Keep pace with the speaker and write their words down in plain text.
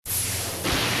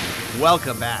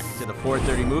Welcome back to the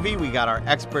 430 Movie. We got our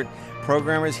expert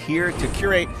programmers here to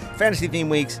curate fantasy theme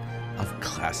weeks of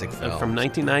classic films. From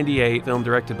 1998, film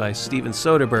directed by Steven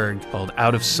Soderbergh called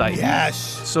Out of Sight.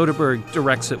 Yes. Soderbergh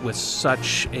directs it with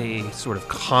such a sort of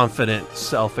confident,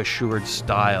 self-assured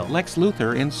style. Lex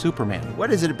Luthor in Superman.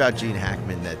 What is it about Gene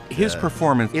Hackman that... His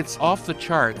performance, it's off the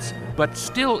charts, but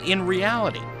still in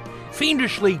reality.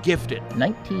 Fiendishly gifted.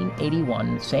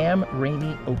 1981 Sam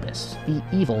Raimi opus, The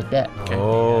Evil Dead.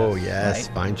 Oh, yes.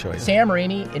 Right? Fine choice. Sam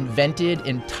Raimi invented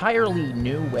entirely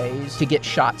new ways to get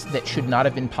shots that should not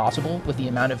have been possible with the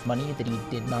amount of money that he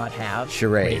did not have.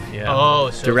 Charade. Yeah. Oh,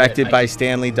 so Directed good. by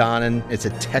Stanley Donen. It's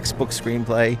a textbook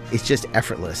screenplay. It's just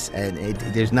effortless, and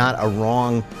there's not a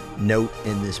wrong note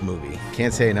in this movie.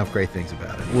 Can't say enough great things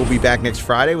about it. We'll be back next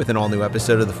Friday with an all-new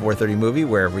episode of the 430 Movie,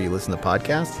 wherever you listen to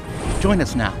podcasts. Join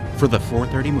us now for the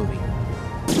 430 Movie.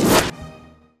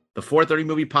 The 430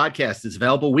 Movie Podcast is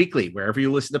available weekly wherever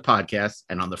you listen to podcasts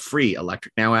and on the free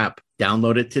Electric Now app.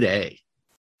 Download it today.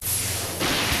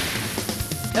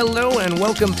 Hello and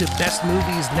welcome to Best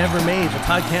Movies Never Made, the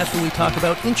podcast where we talk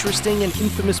about interesting and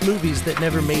infamous movies that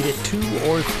never made it to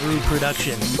or through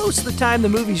production. Most of the time, the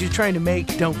movies you're trying to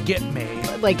make don't get made.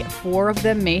 Like 4 of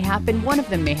them may happen, 1 of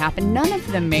them may happen, none of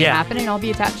them may happen, and I'll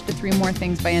be attached to 3 more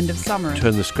things by end of summer.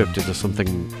 Turn the script into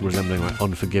something resembling like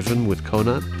Unforgiven with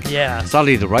Conan. Yeah.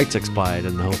 Sadly, the rights expired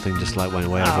and the whole thing just like went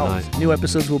away overnight. New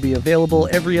episodes will be available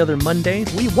every other Monday.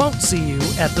 We won't see you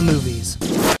at the movies.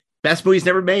 Best Movies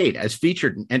Never Made, as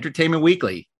featured in Entertainment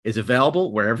Weekly, is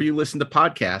available wherever you listen to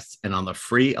podcasts and on the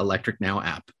free Electric Now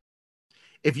app.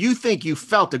 If you think you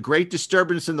felt a great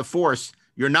disturbance in the Force,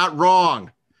 you're not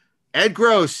wrong. Ed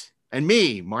Gross and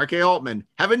me, Mark A. Altman,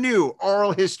 have a new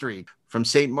oral history from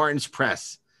St. Martin's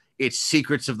Press. It's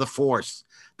Secrets of the Force,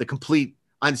 the complete,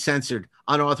 uncensored,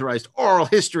 unauthorized oral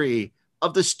history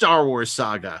of the Star Wars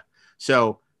saga.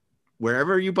 So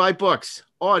wherever you buy books,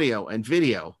 audio, and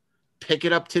video, pick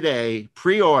it up today,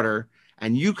 pre-order,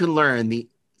 and you can learn the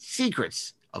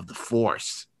secrets of the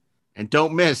Force. And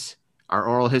don't miss our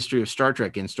oral history of Star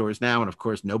Trek in stores now. And of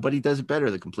course, nobody does it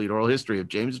better, the complete oral history of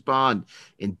James Bond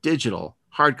in digital,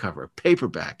 hardcover,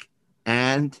 paperback,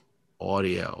 and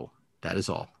audio. That is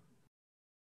all.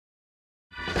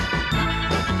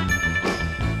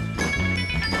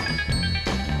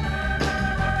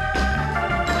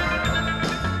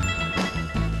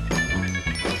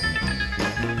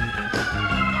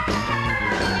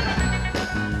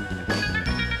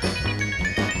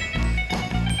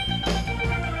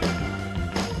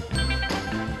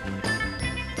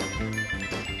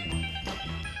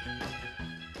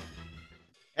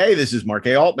 Hey, this is Mark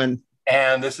A. Altman.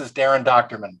 And this is Darren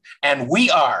Doctorman. And we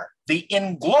are the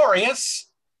Inglorious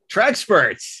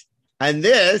Trexperts. And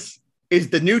this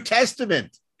is the New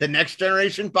Testament, the Next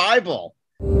Generation Bible.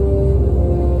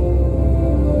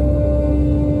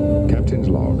 Captain's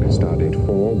log, stardate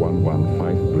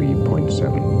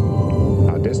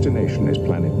 41153.7. Our destination is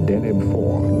planet Deneb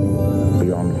 4,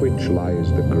 beyond which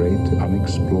lies the great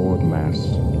unexplored mass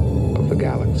of the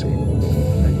galaxy.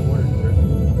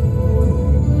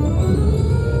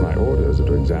 My orders are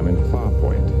to examine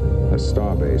Farpoint, a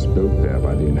starbase built there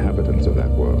by the inhabitants of that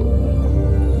world.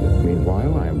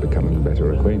 Meanwhile, I am becoming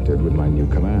better acquainted with my new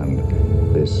command,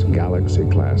 this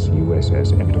Galaxy-class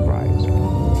USS Enterprise.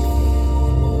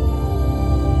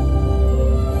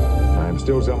 I am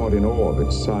still somewhat in awe of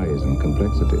its size and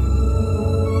complexity.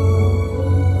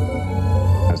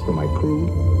 As for my crew,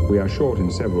 we are short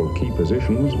in several key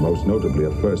positions, most notably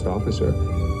a first officer,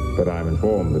 but I am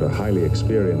informed that a highly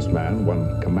experienced man,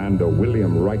 one Commander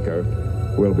William Riker,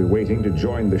 will be waiting to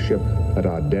join the ship at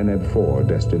our Deneb 4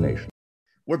 destination.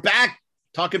 We're back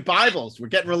talking Bibles. We're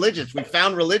getting religious. We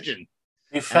found religion.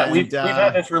 We've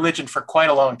had this religion for quite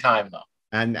a long time, though.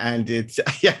 And it's,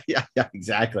 yeah,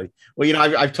 exactly. Well, you know,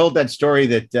 I've told that story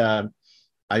that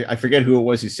I forget who it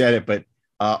was who said it, but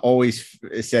always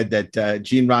said that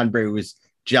Gene Roddenberry was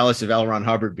jealous of L. Ron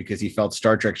Hubbard because he felt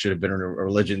Star Trek should have been a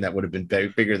religion that would have been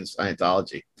bigger than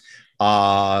Scientology.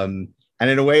 And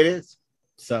in a way it is.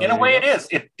 So in a way it is.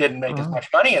 It didn't make as much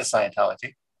money as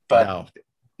Scientology, but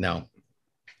no.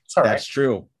 It's all right. That's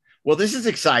true. Well, this is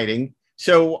exciting.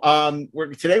 So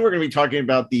today we're going to be talking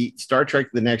about the Star Trek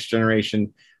The Next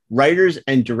Generation Writers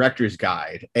and Directors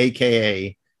Guide,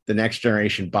 a.k.a. The Next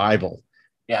Generation Bible.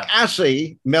 Yeah.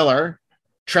 Ashley Miller,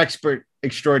 Trexpert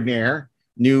extraordinaire,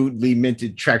 newly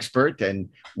minted Trexpert and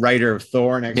writer of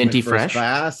Thor and X-Men Minty First fresh.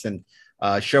 Class and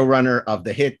showrunner of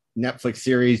the hit Netflix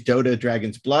series Dota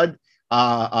Dragon's Blood.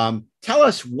 Tell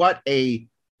us what a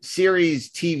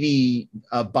series TV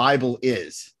Bible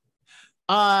is.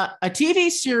 A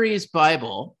TV series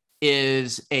Bible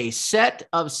is a set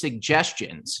of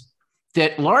suggestions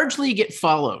that largely get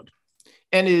followed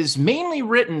and is mainly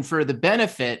written for the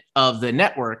benefit of the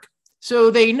network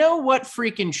so they know what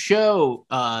freaking show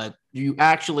you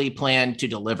actually plan to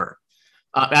deliver.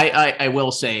 I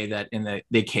will say that in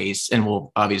the case, and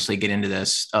we'll obviously get into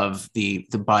this, of the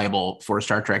Bible for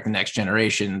Star Trek: The Next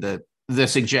Generation, the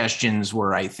suggestions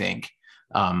were, I think,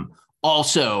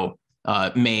 also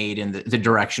made in the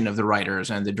direction of the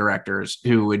writers and the directors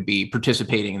who would be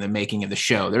participating in the making of the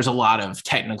show. There's a lot of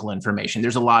technical information.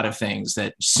 There's a lot of things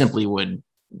that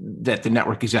that the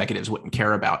network executives wouldn't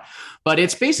care about. But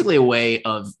it's basically a way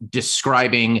of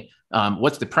describing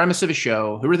what's the premise of a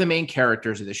show, who are the main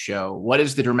characters of the show, what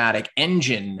is the dramatic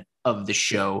engine of the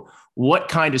show, what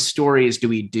kind of stories do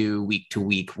we do week to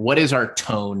week, what is our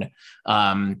tone,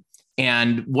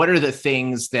 and what are the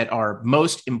things that are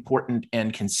most important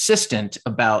and consistent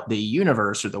about the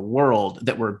universe or the world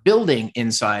that we're building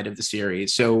inside of the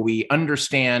series, so we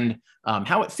understand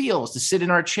how it feels to sit in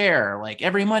our chair like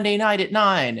every Monday night at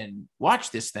 9 and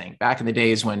watch this thing, back in the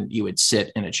days when you would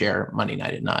sit in a chair Monday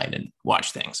night at 9 and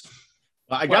watch things.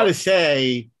 Well, I got to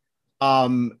say,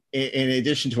 in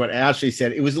addition to what Ashley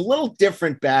said, it was a little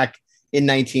different back in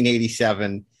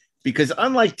 1987, because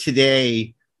unlike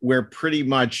today, where pretty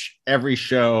much every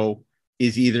show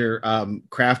is either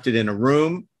crafted in a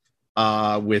room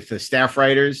with the staff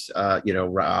writers,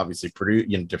 obviously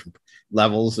different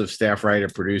levels of staff writer,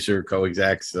 producer,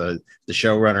 co-execs, the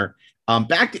showrunner.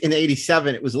 Back in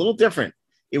 87, it was a little different.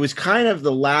 It was kind of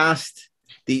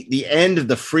the end of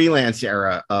the freelance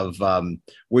era of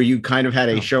where you kind of had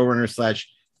a showrunner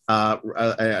 /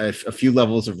 a few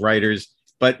levels of writers,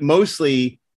 but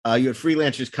mostly you had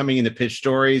freelancers coming in to pitch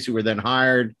stories who were then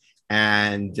hired,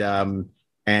 and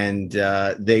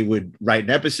they would write an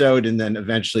episode and then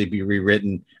eventually be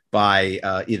rewritten by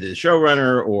either the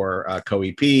showrunner or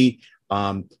co-EP.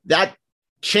 That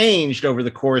changed over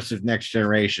the course of Next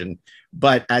Generation,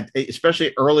 but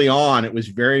especially early on, it was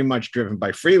very much driven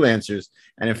by freelancers.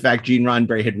 And in fact, Gene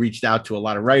Roddenberry had reached out to a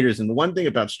lot of writers. And the one thing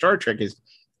about Star Trek is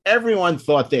everyone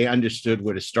thought they understood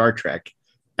what a Star Trek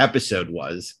episode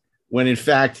was, when in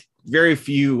fact, very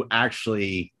few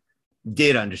actually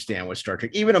did understand what Star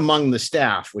Trek, even among the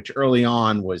staff, which early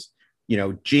on was,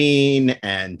 Gene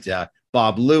and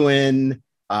Bob Lewin,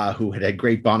 who had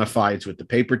great bona fides with The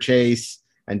Paper Chase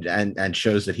and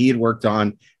shows that he had worked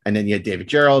on. And then you had David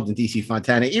Gerrold and DC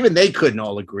Fontana. Even they couldn't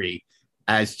all agree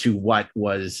as to what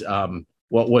was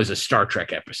a Star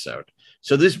Trek episode.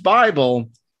 So this Bible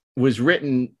was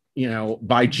written,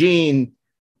 by Gene,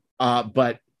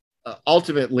 but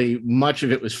ultimately much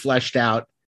of it was fleshed out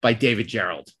by David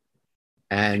Gerrold.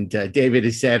 And David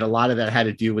has said a lot of that had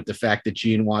to do with the fact that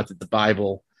Gene wanted the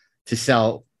Bible to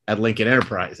sell at Lincoln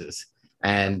Enterprises,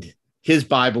 and his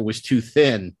Bible was too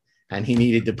thin, and he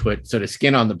needed to put sort of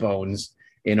skin on the bones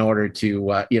in order to,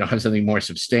 have something more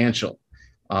substantial.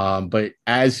 But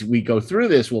as we go through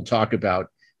this, we'll talk about,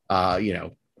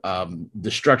 the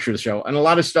structure of the show, and a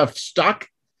lot of stuff stuck,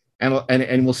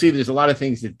 and we'll see there's a lot of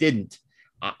things that didn't.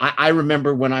 I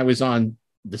remember when I was on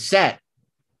the set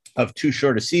of Too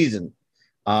Short a Season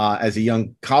as a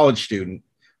young college student,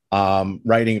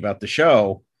 writing about the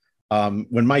show,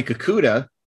 when Mike Okuda,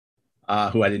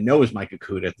 who I didn't know was Mike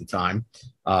Okuda at the time,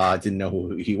 didn't know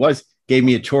who he was, gave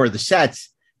me a tour of the sets.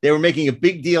 They were making a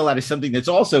big deal out of something that's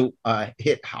also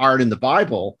hit hard in the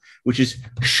Bible, which is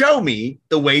show me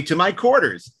the way to my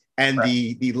quarters. And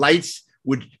right. the lights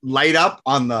would light up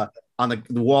on the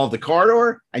wall of the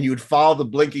corridor, and you would follow the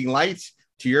blinking lights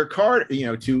to your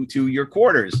to your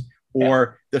quarters.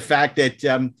 Or the fact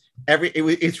that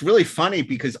it's really funny,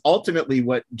 because ultimately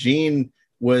what Gene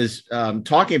was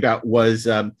talking about was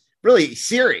really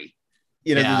Siri.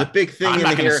 There's a big thing. I'm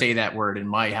not going to say that word in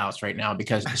my house right now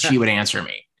because she would answer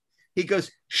me. He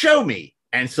goes, show me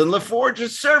Ensign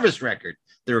LaForge's service record.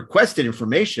 The requested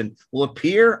information will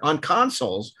appear on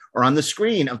consoles or on the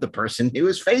screen of the person who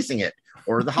is facing it,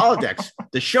 or the holodecks.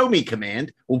 The show me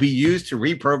command will be used to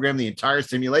reprogram the entire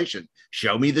simulation.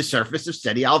 Show me the surface of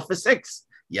SETI Alpha 6.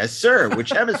 Yes, sir.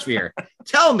 Which hemisphere?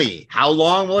 Tell me, how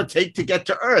long will it take to get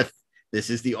to Earth? This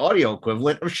is the audio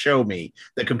equivalent of show me.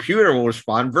 The computer will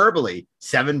respond verbally.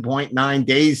 7.9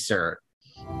 days, sir.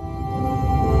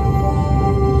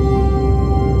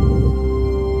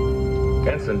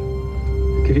 Ensign,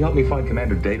 could you help me find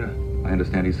Commander Data? I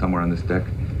understand he's somewhere on this deck.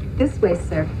 This way,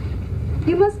 sir.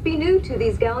 You must be new to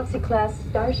these Galaxy-class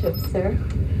starships, sir.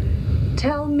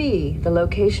 Tell me the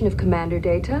location of Commander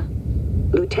Data.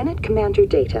 Lieutenant Commander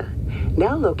Data,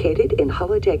 now located in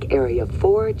holodeck area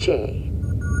 4J.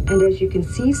 And as you can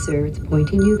see, sir, it's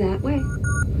pointing you that way.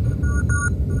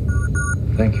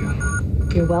 Thank you.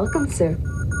 You're welcome, sir.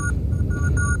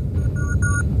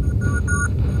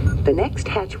 The next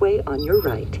hatchway on your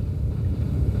right.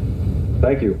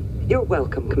 Thank you. You're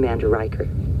welcome, Commander Riker.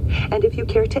 And if you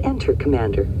care to enter,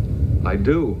 Commander. I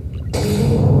do.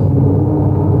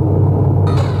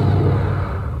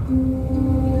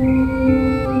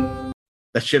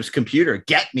 The ship's computer,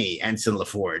 get me, Ensign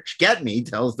LaForge. Get me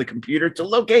tells the computer to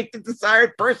locate the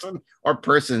desired person or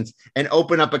persons and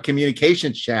open up a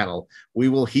communications channel. We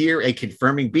will hear a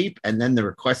confirming beep and then the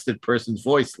requested person's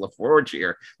voice, LaForge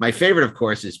here. My favorite, of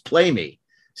course, is play me.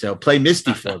 So play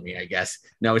Misty for me, I guess.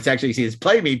 No, it's actually, it's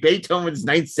play me, Beethoven's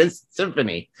Ninth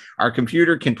Symphony. Our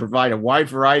computer can provide a wide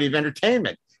variety of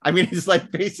entertainment. I mean, it's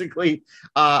like basically,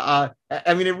 I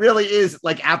mean, it really is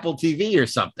like Apple TV or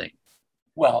something.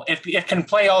 Well, it can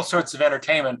play all sorts of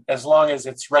entertainment as long as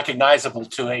it's recognizable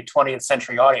to a 20th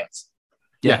century audience.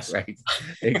 Yes, right.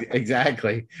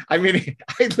 Exactly. I mean,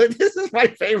 this is my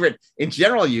favorite. In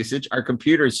general usage, our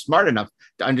computer is smart enough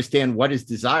to understand what is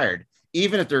desired,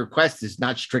 even if the request is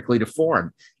not strictly to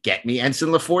form. Get me Ensign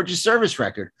LaForge's service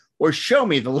record, or show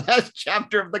me the last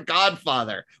chapter of The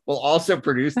Godfather will also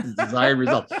produce the desired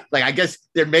result. Like, I guess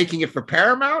they're making it for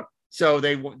Paramount. So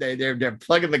they're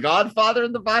plugging The Godfather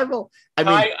in the Bible. I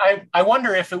mean, I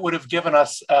wonder if it would have given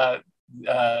us The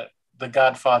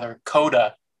Godfather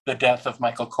coda, the death of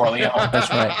Michael Corleone. That's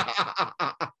right.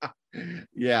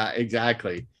 Yeah,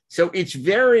 exactly. So it's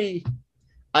very.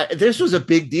 This was a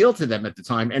big deal to them at the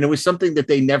time, and it was something that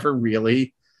they never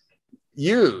really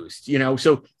used. You know,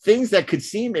 so things that could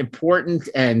seem important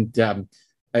and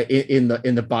in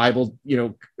the Bible, you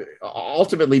know,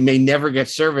 ultimately may never get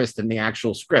serviced in the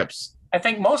actual scripts. I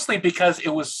think mostly because it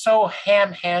was so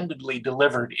ham-handedly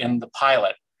delivered in the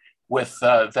pilot with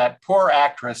that poor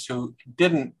actress who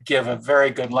didn't give a very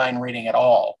good line reading at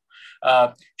all.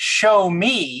 Show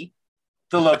me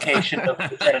the location of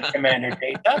Lieutenant Commander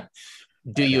Data.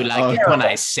 Do you like it when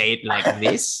I say it like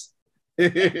this?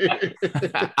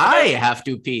 I have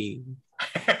to pee.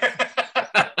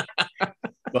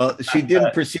 Well, she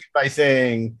didn't proceed by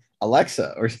saying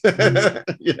Alexa or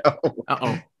you know.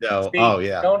 No. See, oh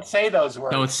yeah. Don't say those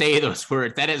words. Don't say those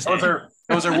words. That is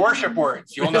those are worship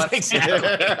words. You will not.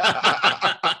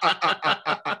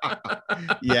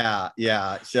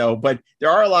 Yeah. So, but there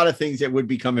are a lot of things that would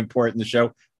become important in the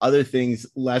show. Other things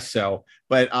less so.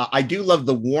 But I do love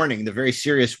the warning, the very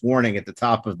serious warning at the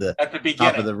top of the beginning.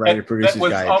 Top of the writer-producer's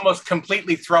guide. That was almost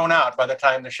completely thrown out by the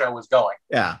time the show was going.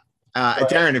 Yeah.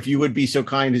 Darren, if you would be so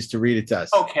kind as to read it to us.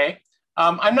 Okay.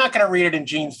 I'm not going to read it in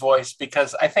Gene's voice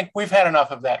because I think we've had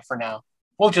enough of that for now.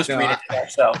 We'll just read it to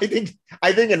ourselves.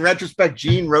 I think in retrospect,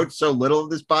 Gene wrote so little of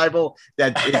this Bible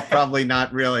that it's probably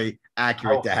not really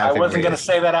accurate to have. I wasn't going to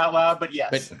say that out loud, but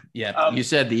yes. But yeah, you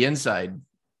said the inside.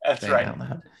 That's right.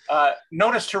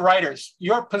 Notice to writers,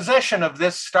 your possession of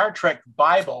this Star Trek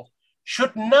Bible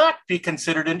should not be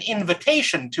considered an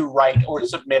invitation to write or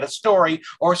submit a story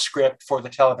or script for the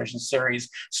television series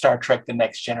Star Trek: The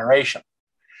Next Generation.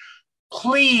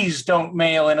 Please don't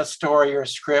mail in a story or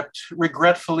script.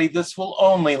 Regretfully, this will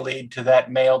only lead to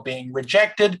that mail being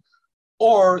rejected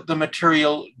or the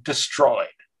material destroyed.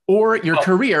 Or your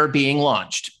career being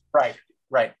launched. Right.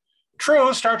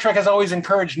 True, Star Trek has always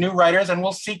encouraged new writers and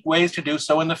will seek ways to do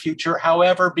so in the future.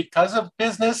 However, because of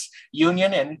business,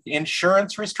 union, and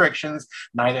insurance restrictions,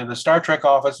 neither the Star Trek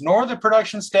office nor the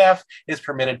production staff is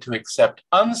permitted to accept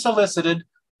unsolicited,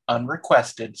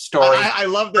 unrequested stories. I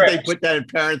love that they put that in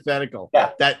parenthetical.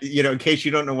 Yeah. That, you know, in case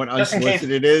you don't know what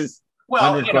unsolicited is,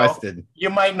 well, unrequested. You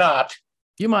might not.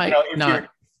 You might not.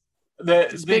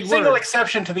 The single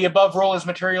exception to the above rule is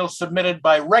materials submitted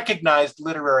by recognized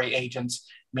literary agents,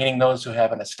 meaning those who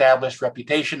have an established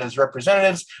reputation as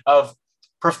representatives of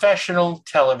professional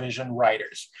television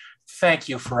writers. Thank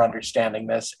you for understanding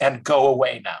this, and go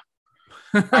away now.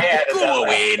 Go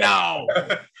away now.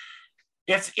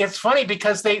 It's funny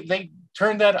because they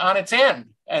turned that on its end,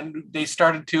 and they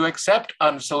started to accept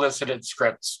unsolicited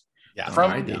scripts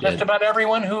from just about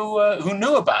everyone who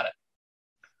knew about it.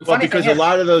 Well, because a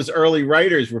lot of those early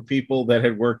writers were people that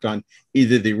had worked on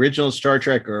either the original Star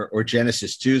Trek or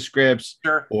Genesis 2 scripts,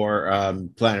 or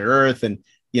Planet Earth, and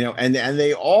you know, and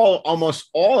they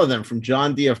almost all of them, from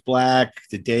John D.F. Black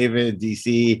to David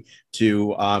DC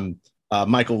to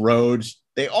Michael Rhodes,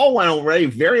 they all went already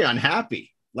very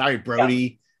unhappy. Larry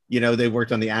Brody, you know, they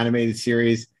worked on the animated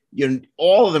series. You know,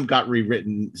 all of them got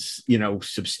rewritten, you know,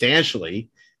 substantially.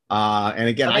 And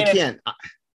again, I can't.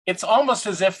 It's almost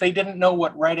as if they didn't know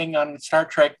what writing on Star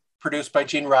Trek produced by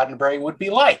Gene Roddenberry would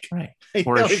be like. Right.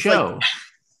 Or a show. Like,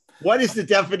 what is the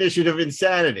definition of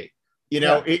insanity? You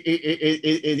know,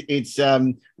 it's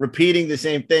repeating the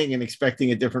same thing and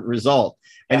expecting a different result.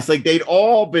 And it's like they'd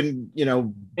all been, you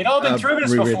know, they'd all been through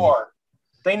this before.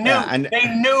 They knew.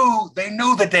 They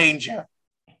knew the danger.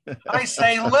 I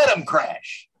say, let them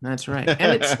crash. That's right.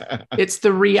 And it's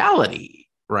the reality,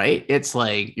 right? It's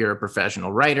like you're a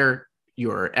professional writer.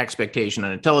 Your expectation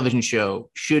on a television show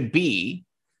should be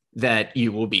that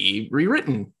you will be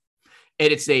rewritten.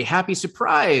 And it's a happy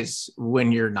surprise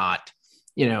when you're not.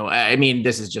 I mean,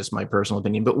 this is just my personal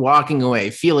opinion, but walking away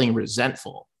feeling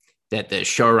resentful that the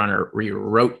showrunner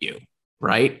rewrote you,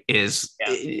 right,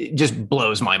 it just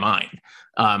blows my mind.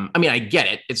 I mean, I get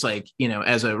it. It's like,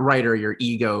 as a writer, your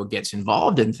ego gets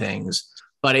involved in things,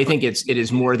 but I think it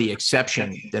is more the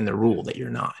exception than the rule that you're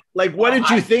not. Like, what did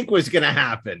you think was going to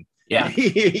happen? Yeah.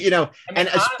 And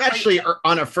especially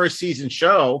on a first season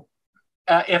show.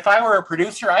 If I were a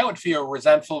producer, I would feel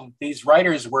resentful that these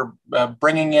writers were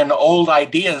bringing in old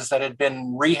ideas that had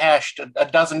been rehashed a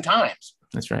dozen times.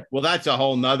 That's right. Well, that's a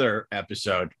whole nother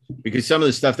episode, because some of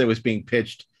the stuff that was being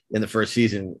pitched in the first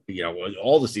season,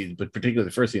 all the seasons, but particularly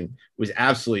the first season, was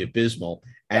absolutely abysmal.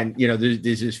 And, there's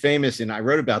this famous, and I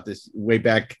wrote about this way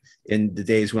back in the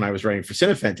days when I was writing for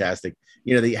Cinefantastic,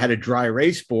 they had a dry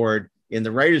erase board in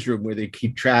the writer's room where they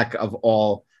keep track of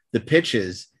all the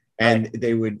pitches. And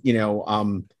they would,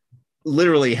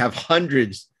 literally have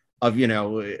hundreds of,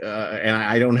 and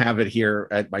I don't have it here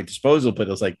at my disposal, but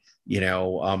it was like, they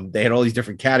had all these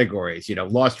different categories,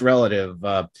 lost relative,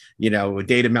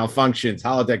 data malfunctions,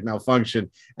 holodeck malfunction.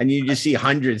 And you just see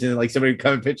hundreds, and like somebody would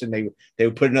come and pitch and they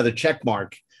would put another check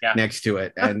mark next to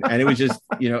it. And it was just,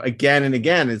 again and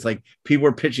again, it's like people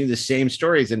were pitching the same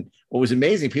stories. And what was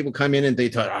amazing, people come in and they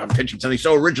thought, I'm pitching something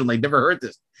so original, they never heard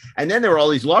this. And then there were all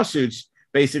these lawsuits,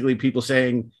 basically people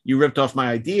saying you ripped off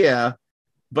my idea.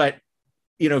 But,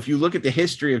 if you look at the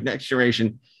history of Next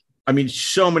Generation, I mean,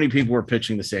 so many people were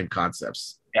pitching the same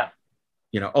concepts. Yeah.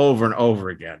 Over and over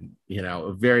again,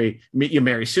 very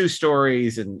Mary Sue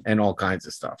stories and all kinds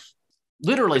of stuff.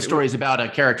 Literally stories about a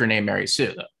character named Mary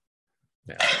Sue, though.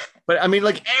 Yeah. But I mean,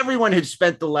 like, everyone had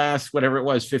spent the last, whatever it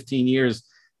was, 15 years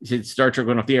since Star Trek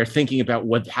went off the air thinking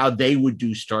about how they would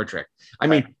do Star Trek. I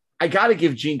mean, I got to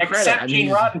give Gene credit. Except Gene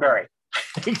Roddenberry.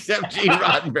 Except Gene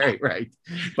Roddenberry, right?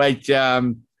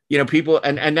 But people,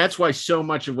 and that's why so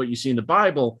much of what you see in the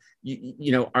Bible,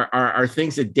 are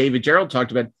things that David Gerrold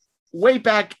talked about way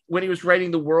back when he was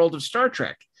writing the world of Star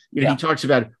Trek. He talks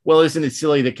about, well, isn't it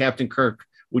silly that Captain Kirk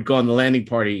would go on the landing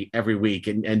party every week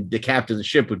and the captain of the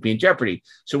ship would be in jeopardy?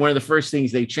 So one of the first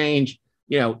things they change,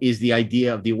 is the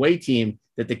idea of the away team,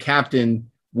 that the captain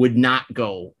would not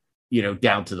go,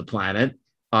 down to the planet.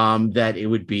 That it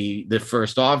would be the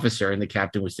first officer and the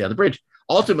captain would stay on the bridge.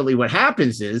 Ultimately, what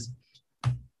happens is,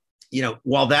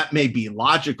 while that may be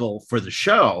logical for the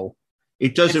show,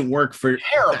 it doesn't work for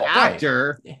the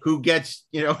actor who gets,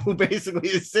 who basically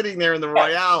is sitting there in the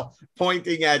Royale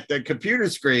pointing at the computer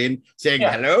screen saying,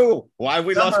 hello, why have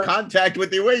we lost contact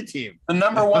with the away team? The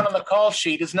number one on the call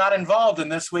sheet is not involved in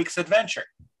this week's adventure.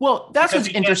 Well, that's what's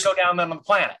interesting. Go down on the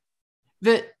planet.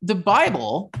 The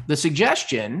Bible, the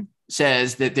suggestion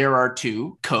says that there are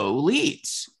two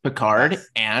co-leads, Picard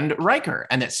and Riker,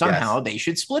 and that somehow they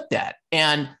should split that.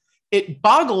 And it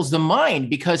boggles the mind,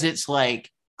 because it's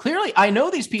like, clearly, I know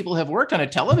these people have worked on a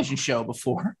television show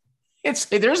before.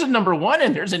 There's a number one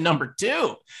and there's a number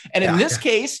two. And in this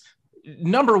case,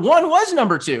 number one was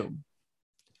number two.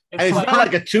 It's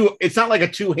not like a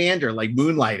two-hander, like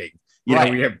Moonlighting.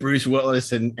 We have Bruce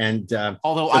Willis and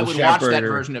although Phil I would Shepard watch that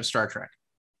version of Star Trek.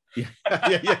 Yeah,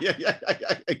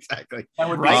 exactly. That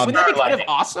would Wouldn't that be kind of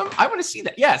awesome? I want to see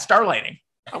that. Yeah, Starlighting.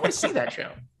 I want to see that show.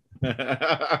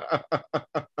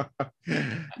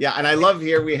 Yeah, and I love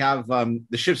here we have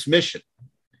the ship's mission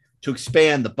to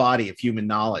expand the body of human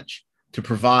knowledge, to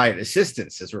provide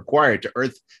assistance as required to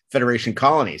Earth Federation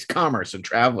colonies, commerce, and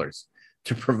travelers,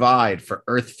 to provide for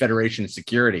Earth Federation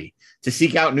security, to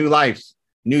seek out new lives,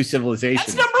 new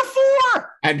civilizations. That's number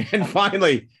 4. And then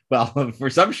finally, well,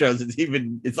 for some shows,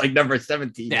 it's like number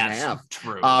 17 and a half.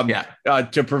 True.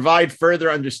 To provide further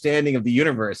understanding of the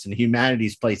universe and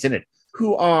humanity's place in it.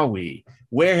 Who are we?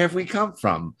 Where have we come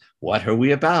from? What are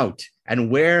we about? And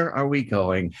where are we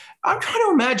going? I'm trying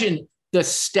to imagine the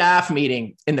staff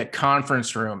meeting in the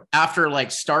conference room after like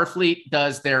Starfleet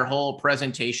does their whole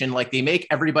presentation. Like they make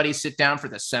everybody sit down for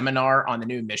the seminar on the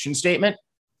new mission statement,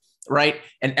 right?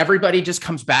 And everybody just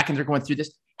comes back and they're going through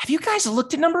this. Have you guys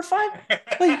looked at number 5?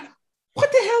 Like,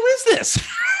 what the hell is this?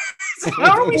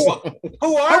 Are we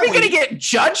going to get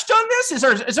judged on this?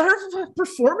 Is our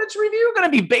performance review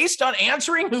going to be based on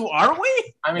answering who are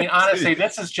we? I mean, honestly,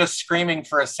 this is just screaming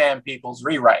for a Sam Peoples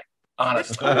rewrite.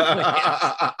 Honestly,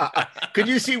 could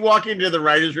you see walking into the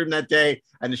writer's room that day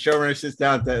and the showrunner sits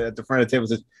down at the front of the table and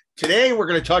says, "Today we're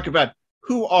going to talk about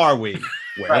who are we,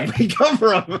 where have we come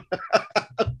from."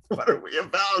 What are we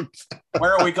about?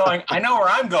 Where are we going? I know where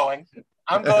I'm going.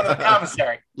 I'm going to the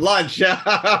commissary. Lunch.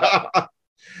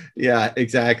 Yeah,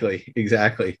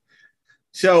 exactly.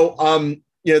 So,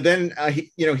 then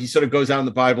he sort of goes out in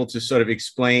the Bible to sort of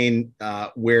explain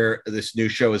where this new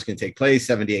show is going to take place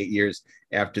 78 years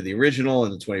after the original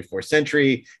in the 24th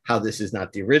century, how this is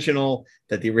not the original,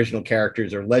 that the original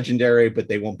characters are legendary, but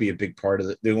they won't be a big part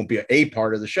of they won't be a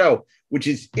part of the show, which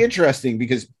is interesting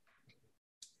because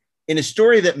in a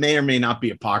story that may or may not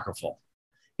be apocryphal,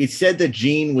 it said that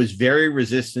Gene was very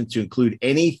resistant to include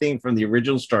anything from the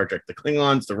original Star Trek, the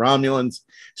Klingons, the Romulans,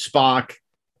 Spock,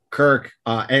 Kirk,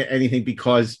 anything,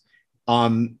 because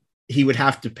he would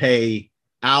have to pay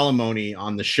alimony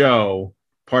on the show,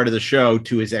 part of the show,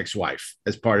 to his ex-wife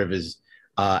as part of his,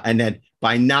 and then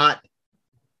by not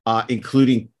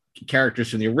including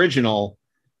characters from the original,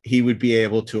 he would be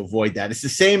able to avoid that. It's the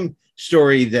same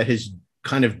story that has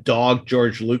kind of dogged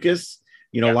George Lucas.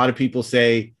 A lot of people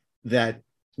say that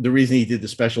the reason he did the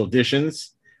special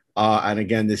editions, and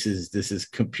again, this is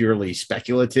purely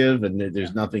speculative, and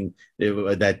there's nothing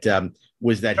that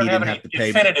was that he didn't have to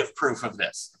pay definitive proof of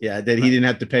this. Yeah, that he didn't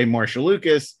have to pay Marsha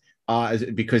Lucas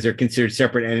because they're considered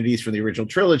separate entities from the original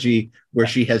trilogy, where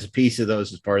she has a piece of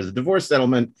those as part of the divorce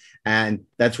settlement, and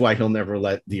that's why he'll never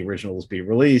let the originals be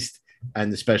released,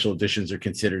 and the special editions are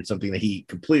considered something that he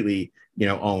completely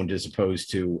owned, as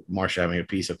opposed to Marsha having a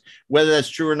piece of. Whether that's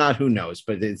true or not, who knows?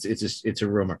 But it's a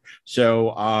rumor.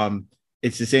 So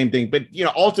it's the same thing. But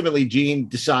ultimately, Gene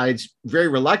decides very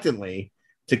reluctantly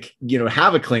to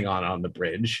have a Klingon on the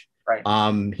bridge, right?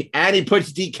 And he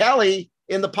puts D. Kelly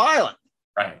in the pilot,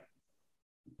 right?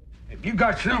 Have you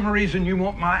got some reason you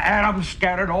want my atoms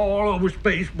scattered all over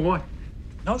space, boy?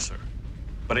 No, sir.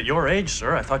 But at your age,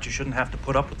 sir, I thought you shouldn't have to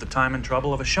put up with the time and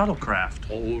trouble of a shuttlecraft.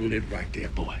 Hold it right there,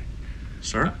 boy.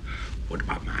 Sir? What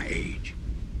about my age?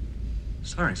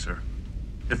 Sorry, sir.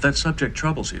 If that subject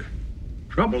troubles you.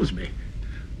 Troubles me?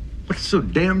 What's so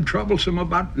damn troublesome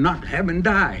about not having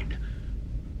died?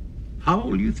 How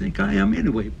old do you think I am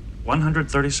anyway?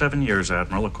 137 years,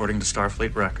 Admiral, according to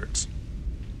Starfleet records.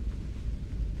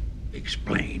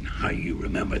 Explain how you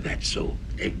remember that so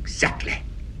exactly.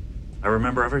 I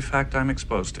remember every fact I'm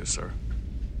exposed to, sir.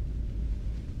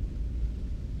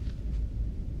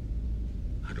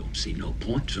 I don't see no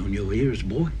points on your ears,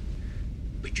 boy.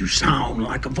 But you sound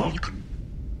like a Vulcan.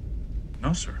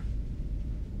 No, sir.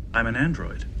 I'm an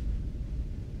android.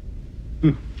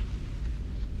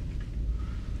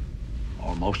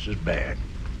 Almost as bad.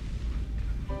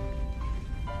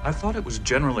 I thought it was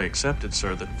generally accepted,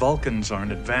 sir, that Vulcans are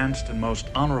an advanced and most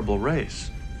honorable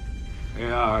race. They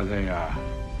are.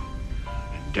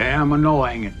 Damn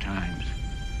annoying at times.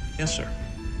 Yes, sir.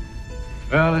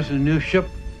 Well, it's a new ship,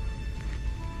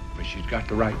 but she's got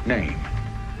the right name.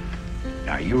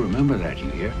 Now, you remember that, you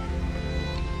hear?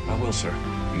 I will, sir.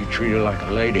 You treat her like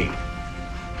a lady,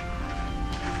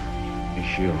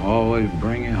 and she'll always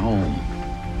bring you home.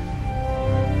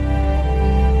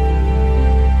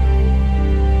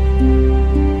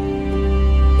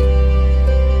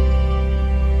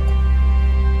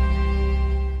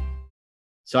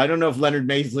 So I don't know if Leonard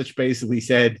Maizlich basically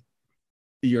said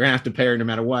you're gonna have to pay her no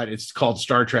matter what. It's called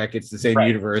Star Trek. It's the same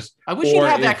universe. I wish you'd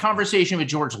have that conversation with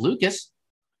George Lucas.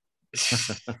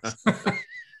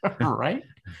 Right?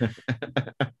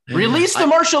 Release the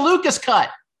Marsha Lucas cut.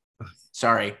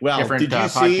 Sorry. Well, did you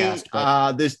see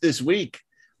this week?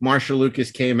 Marsha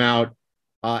Lucas came out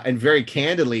and very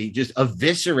candidly just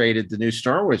eviscerated the new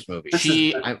Star Wars movie.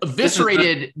 She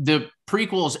eviscerated the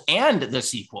prequels and the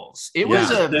sequels. It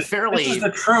was a fairly...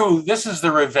 This is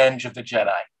the revenge of the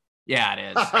Jedi. Yeah,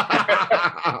 it is.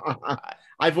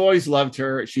 I've always loved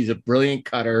her. She's a brilliant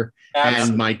cutter. Absolutely.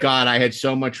 And my God, I had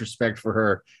so much respect for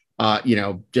her.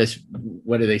 Just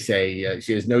what do they say?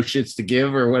 She has no shits to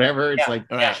give or whatever.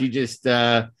 It's she just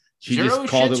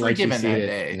called it like she see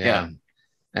it. Yeah.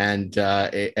 And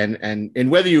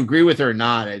whether you agree with her or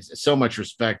not, it's so much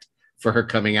respect for her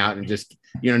coming out and just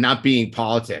not being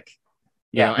politic.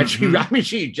 And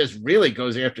she just really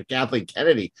goes after Kathleen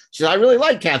Kennedy. She says, I really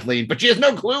like Kathleen, but she has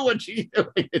no clue what she's doing.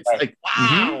 It's like,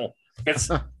 wow.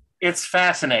 It's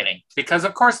fascinating because,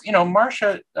 of course,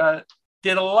 Marsha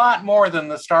did a lot more than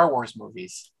the Star Wars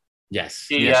movies. Yes,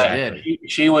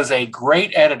 she was a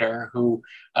great editor who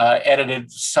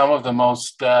edited some of the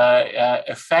most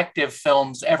effective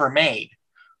films ever made.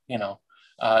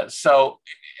 So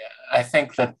I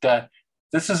think that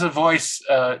this is a voice.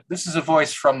 This is a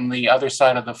voice from the other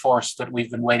side of the Force that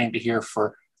we've been waiting to hear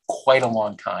for quite a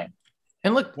long time.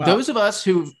 And look, those of us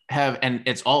who have, and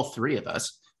it's all three of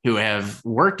us who have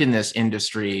worked in this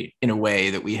industry in a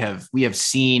way that we have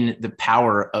seen the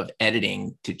power of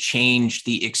editing to change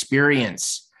the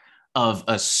experience of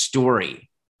a story,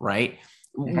 right?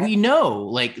 Mm-hmm. We know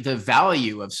like the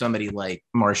value of somebody like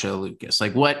Marcia Lucas,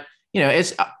 like what,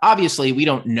 it's obviously we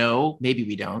don't know, maybe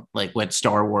we don't like what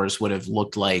Star Wars would have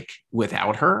looked like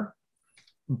without her,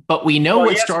 but we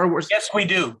know Star Wars. Yes, we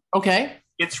do. Okay.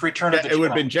 It's Return of the Jedi. It would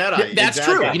have been Jedi. That's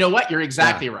exactly true. You know what? You're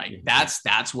exactly right.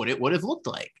 That's what it would have looked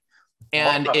like.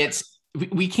 And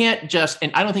we can't just,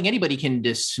 and I don't think anybody can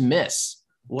dismiss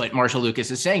what Marcia Lucas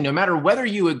is saying, no matter whether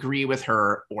you agree with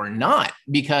her or not,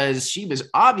 because she was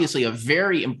obviously a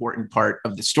very important part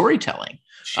of the storytelling.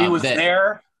 She was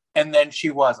there and then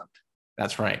she wasn't.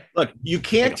 That's right. Look, you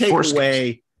can't take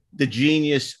away the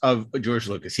genius of George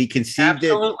Lucas. He conceived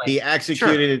it. He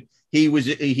executed it. He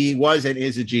was and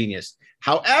is a genius.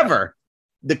 However,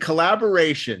 the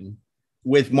collaboration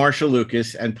with Marcia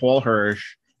Lucas and Paul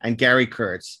Hirsch and Gary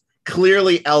Kurtz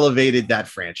clearly elevated that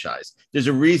franchise. There's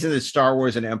a reason that Star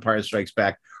Wars and Empire Strikes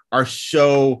Back are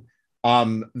so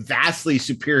vastly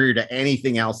superior to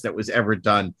anything else that was ever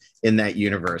done in that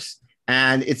universe.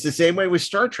 And it's the same way with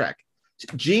Star Trek.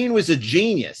 Gene was a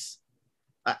genius,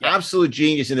 an absolute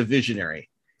genius and a visionary.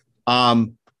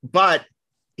 But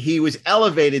he was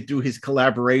elevated through his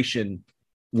collaboration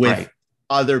with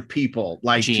other people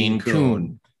like Gene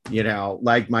Kuhn,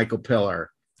 like Michael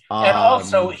Piller. And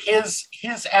also his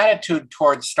attitude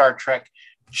towards Star Trek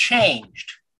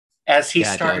changed as he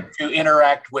started to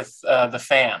interact with the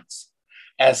fans,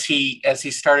 as he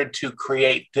started to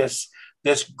create this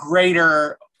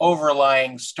greater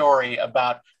overlying story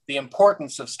about the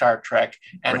importance of Star Trek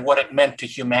and what it meant to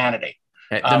humanity.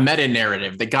 The meta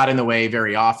narrative that got in the way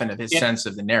very often of his sense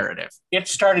of the narrative. It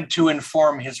started to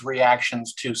inform his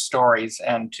reactions to stories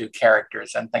and to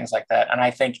characters and things like that. And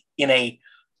I think in a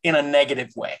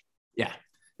negative way. Yeah.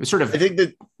 It was sort of. I think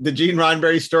that the Gene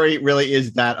Roddenberry story really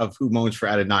is that of Who Moans for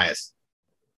Adonias.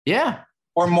 Yeah.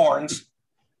 Or mourns.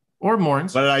 Or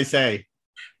mourns. What did I say?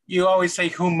 You always say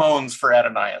Who Moans for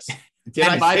Adonias.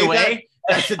 And by the way,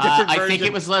 that's a different version. I think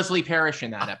it was Leslie Parrish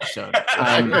in that episode.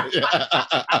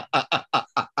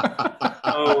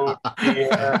 Oh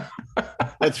dear.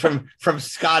 That's from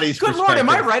Scotty's Good Lord, am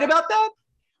I right about that?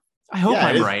 I hope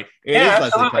I'm right. It is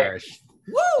Leslie Parrish.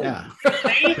 Woo! Yeah.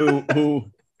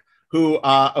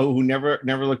 who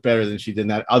never looked better than she did in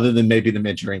that, other than maybe the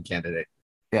Manchurian Candidate.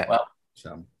 Yeah. Well.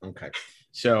 So okay.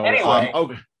 So anyway,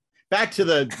 back to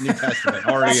the New Testament.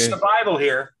 That's the Bible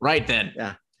here. Right then.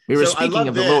 Yeah. We were speaking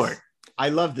of the Lord. I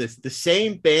love this. The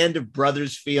same band of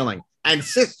brothers feeling, and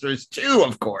sisters too,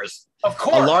 of course. Of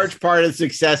course. A large part of the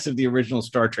success of the original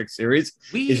Star Trek series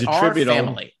is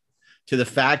attributable to the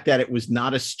fact that it was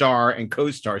not a star and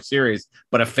co-star series,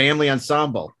 but a family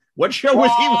ensemble. What show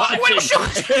was he watching? What show?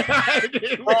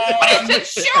 What is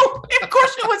this show? Of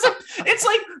course it was.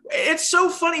 It's so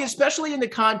funny, especially in the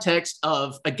context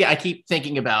of, again, I keep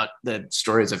thinking about the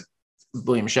stories of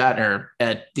William Shatner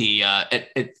at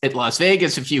at Las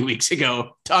Vegas a few weeks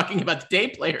ago, talking about the day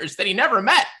players that he never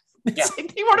met. They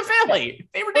weren't a family.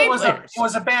 They were day players. It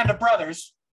was a band of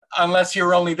brothers, unless you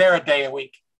were only there a day a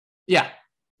week. Yeah.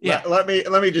 Yeah. Let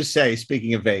me just say,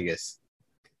 speaking of Vegas,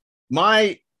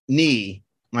 my knee,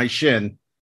 my shin,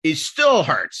 is still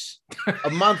hurts a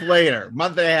month and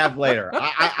a half later.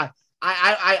 I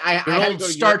had to go to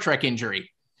Star Trek injury.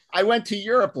 I went to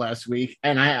Europe last week,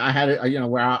 and I had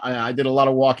where I did a lot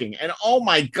of walking, and oh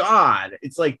my God,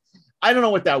 it's like, I don't know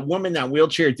what that woman, that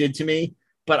wheelchair did to me,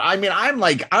 but I mean, I'm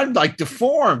like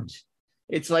deformed.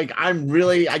 It's like, I can't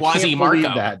believe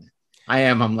that.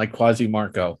 I'm like Quasi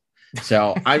Marco.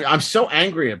 So I'm so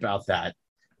angry about that.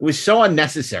 It was so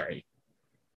unnecessary.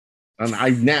 And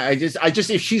I just,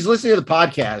 if she's listening to the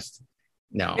podcast,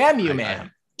 no. Damn you,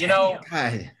 man.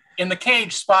 In the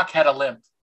cage, Spock had a limp.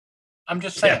 I'm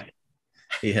just saying. Yeah.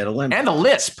 He had a limp. And a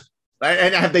lisp.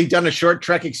 And have they done a short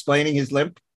trek explaining his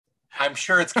limp? I'm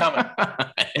sure it's coming.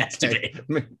 It has to be.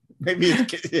 Maybe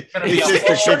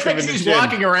he's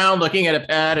walking around looking at a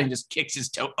pad and just kicks his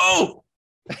toe. Oh!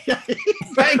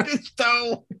 Banged his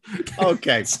toe.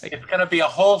 Okay. It's going to be a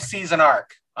whole season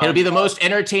arc. It'll be the most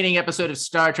entertaining episode of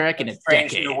Star Trek in a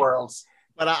Strange decade. New Worlds.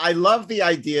 But I love the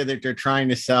idea that they're trying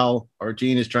to sell, or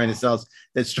Gene is trying to sell,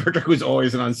 that Star Trek was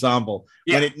always an ensemble,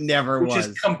 when it never was. Which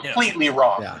is completely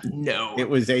wrong. Yeah. No. It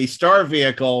was a star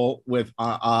vehicle with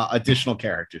additional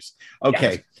characters.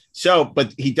 Okay. Yes. So,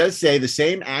 but he does say the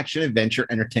same action adventure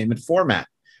entertainment format.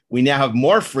 We now have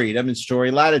more freedom and story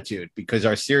latitude because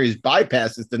our series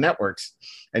bypasses the networks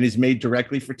and is made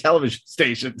directly for television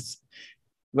stations.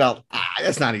 Well,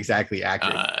 that's not exactly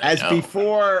accurate.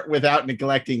 Before, without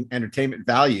neglecting entertainment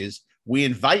values, we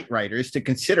invite writers to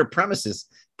consider premises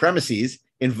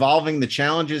involving the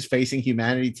challenges facing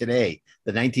humanity today,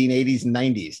 the 1980s and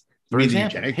 90s. For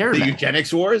example, the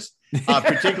eugenics wars,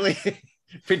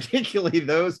 particularly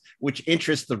those which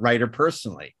interest the writer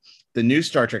personally. The new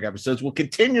Star Trek episodes will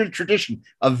continue the tradition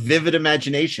of vivid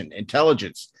imagination,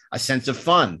 intelligence, a sense of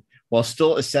fun, while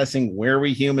still assessing where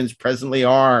we humans presently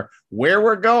are, where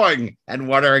we're going, and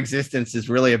what our existence is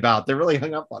really about. They're really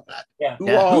hung up on that. Yeah.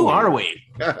 Who are we?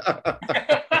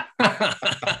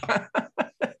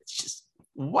 Just,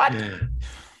 what?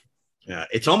 Yeah,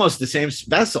 it's almost the same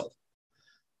vessel.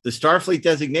 The Starfleet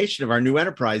designation of our new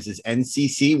enterprise is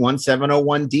NCC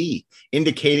 1701D,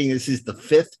 indicating this is the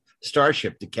 5th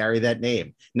starship to carry that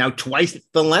name. Now twice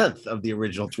the length of the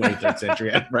original 23rd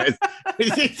century Enterprise.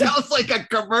 It sounds like a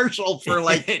commercial for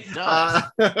like, It does.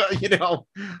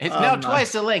 It's now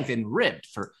twice the length and ribbed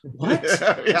for what?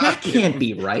 That can't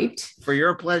be right. For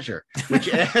your pleasure,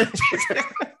 which adds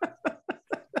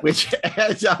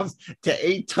up to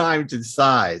 8 times its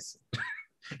size.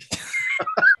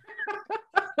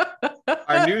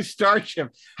 Our new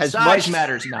starship has size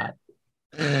matters not.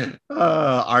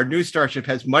 Our new starship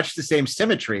has much the same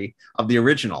symmetry of the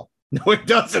original. No, it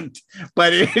doesn't.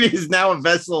 But it is now a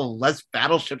vessel of less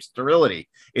battleship sterility.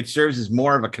 It serves as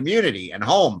more of a community and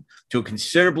home to a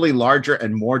considerably larger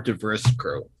and more diverse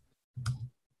crew.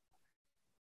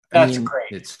 That's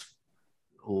great. It's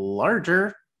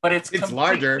larger, but it's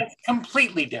larger. It's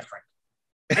completely different.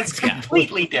 It's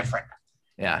completely different.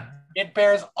 Yeah. It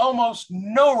bears almost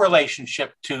no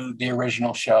relationship to the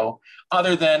original show,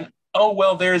 other than, oh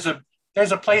well, there's a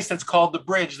place that's called the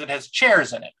Bridge that has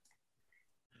chairs in it.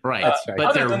 Right,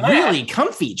 but they're really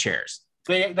comfy chairs.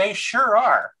 They sure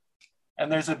are,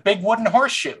 and there's a big wooden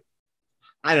horseshoe.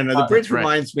 I don't know. The Bridge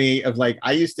reminds me of like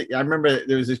I remember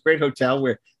there was this great hotel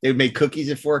where they would make cookies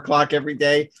at 4:00 every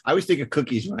day. I always think of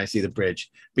cookies when I see the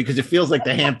Bridge because it feels like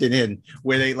the Hampton Inn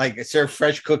where they like serve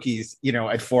fresh cookies, at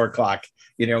 4:00,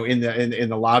 in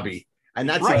the lobby. And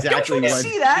that's exactly what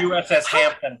see that? USS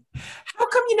Hampton. How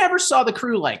come you never saw the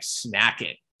crew like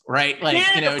snacking, right? Like,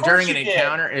 during an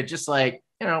encounter, it just like,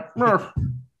 it's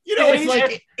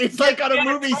like on a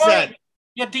movie set.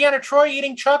 Yeah, Deanna Troy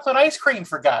eating chocolate ice cream,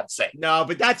 for God's sake. No,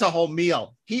 but that's a whole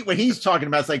meal. What he's talking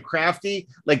about is like crafty,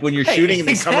 like when you're shooting and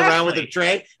they come around with a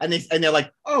tray and they're like,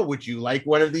 oh, would you like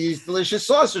one of these delicious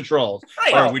sausage rolls?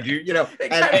 Right. Or would you,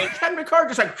 Ken McCarr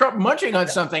just like munching on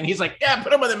something. He's like, yeah,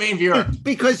 put him on the main viewer.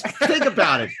 Because think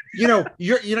about it. You're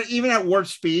even at warp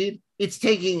speed, it's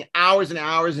taking hours and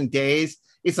hours and days.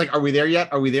 It's like, are we there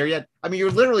yet? Are we there yet? I mean,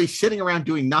 you're literally sitting around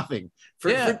doing nothing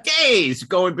for days,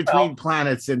 going between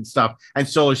planets and stuff and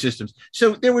solar systems.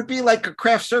 So there would be like a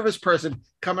craft service person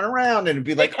coming around and it'd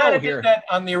be like, oh, here. Did that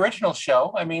on the original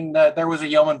show. I mean, there was a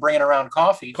yeoman bringing around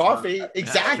coffee.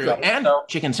 Exactly. And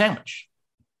chicken sandwich.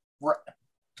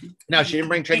 No, she didn't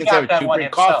bring chicken sandwich. She bring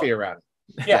coffee around.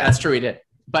 Yeah, that's true. He did.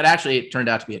 But actually, it turned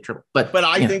out to be a triple. But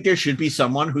I think there should be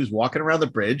someone who's walking around the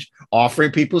bridge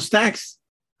offering people snacks.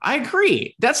 I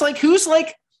agree. That's like, who's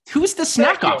the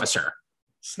snack officer?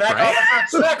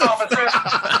 Snack officer.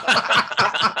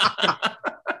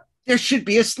 There should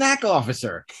be a snack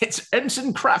officer. It's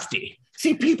Ensign Crafty.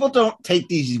 See, people don't take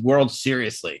these worlds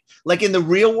seriously. Like in the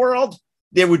real world,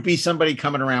 there would be somebody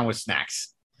coming around with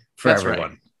snacks for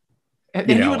everyone. Right.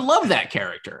 And you would love that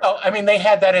character. Oh, I mean, they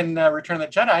had that in Return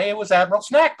of the Jedi. It was Admiral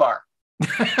Snack Bar.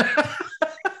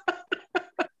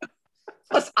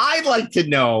 Plus, I'd like to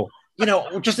know,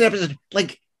 just an episode,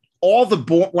 like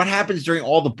what happens during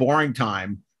all the boring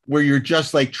time where you're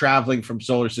just like traveling from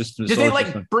solar system to solar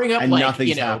system. Bring up and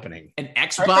nothing's happening? An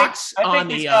Xbox I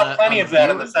think he's got plenty of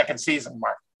that in the second season,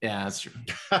 Mark. Yeah, that's true.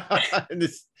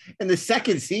 in the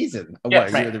second season, of the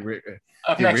Next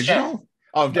original? Gen.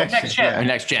 Oh, Next Gen.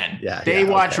 Next Gen. Yeah, they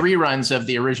watch reruns of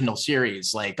the original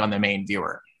series, like on the main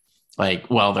viewer, like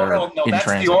while they're in that's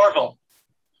transit. the Orville.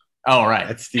 Oh, right.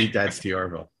 That's the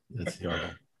Orville. That's the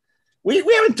Orville. We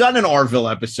haven't done an Orville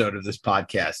episode of this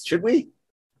podcast, should we?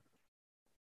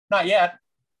 Not yet.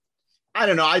 I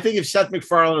don't know. I think if Seth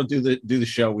MacFarlane will do the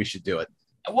show, we should do it.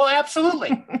 Well,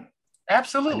 absolutely.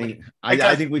 Absolutely.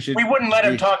 I think we should. We wouldn't let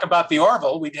him talk about the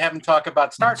Orville. We'd have him talk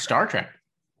about Star Trek.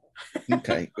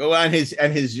 Okay. Well, and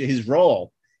his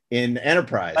role in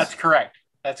Enterprise. That's correct.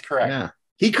 Yeah.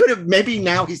 He could have, maybe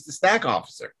now he's the snack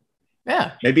officer.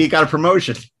 Yeah. Maybe he got a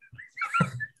promotion.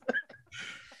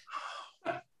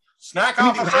 Snack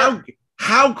officer.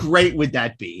 How great would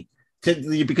that be?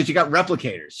 Because you got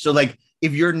replicators. So like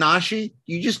if you're Nashi,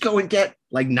 you just go and get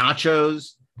like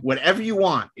nachos, whatever you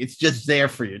want. It's just there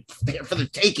for you, there for the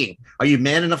taking. Are you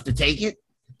man enough to take it?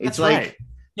 It's That's right.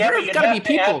 Yeah, there's got to be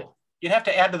people You'd have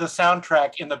to add to the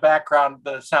soundtrack in the background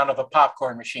the sound of a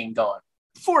popcorn machine going.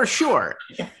 For sure.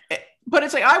 But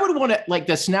it's like, I would want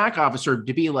the snack officer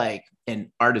to be like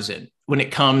an artisan when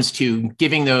it comes to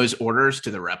giving those orders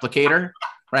to the replicator,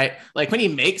 right? Like when he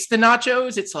makes the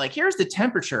nachos, it's like, here's the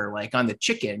temperature, like on the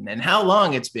chicken and how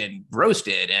long it's been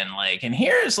roasted. And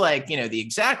here's the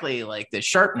exactly like the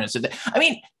sharpness of I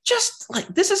mean, just like,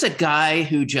 this is a guy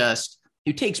who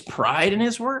takes pride in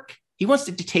his work. He wants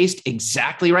it to taste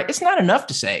exactly right. It's not enough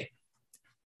to say,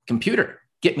 computer,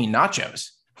 get me nachos,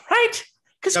 right?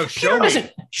 Because show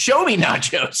me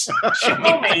nachos.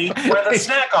 Show me where the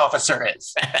snack officer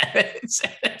is.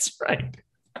 That's right.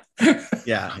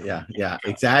 Yeah,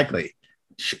 exactly.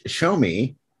 Show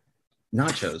me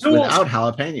nachos without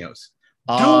jalapenos.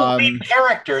 Dual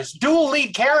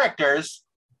lead characters.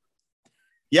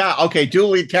 Yeah, okay, dual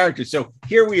lead characters. So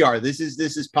here we are. This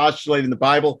is postulated in the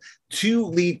Bible. 2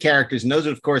 lead characters, and those,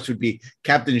 of course, would be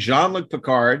Captain Jean-Luc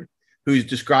Picard, who's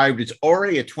described as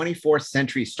already a 24th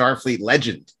century Starfleet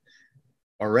legend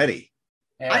already.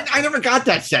 Yeah. I never got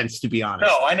that sense, to be honest.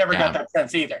 No, I never got that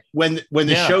sense either. When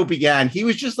the show began, he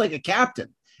was just like a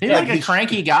captain. He's like a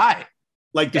cranky guy.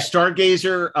 Like the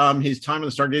Stargazer, his time on the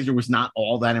Stargazer was not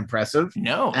all that impressive.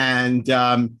 No. And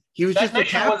he was just a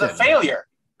captain. Was a failure.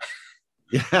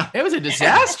 Yeah. It was a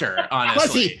disaster,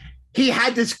 honestly. Plus he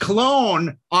had this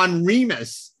clone on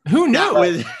Remus. Who knew? That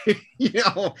was,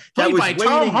 that was by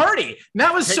Tom Hardy.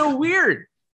 That was so weird.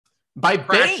 By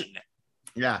Bane.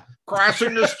 Yeah.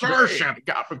 Crashing the starship.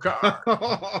 Captain Picard.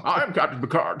 I'm Captain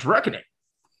Picard's reckoning.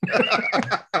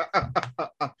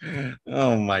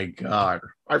 Oh my God.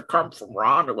 I've come from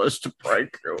Romulus to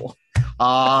break you.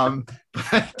 I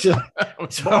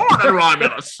was born in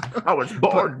Romulus. I was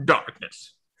born in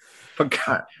darkness.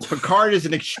 Picard is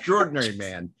an extraordinary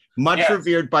man, much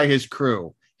revered by his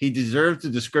crew. He deserves the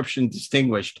description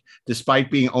distinguished,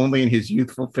 despite being only in his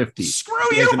youthful 50s.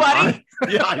 Screw you, buddy.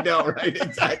 Yeah, I know, right?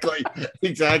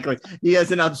 Exactly. He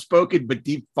has an unspoken but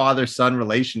deep father-son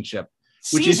relationship.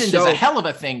 Which is a hell of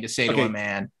a thing to say to a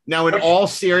man. Now, in all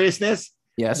seriousness,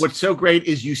 yes, what's so great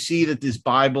is you see that this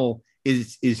Bible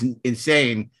is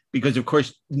insane because, of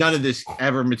course, none of this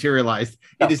ever materialized.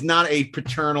 No. It is not a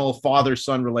paternal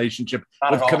father-son relationship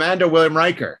with Commander William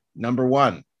Riker, number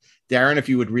 1. Darren, if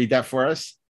you would read that for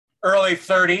us. Early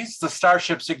 30s, the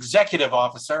starship's executive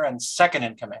officer and second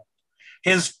in command.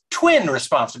 His twin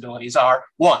responsibilities are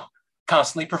 1,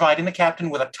 constantly providing the captain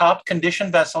with a top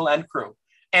condition vessel and crew,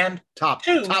 and top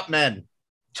men.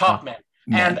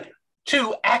 And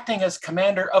 2, acting as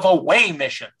commander of away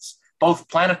missions, both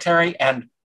planetary and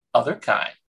other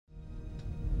kind.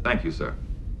 Thank you, sir.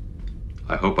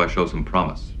 I hope I show some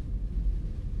promise.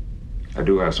 I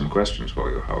do have some questions for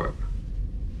you, however.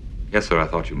 Yes, sir, I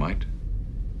thought you might.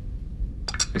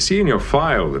 I see in your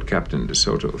file that Captain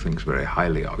DeSoto thinks very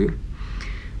highly of you.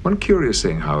 One curious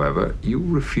thing, however, you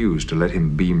refused to let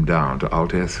him beam down to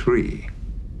Altair 3.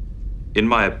 In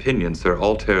my opinion, sir,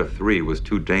 Altair 3 was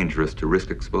too dangerous to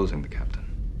risk exposing the captain.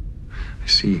 I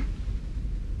see.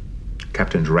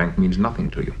 Captain's rank means nothing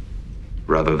to you.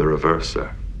 Rather the reverse,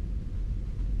 sir.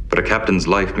 But a captain's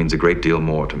life means a great deal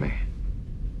more to me.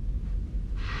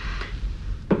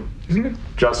 Isn't it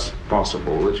just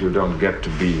possible that you don't get to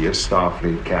be a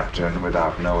Starfleet captain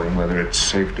without knowing whether it's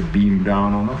safe to beam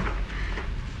down or not?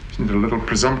 Isn't it a little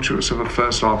presumptuous of a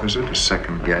first officer to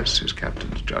second guess his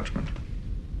captain's judgment?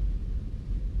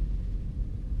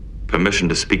 Permission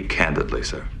to speak candidly,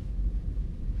 sir.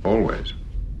 Always.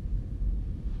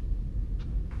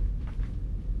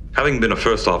 Having been a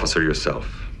first officer yourself,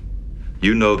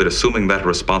 you know that assuming that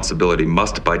responsibility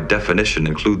must, by definition,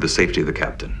 include the safety of the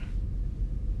captain.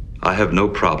 I have no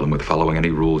problem with following any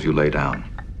rules you lay down,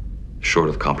 short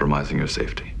of compromising your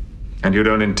safety. And you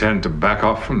don't intend to back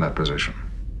off from that position?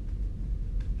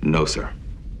 No, sir.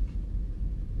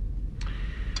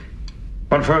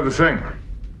 One further thing.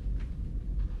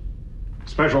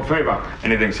 Special favor.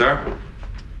 Anything, sir?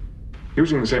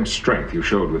 Using the same strength you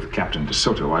showed with Captain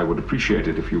DeSoto, I would appreciate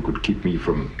it if you could keep me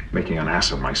from making an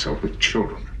ass of myself with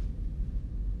children.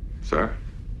 Sir?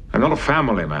 I'm not a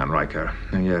family man, Riker,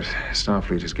 and yet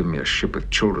Starfleet has given me a ship with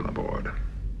children aboard.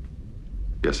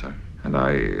 Yes, sir. And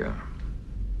I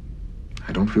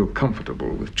don't feel comfortable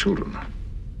with children.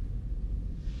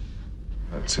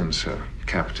 But since a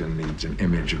captain needs an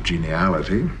image of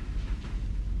geniality,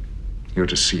 you're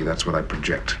to see that's what I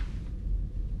project.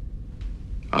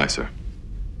 Aye, sir.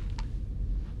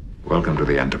 Welcome to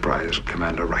the Enterprise,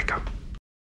 Commander Riker.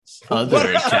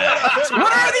 Other attacks.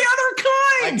 What are the other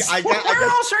kinds? Where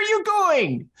else are you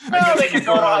going? Well, they could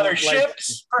go to other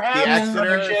ships, perhaps. The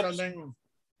Exeter or something.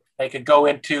 They could go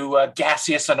into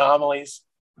gaseous anomalies.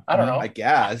 I don't know. I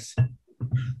guess.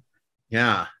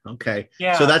 Yeah. Okay.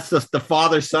 Yeah. So that's the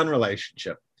father-son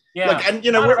relationship. Yeah. Look, and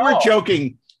we're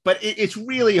joking, but it's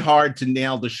really hard to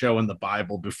nail the show in the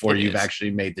Bible before you've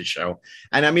actually made the show.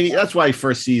 And I mean, that's why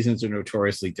first seasons are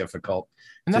notoriously difficult.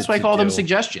 And that's why I call them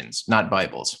suggestions, not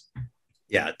Bibles.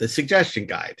 Yeah, the suggestion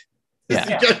guide. The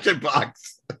Yeah. suggestion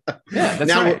box. Yeah,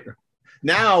 that's right.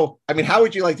 Now, I mean, how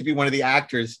would you like to be one of the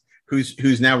actors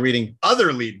who's now reading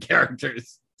other lead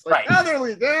characters? It's like, Right. other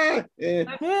leads.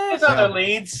 There's other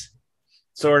leads.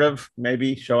 Sort of,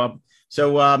 maybe show up.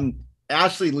 So,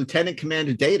 Ashley, Lieutenant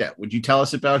Commander Data, would you tell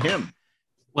us about him?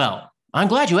 Well, I'm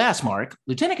glad you asked, Mark.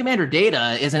 Lieutenant Commander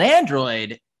Data is an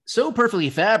android so perfectly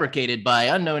fabricated by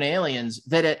unknown aliens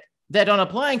that on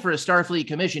applying for a Starfleet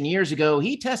commission years ago,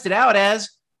 he tested out as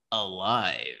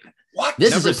alive. What?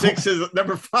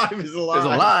 Number 5 is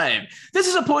alive. This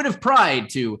is a point of pride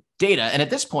to Data, and at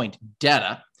this point,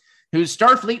 Data, whose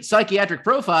Starfleet psychiatric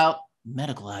profile,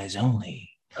 medical eyes only,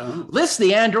 lists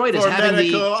the android as having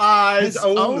medical eyes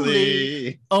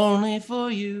only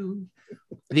for you,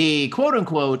 the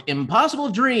quote-unquote impossible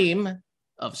dream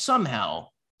of somehow,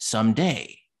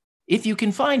 someday, if you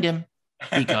can find him,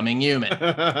 becoming human.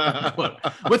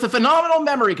 With a phenomenal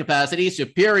memory capacity,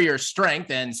 superior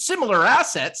strength, and similar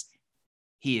assets,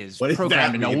 he is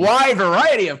programmed in a wide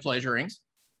variety of pleasurings.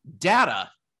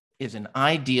 Data is an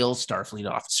ideal Starfleet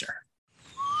officer.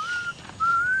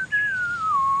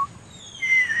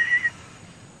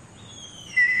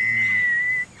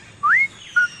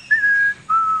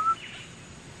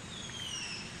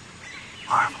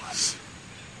 Marvelous.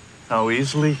 How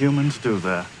easily humans do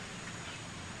that.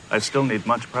 I still need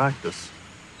much practice.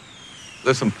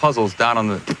 There's some puzzles down on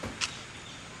the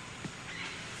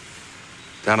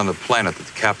planet that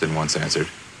the captain once answered.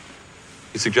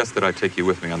 He suggested I take you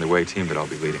with me on the away team that I'll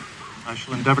be leading. I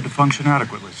shall endeavor to function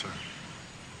adequately, sir.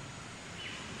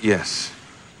 Yes.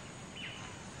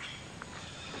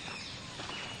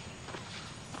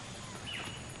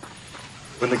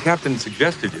 When the captain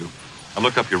suggested you, I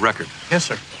looked up your record. Yes,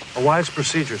 sir. A wise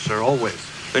procedure, sir, always.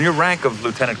 Then your rank of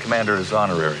lieutenant commander is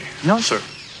honorary. No, sir.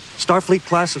 Starfleet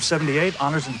class of 78,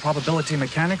 honors in probability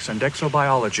mechanics and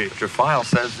exobiology. But your file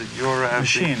says that you're a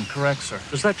machine, correct, sir.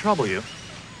 Does that trouble you?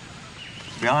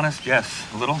 To be honest, yes,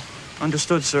 a little.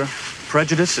 Understood, sir.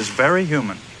 Prejudice is very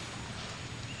human.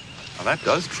 Now that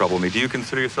does trouble me. Do you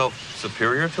consider yourself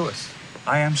superior to us?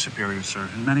 I am superior, sir,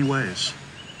 in many ways.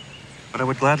 But I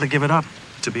would gladly give it up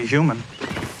to be human.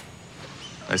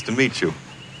 Nice to meet you,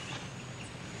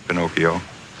 Pinocchio.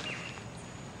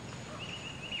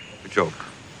 A joke.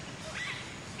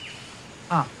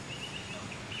 Ah,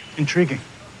 intriguing.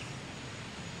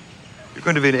 You're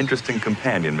going to be an interesting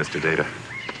companion, Mr. Data.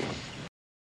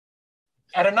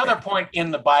 At another point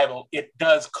in the Bible, it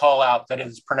does call out that it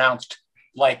is pronounced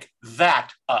like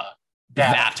that.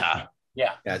 Data.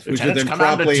 Yeah. Yes, which has been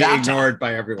promptly ignored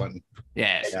by everyone.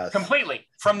 Yes. Completely.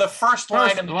 From the first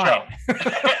line of the show.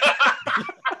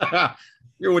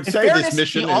 You would say fairness, this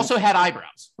mission he also had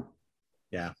eyebrows.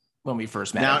 Yeah. When we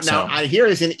first met now, him. Now, I hear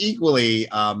is an equally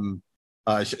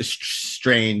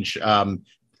strange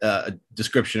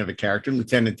description of a character,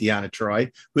 Lieutenant Deanna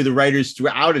Troi, who the writers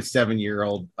throughout its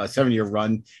 7-year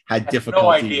run had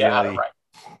difficulty really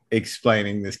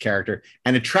explaining this character.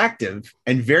 An attractive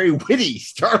and very witty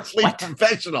Starfleet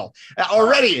professional.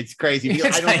 Already, it's crazy. I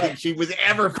don't think she was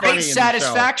ever funny. Great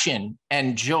satisfaction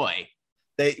and joy.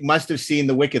 They must have seen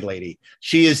The Wicked Lady.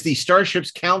 She is the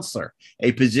starship's counselor,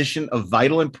 a position of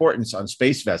vital importance on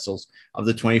space vessels of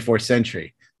the 24th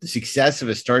century. The success of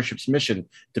a starship's mission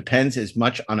depends as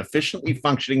much on efficiently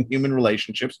functioning human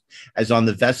relationships as on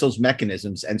the vessel's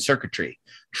mechanisms and circuitry.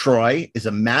 Troi is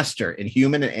a master in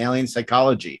human and alien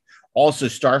psychology, also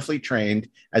Starfleet trained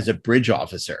as a bridge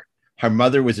officer. Her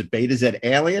mother was a Beta Z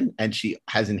alien, and she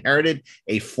has inherited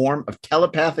a form of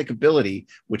telepathic ability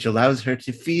which allows her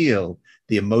to feel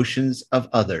the emotions of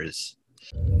others.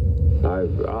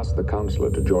 I've asked the counselor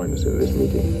to join us in this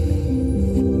meeting.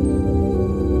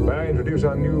 May I introduce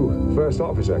our new first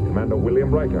officer, Commander William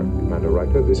Riker. Commander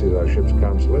Riker, this is our ship's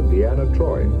counselor, Deanna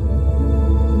Troi.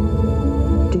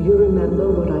 Do you remember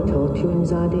what I taught you in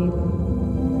Zadi?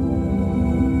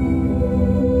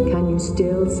 Can you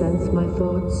still sense my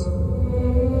thoughts?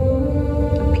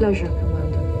 A pleasure,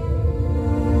 Commander.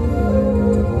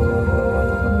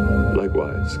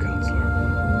 Likewise, Counselor.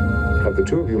 Have the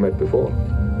two of you met before?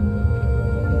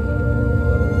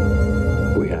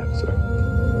 We have, sir.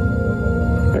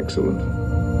 Excellent.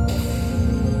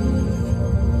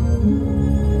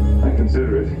 I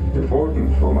consider it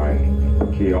important for my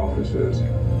key officers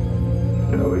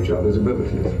to know each other's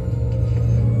abilities.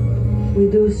 We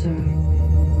do, sir.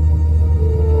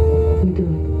 We do.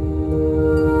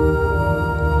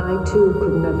 I too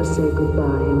could never say goodbye,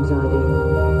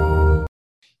 Imzadi.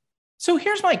 So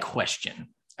here's my question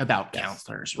about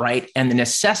counselors, right? And the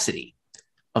necessity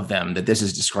of them that this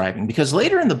is describing, because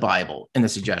later in the Bible, in the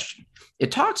suggestion,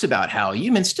 it talks about how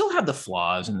humans still have the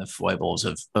flaws and the foibles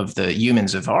of the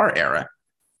humans of our era,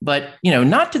 but,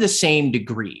 not to the same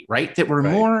degree, right? That we're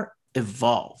more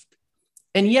evolved.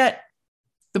 And yet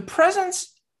the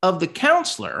presence of the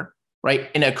counselor, right,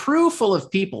 in a crew full of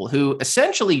people who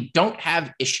essentially don't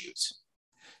have issues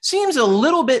seems a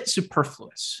little bit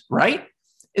superfluous, right?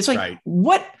 It's like,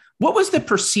 what was the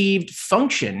perceived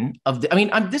function of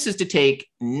this is to take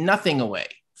nothing away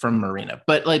from Marina,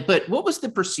 but what was the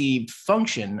perceived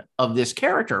function of this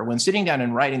character when sitting down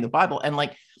and writing the Bible?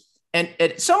 And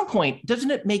at some point, doesn't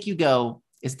it make you go,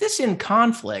 is this in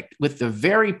conflict with the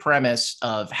very premise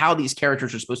of how these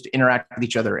characters are supposed to interact with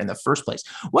each other in the first place?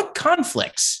 What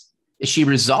conflicts is she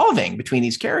resolving between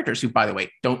these characters who, by the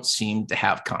way, don't seem to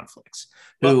have conflicts?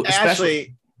 Well,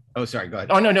 Ashley, oh, sorry, go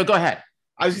ahead. Oh, no, go ahead.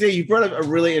 I was going to say, you brought up a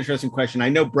really interesting question. I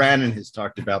know Brandon has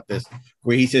talked about this,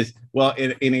 where he says, well,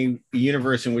 in a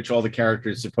universe in which all the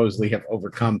characters supposedly have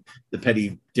overcome the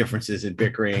petty differences and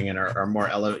bickering and are more,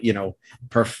 the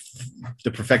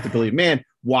perfectibility of man,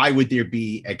 why would there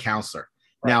be a counselor?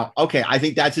 Right. Now, okay, I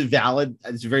think it's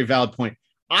a very valid point.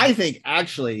 I think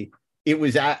actually it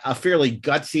was a fairly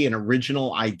gutsy and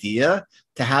original idea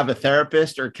to have a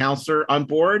therapist or counselor on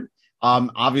board.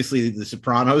 Obviously, The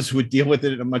Sopranos would deal with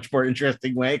it in a much more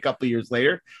interesting way a couple of years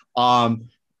later. And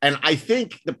I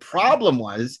think the problem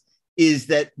is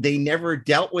that they never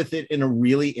dealt with it in a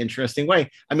really interesting way.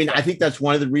 I mean, I think that's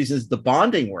one of the reasons The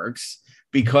Bonding works,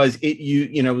 because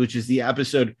which is the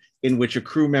episode in which a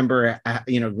crew member,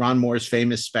 Ron Moore's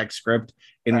famous spec script,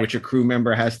 in which a crew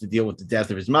member has to deal with the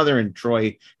death of his mother, and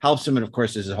Troy helps him. And of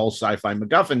course, there's a whole sci-fi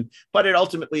MacGuffin, but it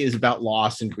ultimately is about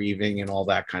loss and grieving and all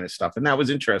that kind of stuff. And that was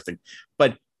interesting.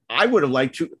 But I would have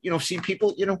liked to, see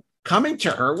people, coming to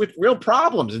her with real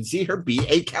problems and see her be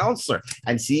a counselor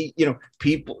and see,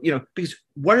 people, because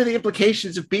what are the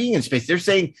implications of being in space? They're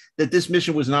saying that this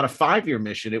mission was not a 5-year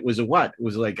mission. It was a what? It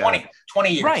was like 20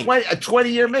 years. Right. A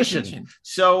 20-year mission.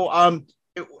 So,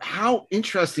 how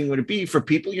interesting would it be for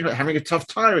people, having a tough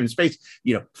time in space?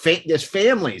 There's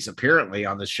families apparently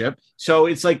on the ship. So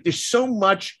it's like there's so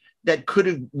much that could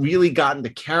have really gotten the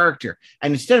character.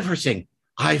 And instead of her saying,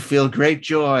 I feel great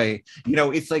joy,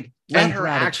 it's like, let her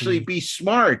actually be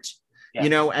smart, and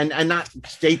not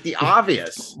state the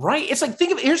obvious. Right. It's like,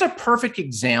 here's a perfect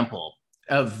example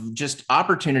of just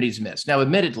opportunities missed. Now,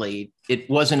 admittedly, it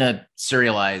wasn't a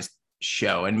serialized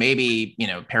show, and maybe,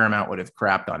 Paramount would have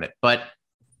crapped on it, but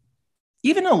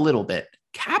even a little bit,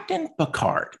 Captain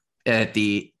Picard at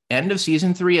the end of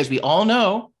season 3, as we all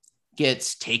know,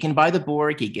 gets taken by the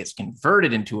Borg. He gets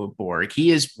converted into a Borg.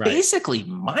 He is basically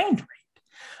mind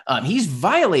raped. He's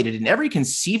violated in every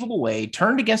conceivable way,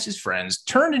 turned against his friends,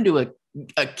 turned into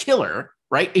a killer,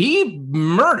 right? He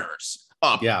murders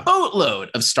a boatload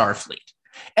of Starfleet.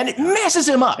 And it messes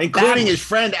him up. Including his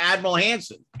friend, Admiral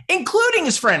Hansen.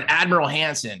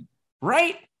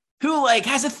 Right? Who,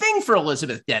 has a thing for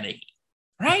Elizabeth Dennehy.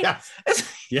 Right?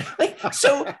 Yeah.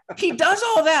 So he does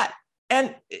all that.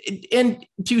 And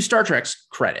to Star Trek's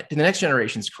credit, to the Next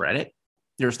Generation's credit,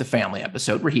 there's the family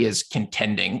episode where he is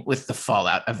contending with the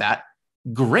fallout of that.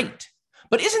 Great.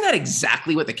 But isn't that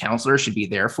exactly what the counselor should be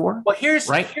there for? Well, here's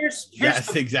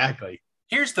exactly.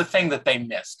 Here's the thing that they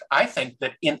missed. I think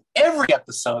that in every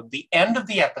episode, the end of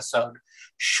the episode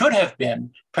should have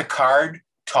been Picard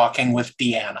talking with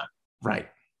Deanna. Right.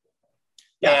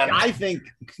 Yeah, and I think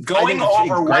going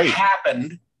over what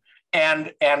happened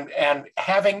and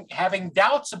having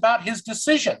doubts about his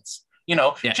decisions,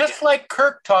 just like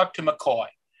Kirk talked to McCoy,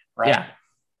 right? Yeah.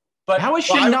 But how is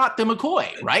she not the McCoy,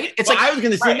 right? It's I was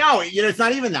going to say, no, it's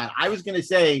not even that. I was going to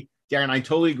say, Darren, I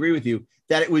totally agree with you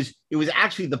that it was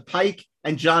actually the Pike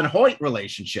and John Hoyt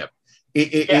relationship.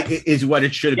 It is what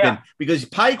it should have been, because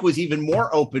Pike was even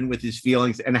more open with his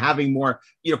feelings and having more,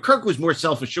 Kirk was more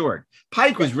self-assured.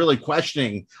 Pike was really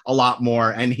questioning a lot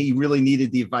more, and he really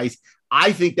needed the advice.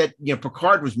 I think that,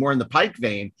 Picard was more in the Pike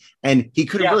vein, and he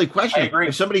could have really questioned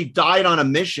if somebody died on a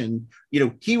mission,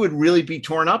 he would really be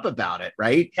torn up about it.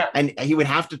 Right. Yeah. And he would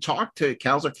have to talk to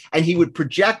counselor, and he would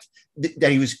project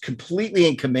that he was completely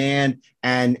in command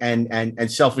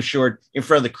and self-assured in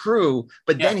front of the crew,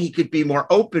 but then he could be more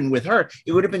open with her.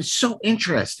 It would have been so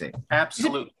interesting.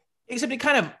 Absolutely. Except it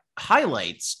kind of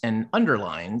highlights and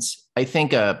underlines, I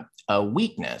think, a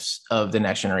weakness of the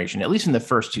Next Generation, at least in the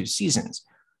first 2 seasons,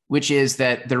 which is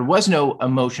that there was no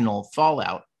emotional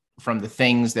fallout from the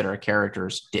things that our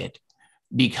characters did,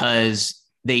 because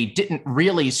they didn't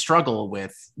really struggle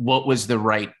with what was the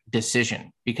right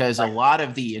decision, because a lot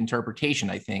of the interpretation,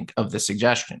 I think, of the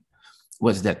suggestion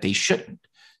was that they shouldn't.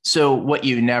 So what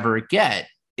you never get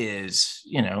is,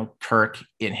 Kirk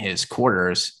in his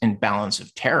quarters in Balance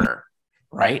of Terror,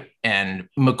 right? And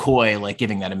McCoy like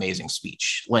giving that amazing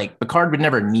speech. Like Picard would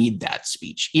never need that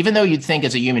speech, even though you'd think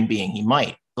as a human being he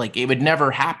might. Like it would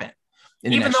never happen.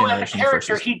 Even though as a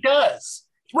character he does.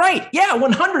 Right. Yeah,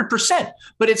 100%.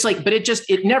 But it's like,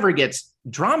 it never gets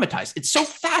dramatized. It's so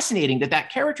fascinating that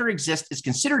character exists, is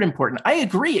considered important. I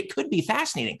agree. It could be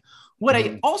fascinating. What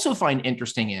I also find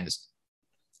interesting is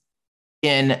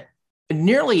in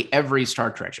nearly every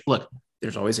Star Trek, look,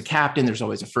 there's always a captain, there's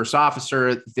always a first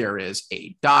officer, there is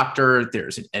a doctor,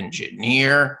 there's an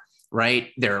engineer,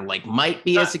 right? There like might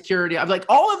be a security. I'm like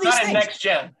all of these things.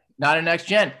 Not in Next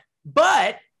Gen.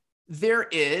 But there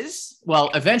is,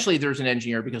 eventually there's an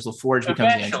engineer because LaForge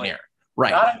becomes the engineer.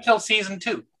 Right. Not until season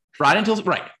 2.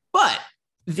 Right. But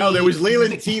there was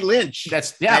Leland T. Lynch.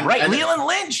 Right. Leland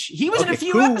Lynch. He was in a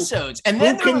few episodes. And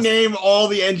then who can name all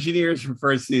the engineers from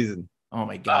first season? Oh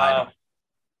my God.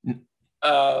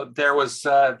 There was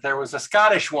a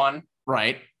Scottish one.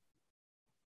 Right.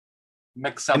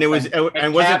 Mix up. And was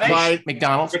it Clyde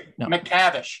McDonald's? No.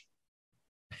 McTavish.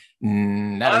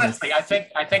 Honestly, I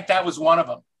think that was one of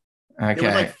them. Okay.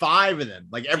 There were like 5 of them.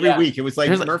 Like every week, it was like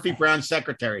Murphy Brown's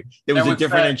secretary. There was a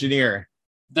different engineer.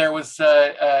 There was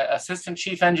Assistant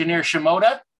Chief Engineer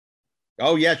Shimoda.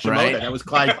 Oh yeah, Shimoda. Right. That was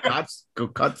Clyde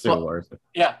Kutzel.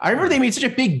 Yeah, I remember they made such a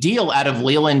big deal out of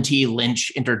Leland T.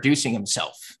 Lynch introducing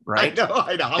himself. Right.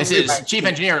 I know. This is Chief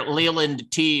Engineer Leland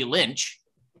T. Lynch.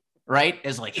 Right.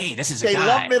 Is like, hey, this is a guy. They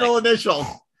love middle initial.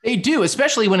 They do,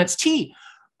 especially when it's T.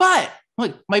 But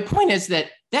look, my point is that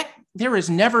there has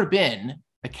never been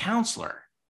a counselor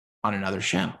on another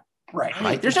show.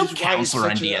 Right. There's no counselor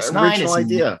on DS9. Original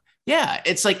idea. Yeah.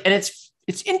 It's like, and it's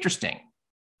interesting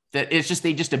that it's just,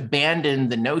 they just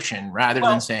abandoned the notion rather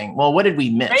than saying, well, what did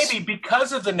we miss? Maybe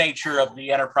because of the nature of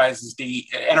the Enterprise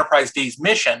D's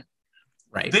mission.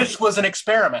 Right. This was an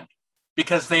experiment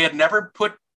because they had never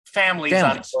put families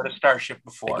on board a starship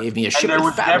before. They gave me a ship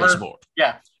with families aboard.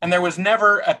 Yeah. And there was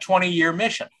never a 20-year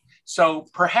mission. So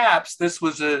perhaps this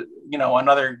was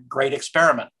another great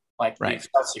experiment like the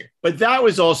Excelsior. But that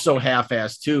was also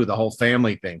half-assed too, the whole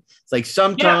family thing. It's like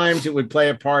sometimes it would play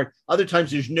a part. Other times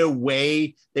there's no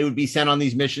way they would be sent on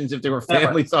these missions if there were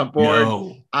families on board.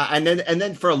 No. And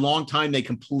then for a long time, they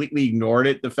completely ignored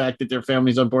it, the fact that their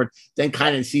family's on board. Then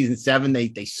kind of in season 7,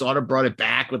 they sort of brought it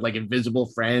back with like Invisible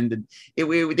Friend. And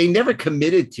they never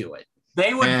committed to it.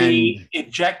 They would be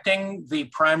ejecting the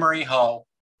primary hull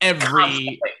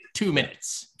every 2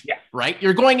 minutes. Yeah. Right.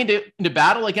 You're going into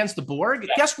battle against the Borg.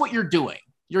 Yeah. Guess what you're doing?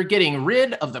 You're getting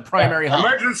rid of the primary hull.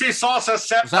 Emergency saucer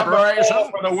set number 4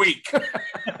 for the week.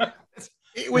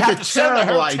 It was a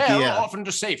terrible idea. Off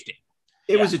into safety.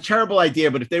 It was a terrible idea,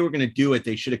 but if they were going to do it,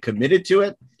 they should have committed to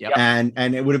it. Yep.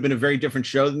 And it would have been a very different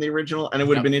show than the original, and it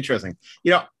would have been interesting.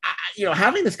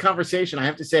 Having this conversation, I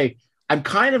have to say, I'm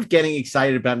kind of getting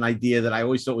excited about an idea that I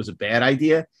always thought was a bad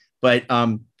idea, but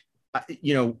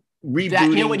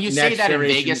rebooting that, when you say that in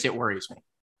Vegas, it worries me.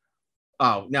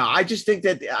 Oh no, I think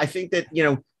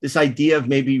that this idea of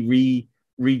maybe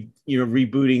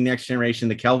rebooting Next Generation,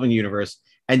 the Kelvin universe,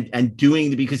 and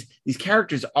doing because these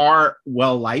characters are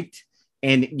well liked,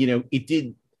 and it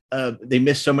did they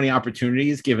missed so many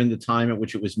opportunities given the time at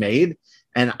which it was made,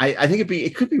 and I think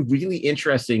it could be really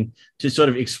interesting to sort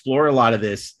of explore a lot of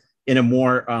this in a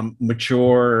more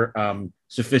mature,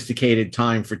 sophisticated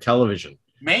time for television.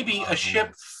 Maybe a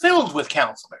ship filled with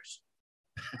counselors.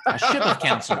 A ship of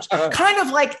counselors. Kind of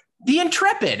like the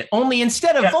Intrepid, only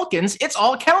instead of Vulcans, it's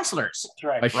all counselors.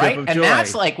 That's right. And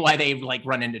that's like why they like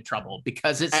run into trouble,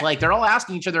 because it's like they're all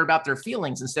asking each other about their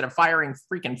feelings instead of firing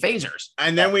freaking phasers.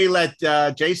 And then we let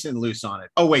Jason loose on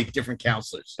it. Oh, wait, different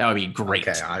counselors. That would be great.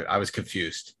 Okay, I was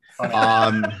confused.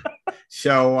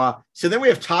 So then we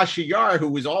have Tasha Yar, who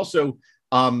was also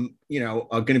going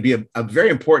to be a very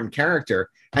important character.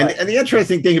 And the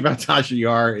interesting thing about Tasha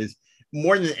Yar is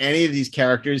more than any of these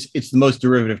characters, it's the most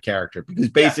derivative character because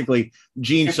basically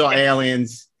Gene saw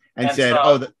aliens and said,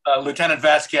 Lieutenant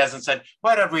Vasquez and said,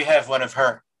 why don't we have one of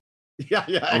her? Yeah,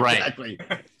 exactly.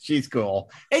 She's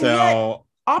cool. And yet,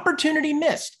 opportunity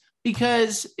missed,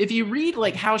 because if you read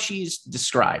like how she's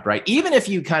described, right, even if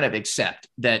you kind of accept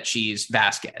that she's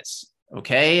Vasquez,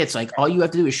 okay, it's like all you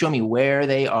have to do is show me where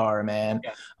they are, man.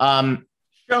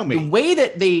 Show me. The way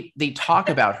that they talk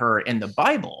about her in the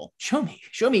Bible, show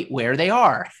me where they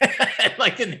are.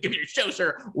 Like the computer shows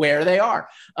her where they are.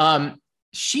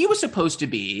 She was supposed to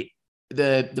be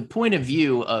the point of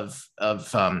view of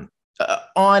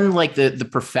on like the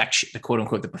perfection, the quote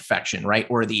unquote, the perfection, right?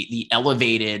 Or the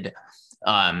elevated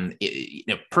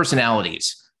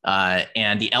personalities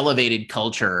and the elevated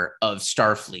culture of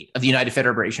Starfleet, of the United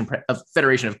Federation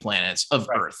of Planets, of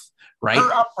Earth, right?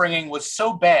 Her upbringing was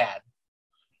so bad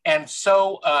and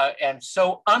so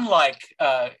unlike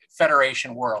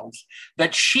Federation worlds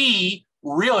that she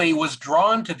really was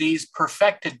drawn to these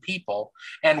perfected people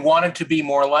and wanted to be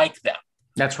more like them.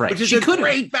 That's right. Which is a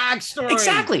great backstory.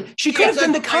 Exactly. She could have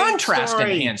been the contrast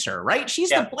enhancer, right? She's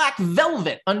the black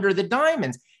velvet under the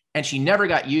diamonds, and she never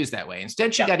got used that way.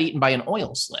 Instead, she got eaten by an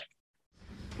oil slick.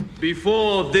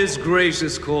 Before this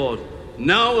gracious court,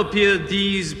 now appear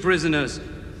these prisoners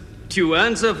to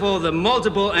answer for the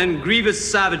multiple and grievous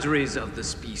savageries of the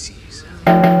species.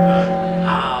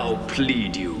 How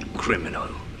plead you, criminal?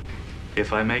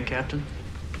 If I may, Captain.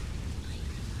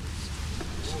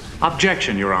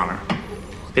 Objection, Your Honor.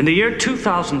 In the year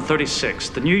 2036,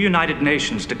 the new United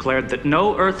Nations declared that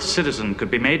no Earth citizen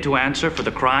could be made to answer for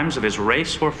the crimes of his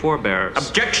race or forebears.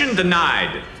 Objection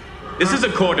denied. This is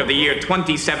a court of the year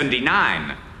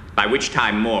 2079, by which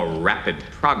time more rapid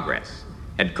progress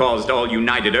had caused all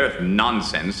United Earth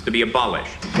nonsense to be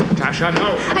abolished. Tasha,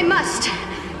 no. I must,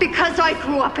 because I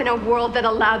grew up in a world that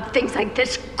allowed things like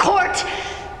this court,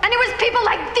 and it was people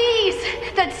like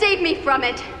these that saved me from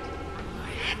it.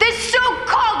 This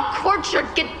so-called court should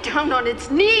get down on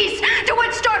its knees to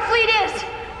what Starfleet is,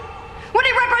 what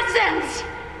it represents.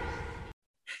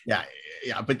 Yeah,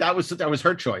 but that was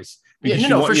her choice.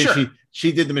 Yeah, for sure.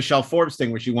 She did the Michelle Forbes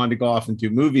thing where she wanted to go off and do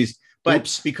movies,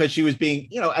 but because she was being,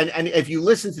 and if you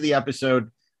listen to the episode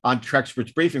on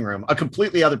Trexpert's Briefing Room, a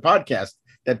completely other podcast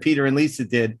that Peter and Lisa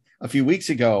did a few weeks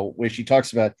ago, where she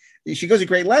talks about, she goes to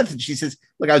great lengths and she says,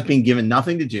 look, I was being given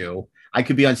nothing to do. I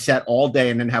could be on set all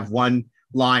day and then have one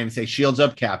line say "Shields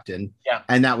up, Captain,"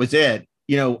 and that was it.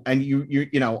 And you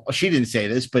she didn't say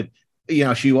this, but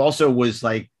she also was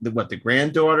like the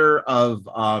granddaughter of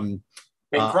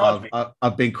Bing Crosby.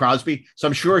 Of Bing Crosby. So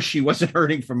I'm sure she wasn't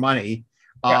hurting for money.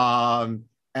 And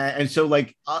so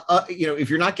if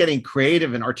you're not getting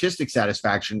creative and artistic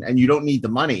satisfaction and you don't need the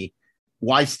money,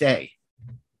 why stay?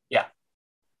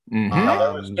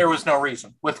 No, there was no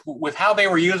reason with how they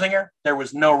were using her. There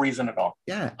was no reason at all.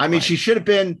 Yeah, I mean, she should have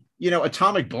been,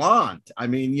 Atomic Blonde. I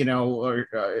mean, or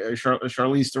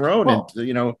Charlize Theron,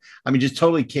 and just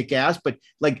totally kick ass. But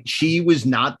like, she was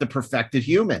not the perfected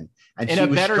human, and in a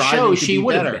better show, she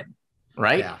would have been,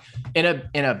 right? Yeah.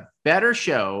 In a better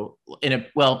show,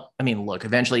 look,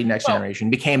 eventually Next Generation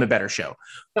became a better show.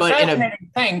 The But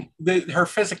fascinating thing, her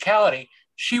physicality,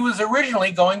 she was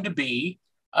originally going to be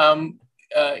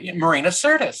Marina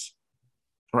Sirtis.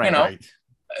 Right.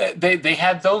 They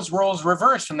had those roles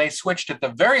reversed and they switched at the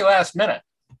very last minute.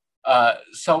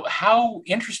 So how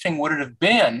interesting would it have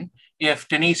been if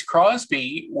Denise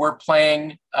Crosby were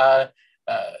playing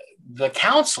the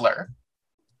counselor,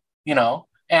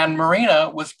 and Marina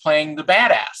was playing the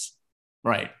badass,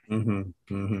 right?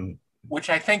 Which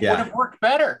I think would have worked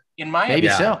better in my maybe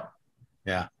opinion. so.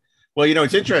 Yeah. Well,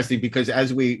 it's interesting because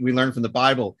as we learn from the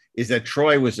Bible is that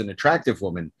Troy was an attractive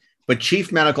woman, but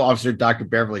Chief Medical Officer Dr.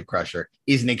 Beverly Crusher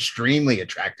is an extremely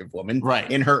attractive woman, right,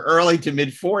 in her early to mid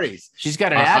 40s. She's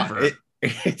got an advert.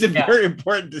 It's a very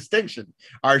important distinction.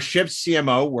 Our ship's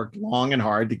CMO worked long and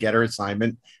hard to get her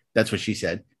assignment. That's what she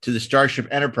said to the Starship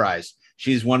Enterprise.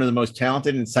 She's one of the most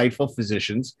talented, insightful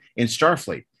physicians in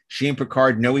Starfleet. She and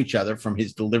Picard know each other from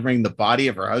his delivering the body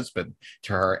of her husband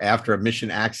to her after a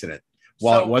mission accident.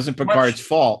 While it wasn't Picard's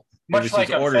fault, much like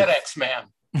a FedEx man.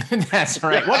 That's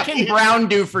right. What can Brown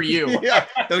do for you? Yeah,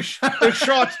 those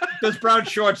brown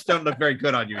shorts don't look very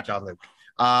good on you, John Luke.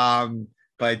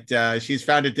 But she's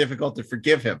found it difficult to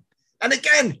forgive him. And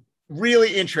again,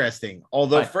 really interesting.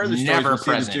 Although further stories will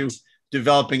see the two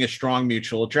developing a strong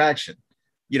mutual attraction,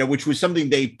 which was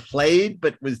something they played,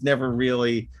 but was never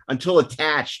really until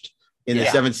attached in the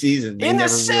seventh season.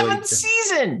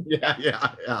 Season.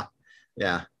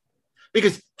 Yeah.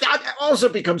 Because that also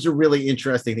becomes a really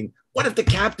interesting thing. What if the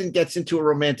captain gets into a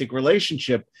romantic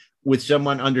relationship with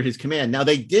someone under his command? Now,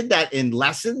 they did that in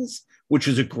Lessons, which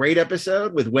was a great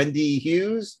episode with Wendy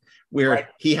Hughes, where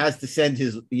he has to send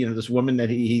his, this woman that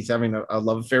he's having a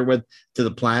love affair with to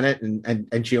the planet,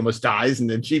 and she almost dies, and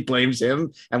then she blames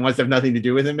him and wants to have nothing to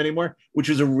do with him anymore, which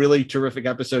was a really terrific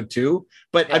episode too.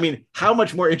 But I mean, how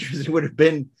much more interesting would have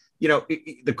been,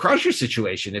 the Crusher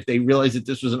situation if they realized that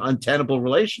this was an untenable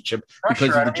relationship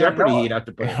because of the jeopardy he'd have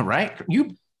to put. Right.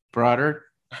 You brought her.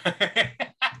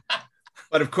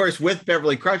 But of course, with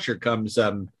Beverly Crusher comes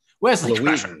Wesley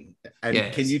Crusher.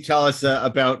 And can you tell us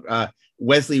about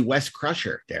Wesley West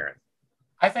Crusher, Darren?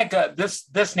 I think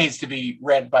this needs to be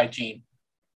read by Gene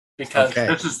because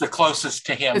this is the closest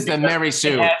to him. It's the Mary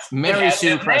Sue. Mary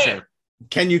Sue Crusher.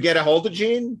 Can you get a hold of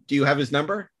Gene? Do you have his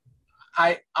number?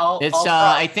 I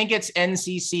think it's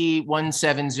NCC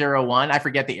 1701. I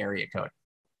forget the area code.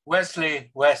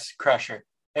 Wesley Wes Crusher,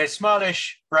 a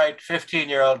smallish, bright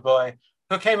 15-year-old boy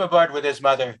who came aboard with his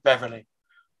mother, Beverly.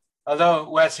 Although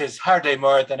Wes is hardly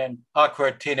more than an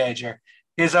awkward teenager,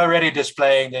 he's already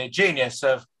displaying the genius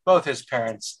of both his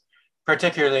parents,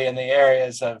 particularly in the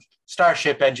areas of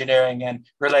starship engineering and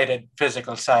related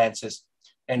physical sciences,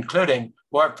 including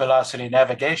warp velocity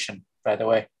navigation, by the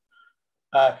way.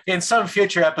 In some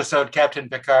future episode, Captain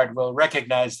Picard will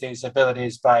recognize these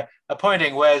abilities by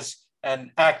appointing Wes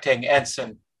an acting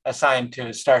ensign assigned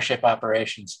to starship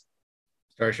operations.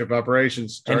 Starship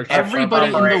operations. And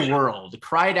everybody in the world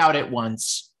cried out at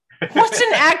once, "What's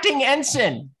an acting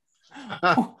ensign?"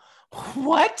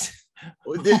 What?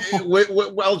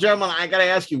 Well, gentlemen, I got to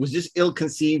ask you, was this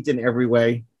ill-conceived in every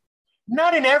way?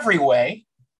 Not in every way.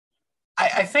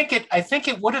 I think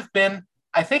it would have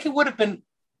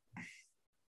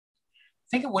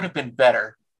been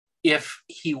better if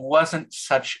he wasn't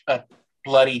such a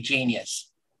bloody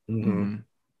genius. Mm-hmm.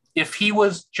 If he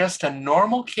was just a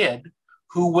normal kid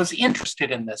who was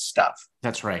interested in this stuff.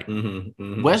 That's right. Mm-hmm.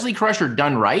 Mm-hmm. Wesley Crusher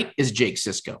done right is Jake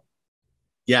Sisko.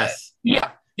 Yes.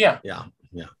 Yeah.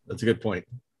 That's a good point.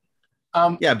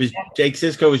 Because Jake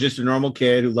Sisko was just a normal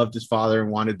kid who loved his father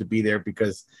and wanted to be there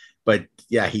but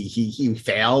he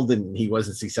failed and he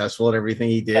wasn't successful at everything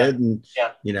he did.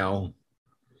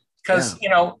 Because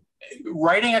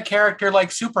writing a character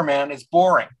like Superman is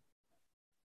boring.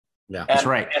 Yeah, that's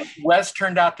right. And Wes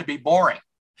turned out to be boring.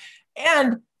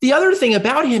 And the other thing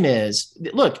about him is,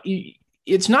 look,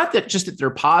 it's not that they're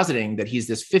positing that he's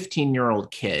this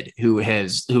 15-year-old kid who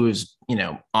is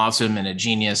awesome and a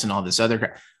genius and all this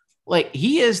other. Like,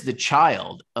 he is the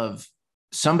child of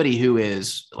somebody who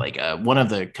is like one of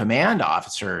the command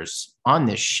officers on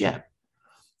this ship.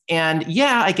 And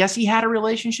I guess he had a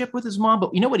relationship with his mom,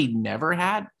 but you know what he never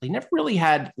had? He never really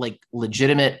had like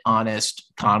legitimate, honest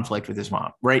conflict with his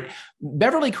mom, right?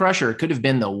 Beverly Crusher could have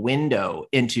been the window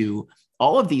into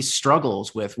all of these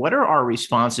struggles with what are our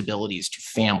responsibilities to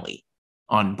family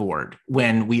on board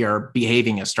when we are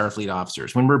behaving as Starfleet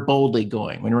officers, when we're boldly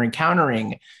going, when we're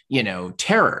encountering,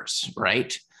 terrors,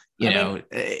 right?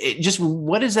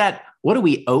 What is that? What do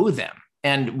we owe them?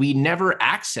 And we never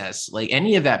access like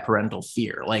any of that parental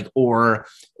fear, or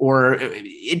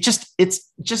it's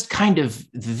just kind of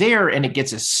there and it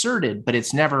gets asserted, but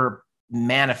it's never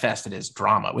manifested as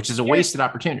drama, which is a wasted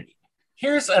opportunity.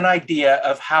 Here's an idea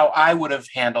of how I would have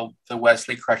handled the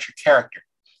Wesley Crusher character.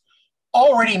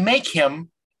 Already make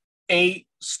him a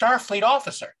Starfleet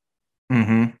officer.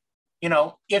 Mm-hmm.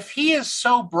 If he is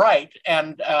so bright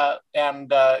and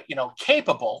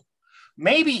capable,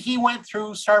 maybe he went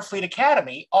through Starfleet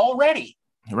Academy already.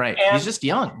 Right. And he's just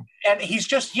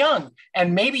young.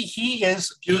 And maybe he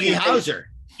is Doogie Howser.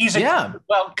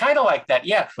 Kind of like that.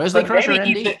 Yeah. Wesley Crusher,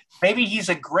 maybe he's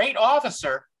a great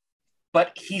officer,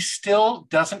 but he still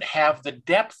doesn't have the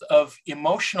depth of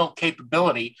emotional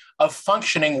capability of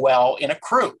functioning well in a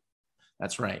crew.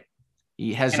 That's right.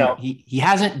 He hasn't he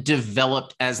hasn't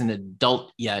developed as an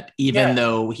adult yet, even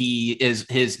though his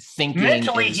thinking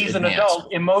mentally is he's an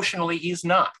adult, emotionally he's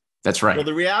not. That's right. Well,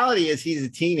 the reality is he's a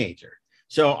teenager.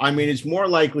 So, I mean, it's more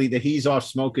likely that he's off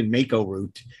smoking Mako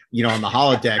root, on the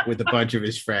holodeck with a bunch of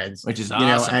his friends, which is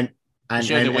awesome.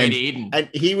 And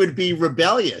he would be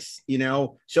rebellious,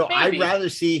 So Maybe. I'd rather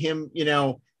see him,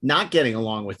 not getting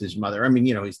along with his mother. I mean,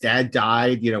 his dad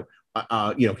died,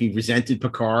 he resented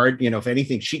Picard. If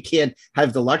anything, she can't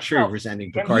have the luxury of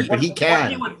resenting Picard, but he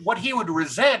can. What he would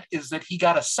resent is that he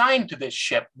got assigned to this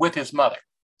ship with his mother.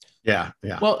 Yeah.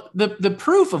 Well, the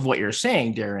proof of what you're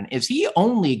saying, Darren, is he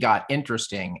only got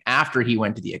interesting after he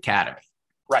went to the academy.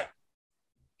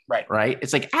 Right.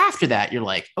 It's like after that, you're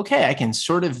like, okay, I can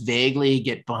sort of vaguely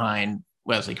get behind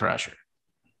Wesley Crusher.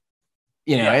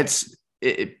 It's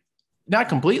not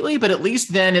completely, but at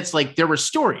least then it's like there were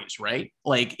stories, right?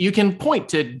 Like you can point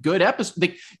to good episodes.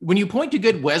 Like, when you point to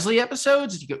good Wesley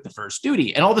episodes, you get the First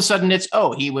Duty, and all of a sudden it's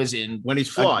he was in when he's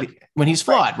flawed,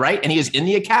 right? And he was in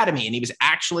the academy, and he was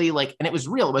actually like, and it was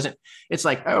real. It wasn't. It's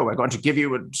like, I'm going to give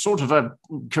you a sort of a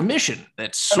commission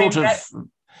that's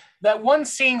that one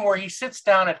scene where he sits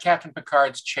down at Captain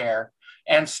Picard's chair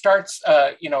and starts,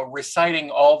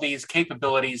 reciting all these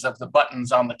capabilities of the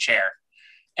buttons on the chair.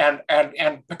 And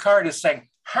Picard is saying,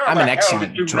 I'm an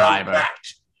excellent driver. I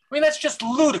mean, that's just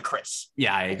ludicrous.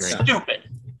 Yeah, I agree. Stupid.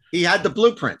 He had the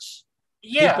blueprints.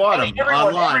 Yeah. He bought them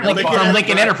online. From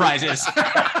Lincoln Enterprises.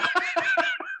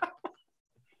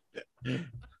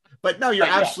 But no, you're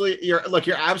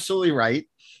absolutely right.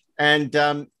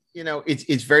 And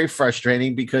it's very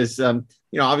frustrating because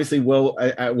obviously Will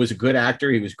was a good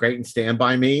actor. He was great in Stand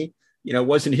By Me. It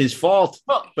wasn't his fault.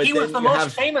 Well, but he was the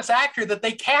most famous actor that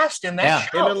they cast in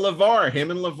that show. Him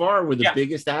and LeVar were the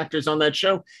biggest actors on that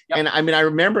show. Yep. And I mean, I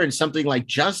remember in something like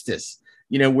Justice,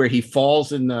 where he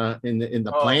falls in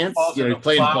the plants, he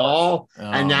played ball,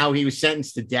 and now he was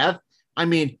sentenced to death. I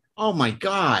mean, oh my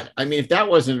God. I mean, if that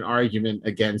wasn't an argument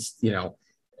against,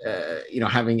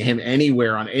 having him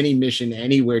anywhere on any mission,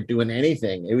 anywhere doing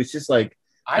anything, it was just like,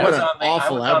 I was on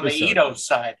the Ito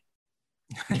side.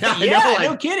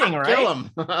 No kidding, right? Kill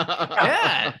him.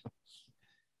 Yeah.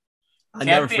 I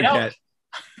never forget.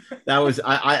 That was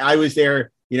I was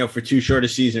there, for too short a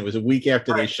season. It was a week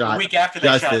after they shot. A week after they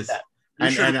Justice. shot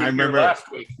that. And I remember last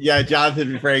week. Yeah,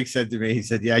 Jonathan Frank said to me, he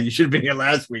said, "Yeah, you should have been here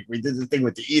last week. We did this thing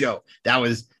with the Ito. That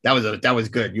was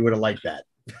good. You would have liked that."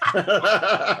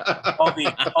 all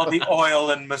the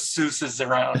oil and masseuses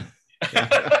around.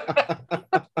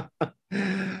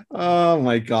 Oh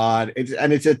my God.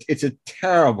 It's a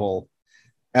terrible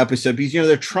episode because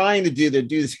they're trying to do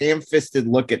this ham-fisted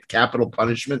look at capital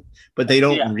punishment, but they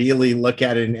don't really look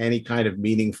at it in any kind of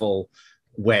meaningful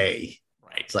way.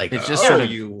 Right. It's like it's just sort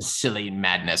of silly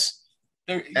madness.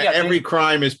 Every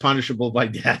crime is punishable by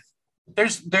death.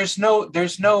 There's no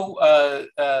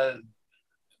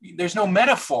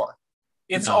metaphor.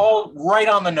 It's all right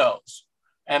on the nose.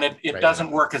 And it doesn't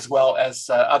work as well as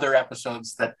other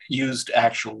episodes that used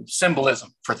actual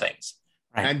symbolism for things.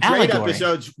 Right. And great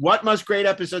episodes. What must great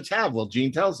episodes have? Well,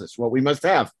 Gene tells us what we must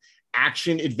have: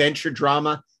 action, adventure,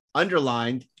 drama,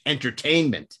 underlined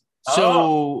entertainment.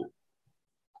 So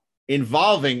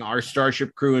involving our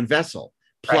starship crew and vessel.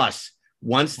 Plus,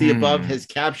 once the above has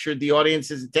captured the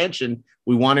audience's attention,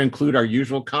 we want to include our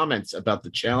usual comments about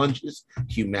the challenges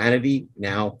humanity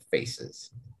now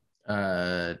faces.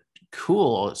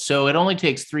 Cool. So it only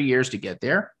takes 3 years to get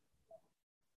there.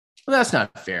 Well, that's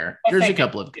not fair. There's a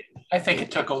couple of. I think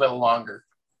it took a little longer.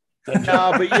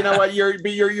 No, but you know what?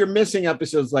 You're missing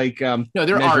episodes like no,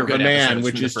 there Measure are of good a Man, episodes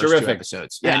which from is the first two terrific.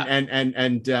 episodes. Yeah,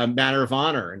 and Manner of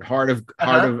Honor and Heart of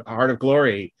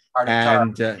Glory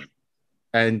and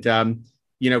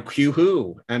Q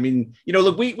Who. I mean,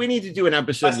 look, we need to do an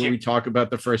episode where we talk about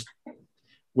the first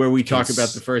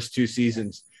two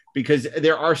seasons, because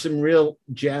there are some real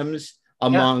gems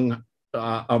among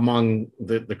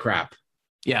the crap.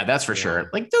 Yeah, that's for sure.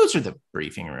 Like, those are the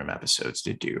briefing room episodes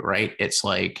to do, right? It's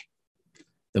like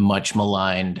the much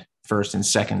maligned first and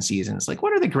second seasons. Like,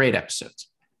 what are the great episodes?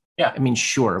 Yeah. I mean,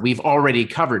 sure, we've already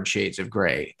covered Shades of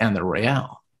Grey and The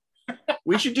Royale.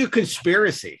 We should do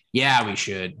Conspiracy. Yeah, we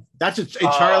should. That's an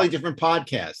entirely different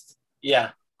podcast. Yeah,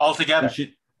 altogether.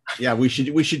 We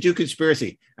should do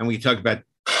Conspiracy, and we talk about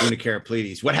Una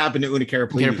Karaplides. What happened to Una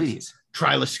Karaplides?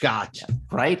 Twyla Scott. Yeah,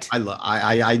 right?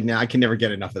 I can never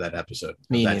get enough of that episode.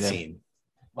 Me that neither. Scene.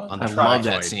 I love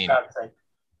that scene.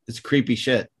 It's creepy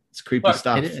shit. It's creepy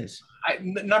stuff. It is.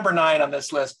 Number 9 on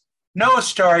this list. No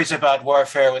stories about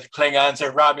warfare with Klingons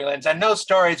or Romulans, and no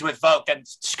stories with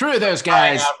Vulcans. Screw those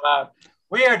guys.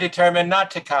 We are determined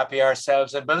not to copy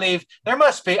ourselves and believe there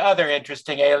must be other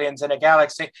interesting aliens in a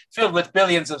galaxy filled with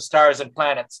billions of stars and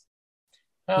planets.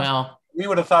 Well, we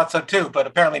would have thought so too, but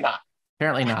apparently not.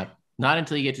 Apparently not. Not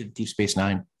until you get to Deep Space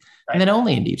Nine. And then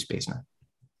only in Deep Space Nine.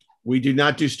 We do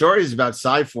not do stories about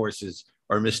psi forces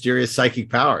or mysterious psychic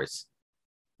powers.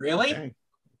 Really? Okay.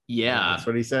 Yeah. That's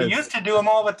what he says. He used to do them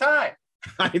all the time.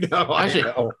 I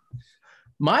know.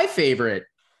 My favorite,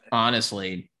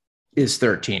 honestly, is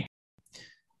 13.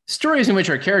 Stories in which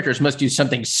our characters must do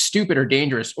something stupid or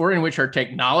dangerous, or in which our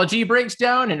technology breaks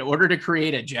down in order to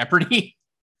create a jeopardy.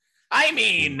 I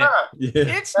mean,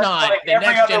 it's not like the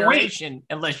next generation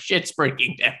unless shit's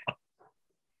breaking down.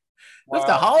 If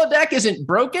the holodeck isn't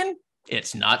broken,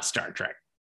 it's not Star Trek.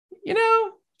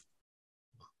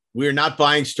 We're not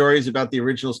buying stories about the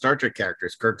original Star Trek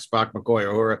characters, Kirk, Spock, McCoy,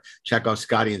 Uhura, Chekhov,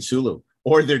 Scotty, and Sulu,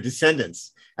 or their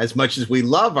descendants, as much as we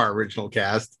love our original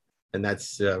cast. And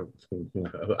that's, I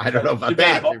don't know about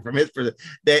that. From his perspective,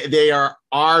 they are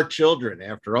our children,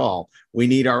 after all. We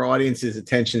need our audience's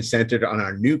attention centered on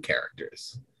our new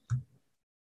characters.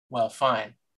 Well,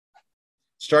 fine.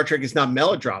 Star Trek is not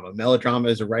melodrama. Melodrama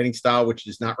is a writing style which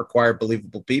does not require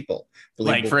believable people.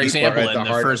 Like, for example, in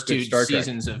the first 2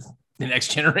 seasons of The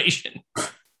Next Generation.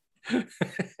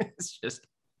 It's just,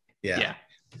 yeah.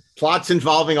 Plots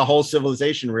involving a whole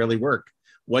civilization rarely work.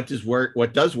 What does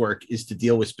work is to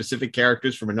deal with specific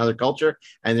characters from another culture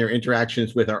and their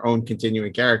interactions with our own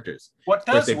continuing characters. What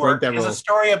does work is a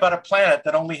story about a planet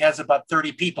that only has about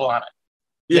 30 people on it.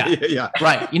 Yeah.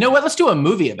 Right. You know what? Let's do a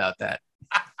movie about that.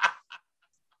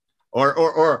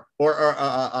 a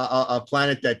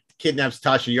planet that kidnaps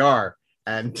Tasha Yar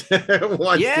and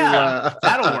wants to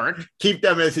that'll work. Keep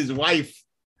them as his wife.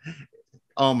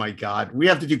 Oh my God, we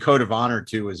have to do Code of Honor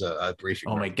too as a briefing.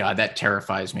 Oh my God, that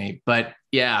terrifies me. But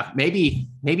yeah, maybe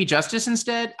Justice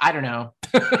instead. I don't know.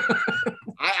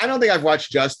 I don't think I've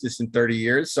watched Justice in 30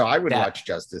 years, so I would watch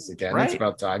Justice again. Right? It's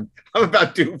about time. I'm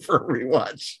about due for a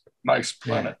rewatch. Nice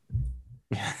planet.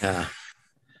 Yeah.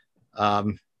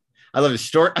 I love the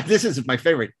story. This is my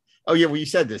favorite. Oh yeah, well you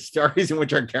said this. Stories in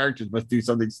which our characters must do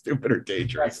something stupid or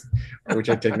dangerous, or which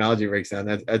our technology breaks down.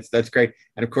 That's great.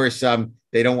 And of course,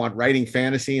 they don't want writing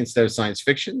fantasy instead of science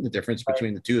fiction. The difference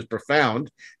between the two is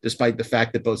profound, despite the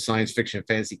fact that both science fiction and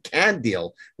fantasy can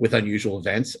deal with unusual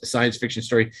events. A science fiction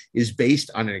story is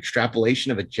based on an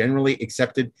extrapolation of a generally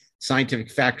accepted scientific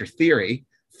fact or theory.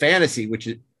 Fantasy,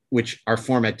 which our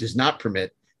format does not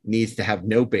permit, needs to have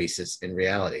no basis in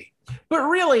reality. But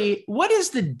really, what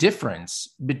is the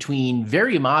difference between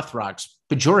Very Mothrock's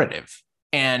pejorative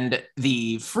and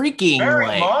the freaking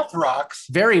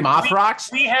Very Mothrock's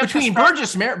between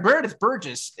Meredith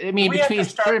Burgess? I mean, we between have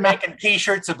to start making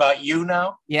T-shirts about you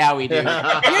now. Yeah, we do. You know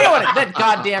what? That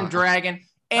goddamn dragon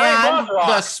and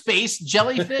the space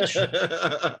jellyfish,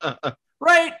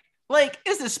 right? Like,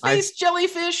 is the space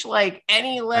jellyfish like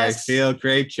any less? I feel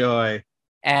great joy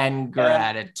and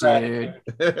gratitude.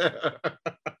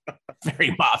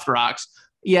 Very Mothrock's.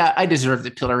 Yeah, I deserve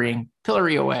the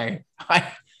pillory away.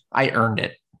 I earned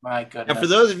it. My goodness. And for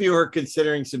those of you who are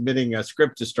considering submitting a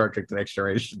script to Star Trek: The Next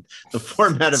Generation, the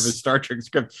format of a Star Trek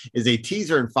script is a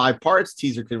teaser in 5 parts.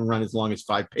 Teaser can run as long as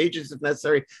 5 pages if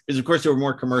necessary. Because of course there were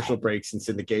more commercial breaks in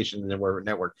syndication than there were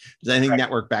network. Because I think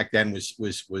network back then was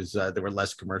there were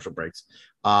less commercial breaks.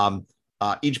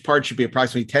 Each part should be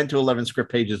approximately 10 to 11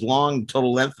 script pages long. The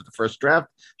total length of the first draft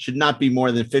should not be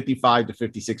more than 55 to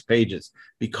 56 pages.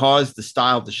 Because the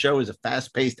style of the show is a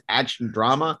fast-paced action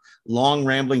drama, long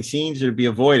rambling scenes are to be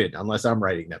avoided, unless I'm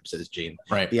writing them, says Gene.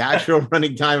 Right. The actual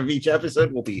running time of each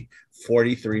episode will be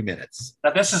 43 minutes. Now,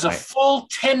 this is a full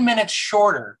 10 minutes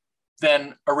shorter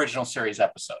than original series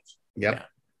episodes. Yep. Yeah.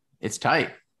 It's tight.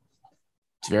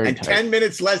 It's very tight. 10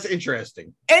 minutes less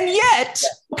interesting. And yet,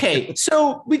 okay,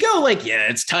 so we go like, yeah,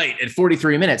 it's tight at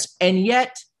 43 minutes. And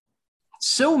yet,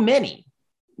 so many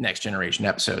Next Generation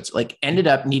episodes like ended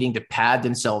up needing to pad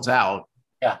themselves out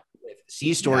with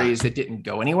C stories that didn't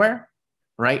go anywhere,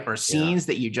 right? Or scenes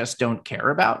that you just don't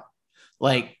care about.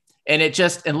 Like, and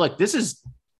look, this is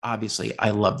obviously,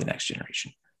 I love the Next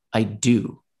Generation. I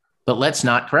do. But let's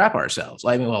not crap ourselves.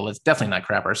 I mean, well, let's definitely not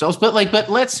crap ourselves, but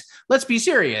let's be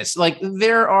serious. Like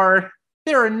there are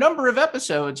a number of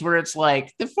episodes where it's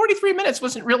like the 43 minutes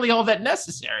wasn't really all that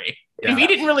necessary. Yeah. We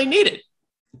didn't really need it.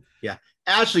 Yeah.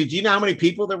 Ashley, do you know how many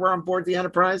people that were on board the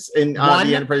Enterprise and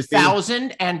the Enterprise team?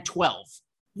 1,012.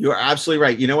 You are absolutely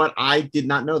right. You know what? I did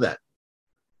not know that.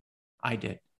 I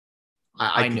did.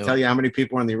 I can tell you how many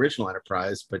people were on the original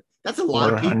Enterprise, but that's a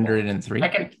lot of people. 103.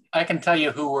 I can tell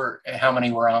you how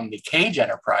many were on the Cage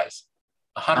Enterprise.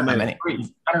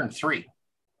 103.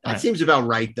 That seems about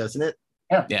right, doesn't it?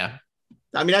 Yeah.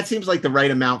 I mean, that seems like the right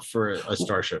amount for a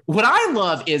starship. What I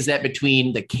love is that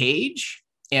between the Cage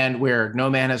and Where No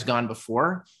Man Has Gone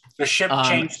Before, the ship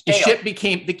changed. The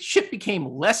ship became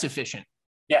less efficient.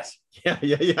 Yes. Yeah,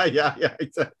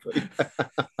 exactly.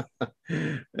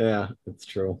 Yeah, it's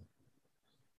true.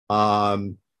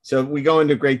 So we go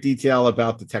into great detail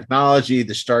about the technology,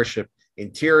 the starship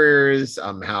interiors,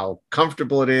 how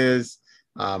comfortable it is.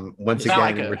 Once again,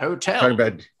 like a hotel. Talking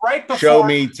about right before, show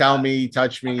me, tell me,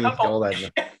 touch me, all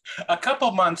that. A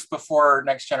couple months before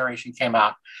Next Generation came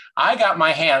out, I got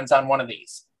my hands on one of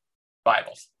these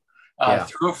Bibles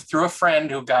through a friend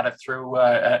who got it through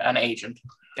an agent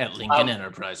at Lincoln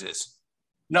Enterprises.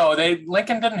 No,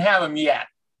 Lincoln didn't have them yet.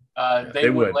 They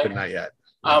would, but not yet.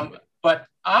 But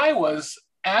I was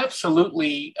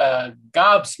absolutely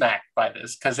gobsmacked by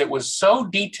this because it was so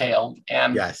detailed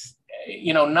and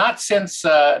not since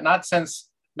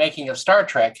making of Star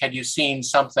Trek had you seen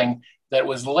something that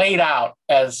was laid out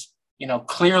as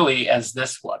clearly as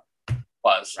this one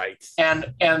was. Right.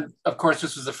 And of course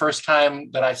this was the first time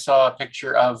that I saw a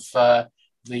picture of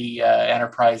the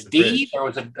Enterprise D. There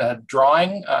was a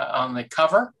drawing on the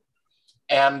cover,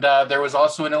 and there was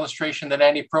also an illustration that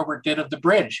Andy Probert did of the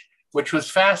bridge, which was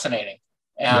fascinating.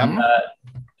 And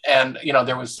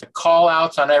there was the call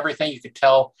outs on everything. You could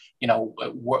tell,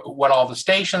 what all the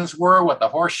stations were, what the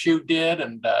horseshoe did,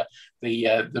 and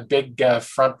the big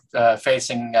front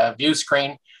facing view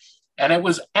screen. And it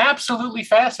was absolutely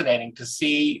fascinating to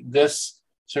see this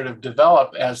sort of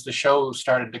develop as the show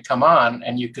started to come on,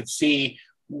 and you could see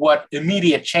what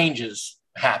immediate changes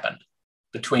happened.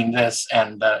 between this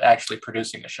and actually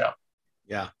producing the show.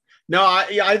 Yeah. No, I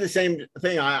had the same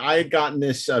thing. I had gotten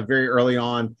this very early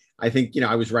on. I think,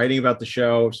 I was writing about the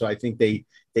show, so I think they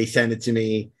sent it to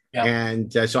me. Yeah.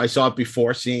 And so I saw it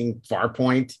before seeing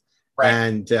Farpoint. Right.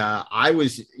 And I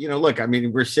was, look, I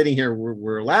mean, we're sitting here,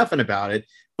 we're laughing about it,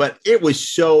 but it was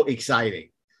so exciting.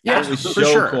 Yeah, it was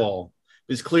so cool.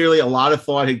 Because clearly a lot of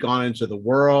thought had gone into the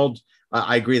world.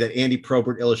 I agree that Andy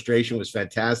Probert illustration was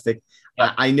fantastic.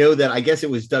 Yeah. I know that, I guess it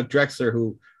was Doug Drexler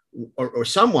who, or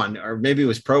someone, or maybe it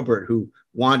was Probert who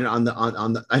wanted on the,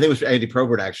 I think it was Andy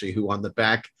Probert actually, who on the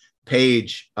back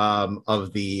page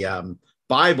of the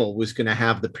Bible was going to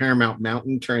have the Paramount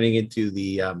Mountain turning into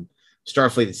the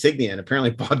Starfleet insignia. And apparently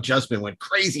Bob Justman went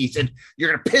crazy. He said,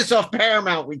 "You're going to piss off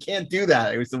Paramount. We can't do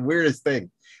that." It was the weirdest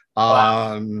thing.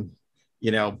 Wow.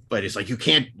 But it's like, you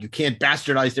can't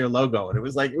bastardize their logo. And it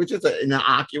was just an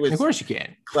innocuous, of course you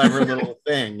can, clever little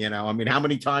thing. I mean, how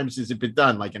many times has it been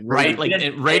done? Like in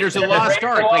Raiders of the Lost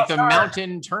Ark, like the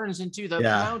mountain turns into the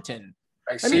mountain.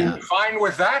 I seem fine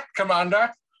with that,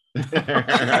 Commander.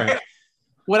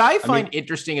 What I find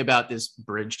interesting about this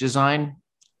bridge design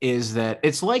is that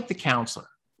it's like The Counselor,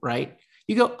 right?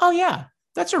 You go, oh yeah,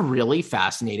 that's a really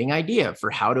fascinating idea for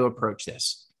how to approach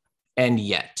this. And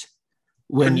yet,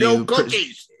 when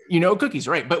cookies, cookies,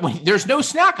 right? But when there's no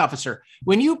snack officer,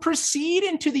 when you proceed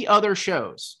into the other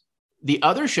shows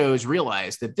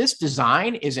realize that this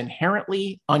design is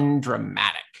inherently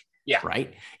undramatic. Yeah.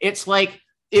 Right. It's like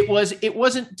it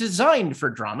wasn't designed for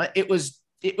drama. It was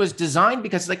designed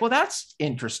because it's like, well, that's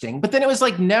interesting. But then it was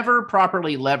like never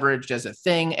properly leveraged as a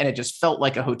thing. And it just felt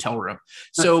like a hotel room.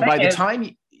 So by the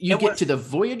time you get to the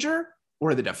Voyager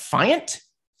or the Defiant,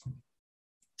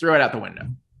 throw it out the window.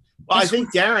 Well, I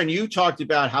think, Darren, you talked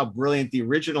about how brilliant the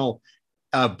original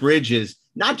bridge is,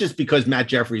 not just because Matt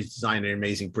Jeffries designed an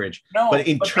amazing bridge, but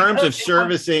in terms of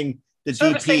servicing the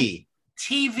DP.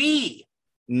 TV,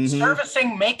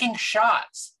 servicing, making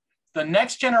shots. The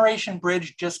Next Generation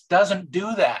bridge just doesn't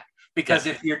do that, because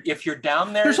if you're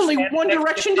down there, there's only one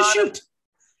direction to shoot.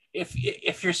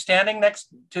 If you're standing next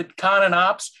to Khan and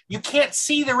Ops, you can't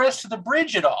see the rest of the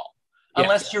bridge at all,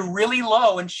 unless you're really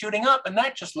low and shooting up, and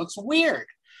that just looks weird.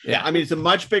 Yeah, I mean, it's a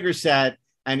much bigger set,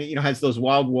 and it has those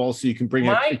wild walls, so you can bring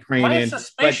a crane in. My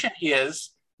suspicion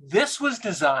is this was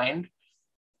designed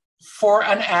for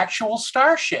an actual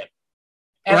starship.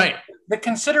 And the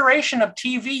consideration of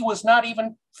TV was not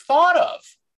even thought of.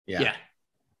 Yeah.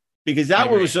 Because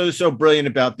that was so brilliant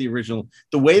about the original,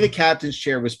 the way the captain's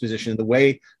chair was positioned, the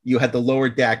way you had the lower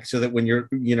deck, so that when your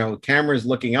camera is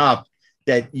looking up,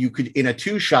 that you could, in a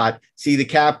 2-shot, see the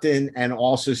captain and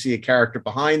also see a character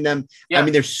behind them. Yeah. I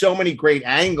mean, there's so many great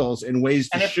angles and ways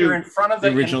to shoot you're in front of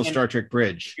the original Star Trek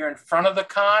bridge. You're in front of the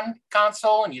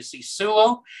console and you see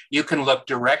Sulu, you can look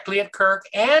directly at Kirk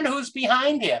and who's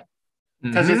behind him.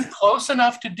 Because it's close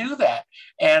enough to do that,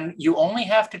 and you only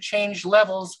have to change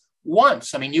levels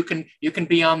once. I mean, you can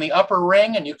be on the upper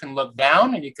ring and you can look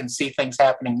down and you can see things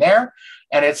happening there,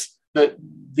 and it's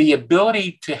the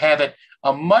ability to have it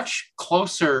a much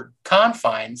closer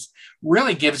confines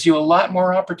really gives you a lot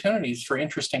more opportunities for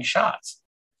interesting shots.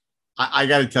 I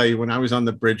got to tell you, when I was on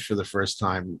the bridge for the first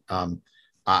time, one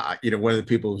of the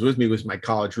people who was with me was my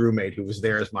college roommate, who was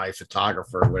there as my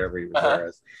photographer, or whatever he was there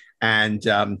as, and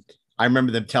I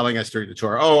remember them telling us during the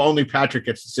tour, only Patrick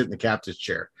gets to sit in the captain's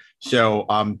chair. So,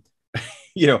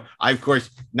 I, of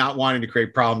course, not wanting to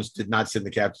create problems, did not sit in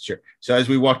the captain's chair. So as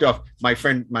we walked off, my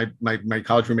friend, my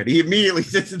college roommate, he immediately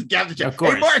sits in the captain's chair. Of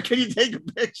course. Hey, Mark, can you take a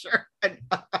picture? And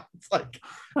it's like,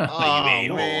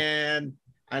 man.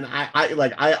 And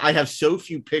I have so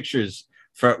few pictures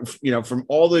from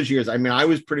all those years. I mean, I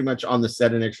was pretty much on the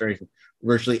set of Next Generation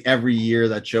virtually every year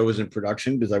that show was in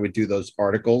production, because I would do those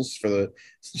articles for the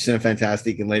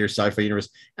Cinefantastique and later Sci-Fi Universe,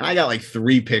 and I got like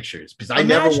 3 pictures because I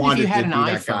never wanted to be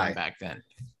that guy back then.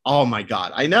 Oh my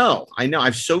God, I know. I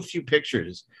have so few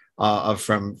pictures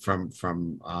from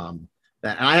that,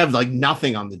 and I have like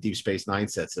nothing on the Deep Space Nine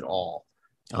sets at all.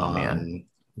 Oh man,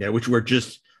 which were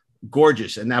just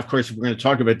gorgeous. And now, of course, we're going to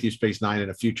talk about Deep Space Nine in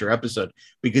a future episode,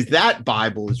 because that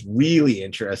Bible is really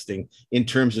interesting in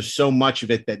terms of so much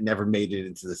of it that never made it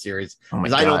into the series.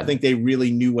 Because I don't think they really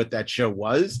knew what that show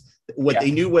was. They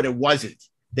knew what it wasn't.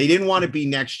 They didn't want to be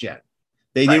Next Gen.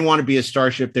 They didn't want to be a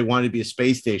starship. They wanted to be a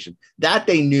space station. That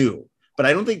they knew. But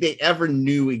I don't think they ever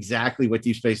knew exactly what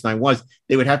Deep Space Nine was.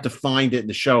 They would have to find it in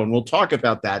the show. And we'll talk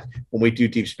about that when we do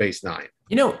Deep Space Nine.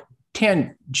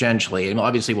 Tangentially, and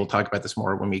obviously we'll talk about this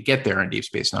more when we get there in Deep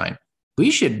Space Nine,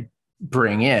 we should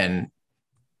bring in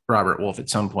Robert Wolfe at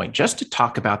some point just to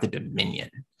talk about the Dominion,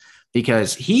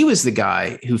 because he was the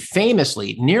guy who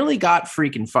famously nearly got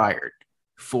freaking fired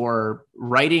for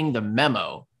writing the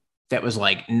memo that was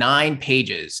like 9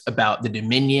 pages about the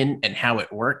Dominion and how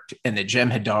it worked, and the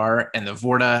Jem'Hadar and the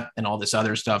Vorta and all this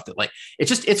other stuff. That like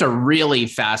it's a really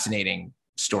fascinating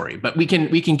story. But we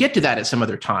can get to that at some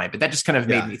other time. But that just kind of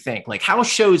made me think, like, how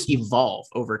shows evolve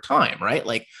over time, right?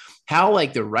 Like how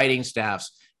like the writing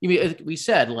staffs. We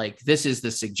said like this is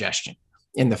the suggestion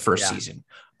in the first season.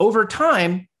 Over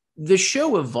time, the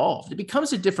show evolved. It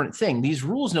becomes a different thing. These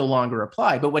rules no longer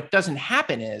apply. But what doesn't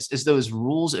happen is those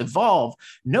rules evolve,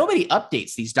 nobody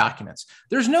updates these documents.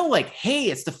 There's no like,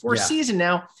 hey, it's the fourth season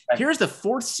now. Here's the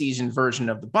 4th season version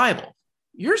of the Bible.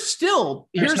 Here's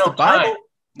the Bible.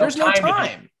 There's no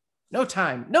time. No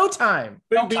time.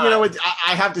 But you know,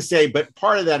 I have to say, but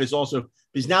part of that is also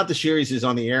because now the series is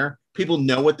on the air, people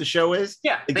know what the show is.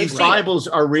 Yeah. Like these Bibles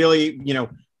are really, you know,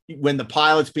 when the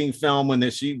pilot's being filmed, when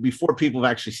before people have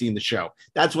actually seen the show,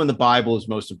 that's when the Bible is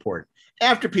most important.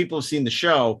 After people have seen the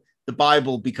show, the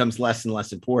Bible becomes less and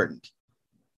less important.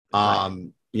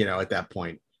 You know, at that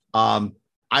point.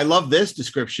 I love this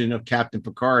description of Captain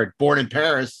Picard, born in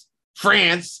Paris,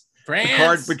 France.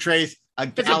 Picard portrays a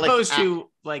as opposed to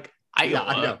like I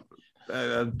know.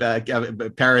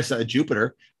 Paris,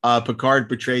 Jupiter. Picard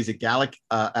portrays a Gallic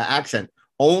accent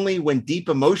only when deep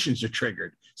emotions are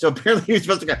triggered. So apparently he was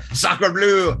supposed to go sacre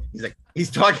bleu.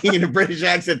 He's talking in a British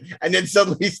accent, and then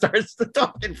suddenly he starts to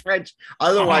talk in French.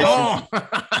 Otherwise,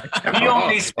 he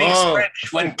only speaks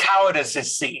French when cowardice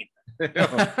is seen.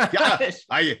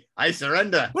 I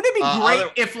surrender. Wouldn't it be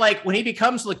great if, like, when he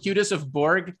becomes Locutus of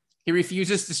Borg, he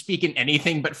refuses to speak in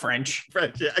anything but French?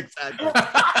 French, yeah, exactly.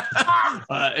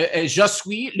 Je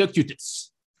suis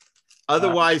Locutus.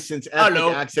 Otherwise, since ethnic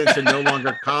accents are no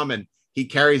longer common, he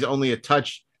carries only a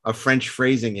touch of French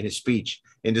phrasing in his speech.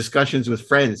 In discussions with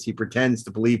friends, he pretends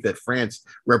to believe that France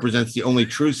represents the only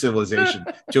true civilization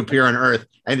to appear on Earth,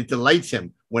 and it delights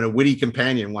him when a witty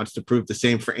companion wants to prove the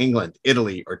same for England,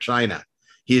 Italy, or China.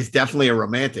 He is definitely a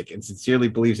romantic and sincerely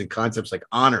believes in concepts like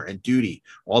honor and duty,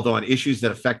 although on issues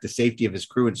that affect the safety of his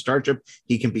crew and starship,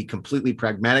 he can be completely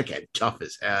pragmatic and tough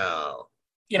as hell.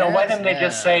 You know, why didn't they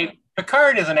just say,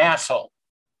 Picard is an asshole,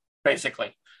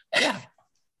 basically? Yeah.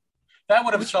 That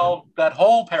would have solved that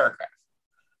whole paragraph.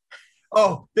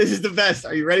 Oh, this is the best.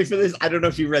 Are you ready for this? I don't know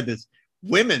if you read this.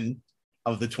 Women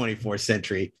of the 24th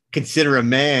century consider a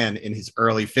man in his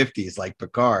early 50s, like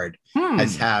Picard,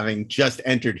 as having just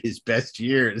entered his best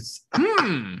years.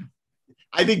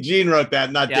 I think Gene wrote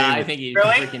that, not David. I think he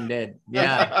freaking did.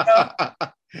 Yeah.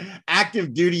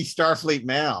 Active duty Starfleet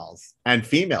males and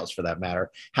females, for that matter,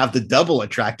 have the double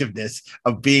attractiveness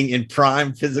of being in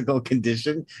prime physical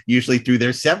condition, usually through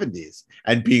their 70s,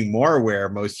 and being more aware,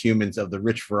 most humans, of the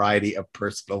rich variety of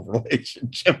personal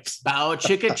relationships. Bow,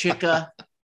 chicka, chicka,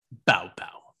 bow,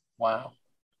 bow. Wow.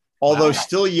 Although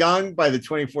still young by the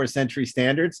 24th century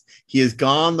standards, he has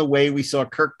gone the way we saw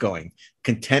Kirk going,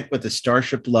 content with the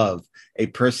starship love, a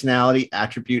personality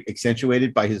attribute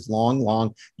accentuated by his long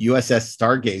USS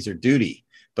Stargazer duty.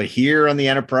 But here on the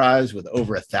Enterprise, with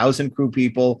over 1,000 crew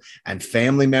people and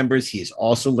family members, he is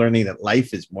also learning that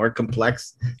life is more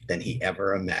complex than he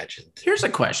ever imagined. Here's a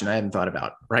question I hadn't thought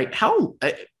about, right? How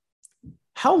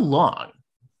long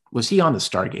was he on the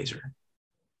Stargazer?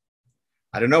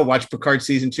 I don't know. Watch Picard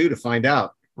season 2 to find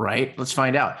out. Right. Let's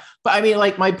find out. But I mean,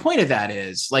 like, my point of that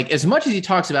is, like, as much as he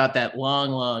talks about that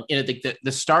long, you know,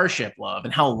 the starship love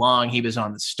and how long he was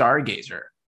on the Stargazer,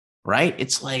 right?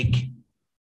 It's like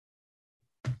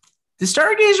the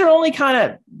Stargazer only kind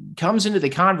of comes into the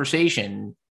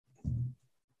conversation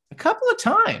a couple of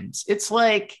times. It's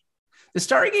like the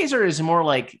Stargazer is more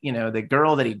like, you know, the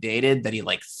girl that he dated that he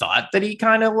like thought that he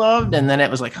kind of loved. And then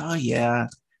it was like, oh yeah,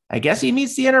 I guess he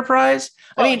meets the Enterprise.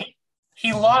 Well, I mean,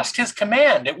 he lost his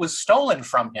command. It was stolen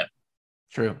from him.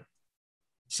 True.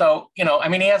 So, you know, I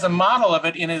mean, he has a model of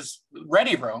it in his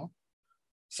ready room.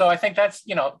 So I think that's,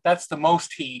 you know, that's the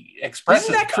most he expresses.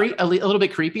 Isn't that a little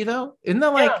bit creepy though? Isn't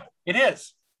that like, it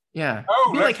is. Yeah.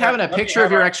 It'd be like having a picture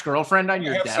of your ex-girlfriend on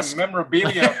your desk. Some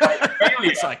memorabilia.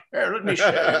 It's like, here, let me show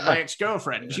you my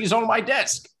ex-girlfriend. She's on my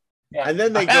desk. Yeah. And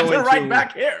then they go into right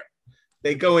back here.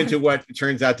 They go into what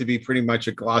turns out to be pretty much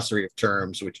a glossary of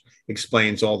terms, which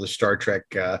explains all the Star Trek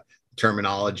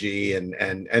terminology, and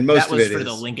most of it for is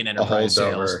the Lincoln a Enterprise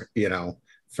holdover, sales. You know,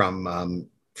 from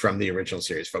the original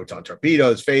series, photon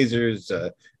torpedoes, phasers,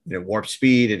 you know, warp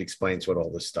speed. It explains what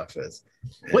all this stuff is.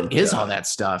 What is all that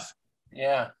stuff?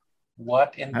 Yeah.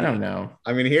 What? Indeed? I don't know.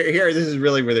 I mean, here, this is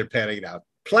really where they're panning it out.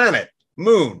 Planet,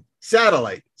 moon,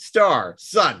 satellite, star,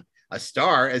 sun. A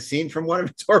star, as seen from one of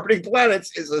its orbiting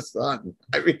planets, is a sun.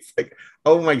 I mean, it's like,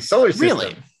 oh my, solar system.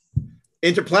 Really?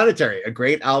 Interplanetary, a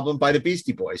great album by the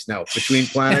Beastie Boys. No, Between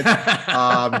Planets.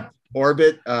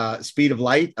 Orbit, Speed of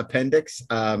Light, Appendix,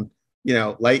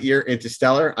 Lightyear,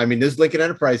 Interstellar. I mean, those Lincoln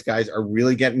Enterprise guys are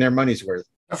really getting their money's worth.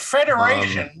 The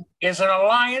Federation is an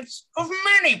alliance of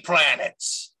many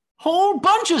planets. Whole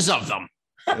bunches of them.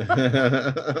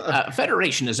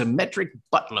 Federation is a metric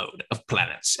buttload of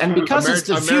planets. And because it's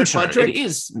the future, it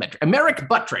is Americ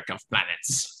Buttrick of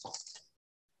planets.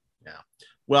 Yeah.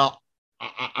 Well,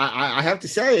 I have to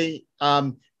say,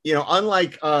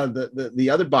 unlike the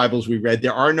other Bibles we read,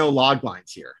 there are no log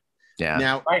lines here. Yeah.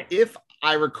 Now, if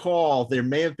I recall, there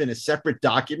may have been a separate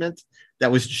document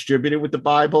that was distributed with the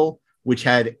Bible, which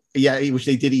they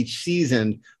did each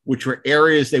season, which were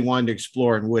areas they wanted to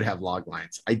explore and would have log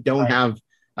lines. I don't have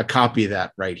a copy of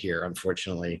that right here,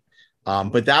 unfortunately.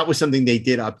 But that was something they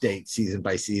did update season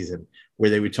by season,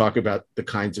 where they would talk about the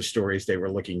kinds of stories they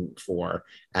were looking for,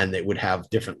 and they would have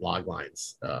different log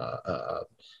lines,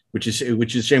 which is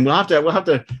a shame. We'll have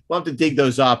to dig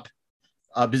those up,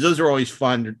 because those are always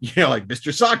fun. Like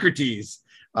Mr. Socrates,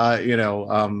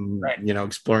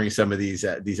 exploring some of these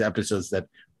episodes that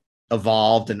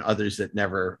evolved and others that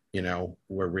never,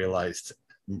 were realized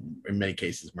in many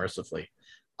cases mercifully.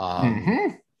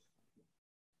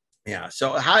 Yeah.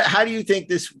 So how do you think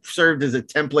this served as a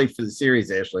template for the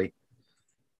series, Ashley?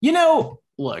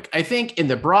 Look, I think in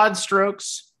the broad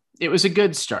strokes, it was a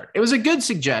good start. It was a good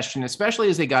suggestion, especially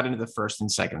as they got into the first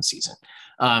and second season.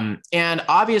 And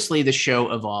obviously the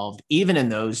show evolved even in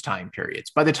those time periods.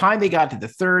 By the time they got to the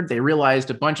third, they realized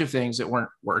a bunch of things that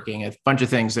weren't working, a bunch of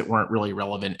things that weren't really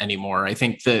relevant anymore. I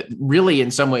think that really,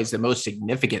 in some ways, the most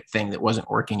significant thing that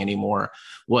wasn't working anymore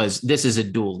was this is a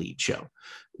dual lead show.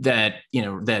 That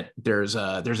there's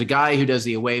a guy who does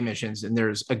the away missions, and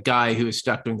there's a guy who is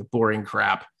stuck doing the boring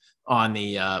crap on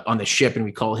the ship, and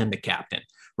we call him the captain,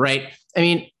 right? I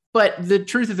mean, but the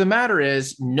truth of the matter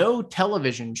is, no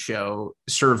television show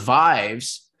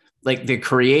survives like the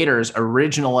creator's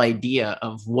original idea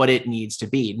of what it needs to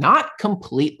be. Not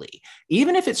completely.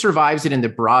 Even if it survives it in the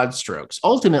broad strokes,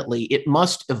 ultimately it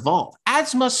must evolve,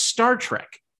 as must Star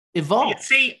Trek evolve.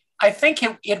 See, I think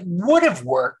it would have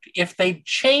worked if they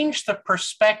changed the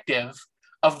perspective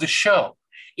of the show.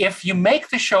 If you make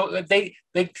the show, they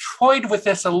toyed with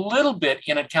this a little bit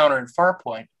in Encounter and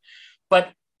Farpoint,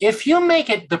 but if you make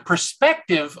it the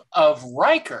perspective of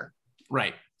Riker,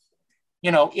 right?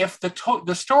 If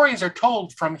the stories are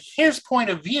told from his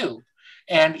point of view,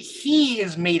 and he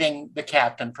is meeting the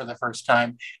captain for the first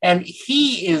time, and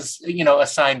he is,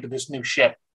 assigned to this new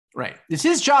ship, right? It's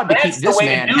his job to keep this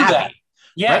man happy. That.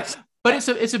 Yes. Right? But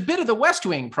it's a bit of the West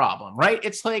Wing problem, right?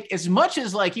 It's like, as much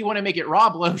as like you want to make it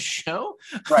Rob Lowe's show,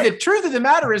 the truth of the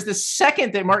matter is, the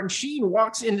second that Martin Sheen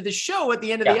walks into the show at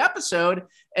the end of the episode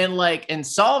and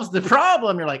solves the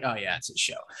problem, you're like, oh yeah, it's a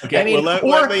show. Okay, I mean,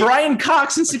 or Brian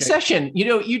Cox in Succession.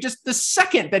 You just, the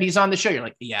second that he's on the show, you're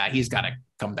like, yeah, he's got to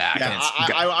come back. Yeah,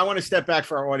 I want to step back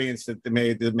for our audience that may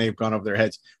have gone over their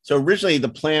heads. So originally, the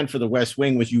plan for the West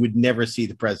Wing was you would never see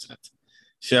the president.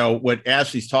 So what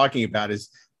Ashley's talking about is,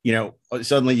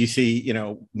 suddenly you see,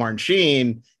 Martin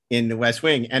Sheen in the West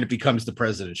Wing, and it becomes the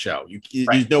president show.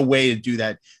 There's no way to do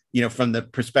that, from the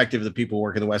perspective of the people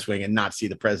working the West Wing and not see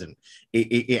the president.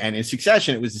 And in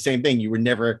Succession, it was the same thing. You were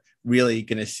never really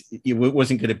going to, it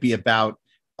wasn't going to be about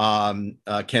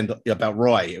about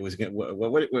Roy. It was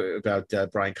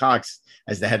about Brian Cox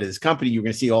as the head of this company. You're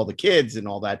going to see all the kids and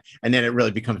all that, and then it really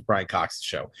becomes Brian Cox's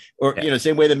show. Or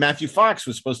same way that Matthew Fox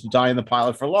was supposed to die in the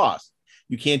pilot for Lost.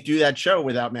 You can't do that show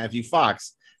without Matthew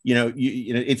Fox.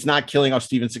 It's not killing off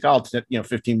Steven Seagal,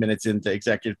 15 minutes into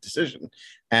Executive Decision.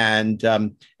 And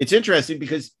it's interesting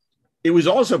because it was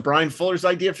also Brian Fuller's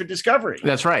idea for Discovery.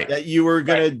 That's right. That you were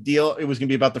going to it was going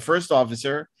to be about the first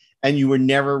officer, and you were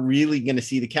never really going to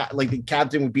see the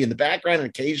captain would be in the background, and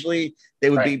occasionally they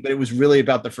would be, but it was really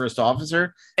about the first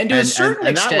officer. And to a certain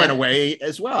extent, that went away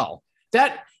as well.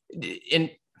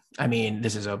 I mean,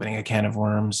 this is opening a can of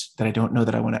worms that I don't know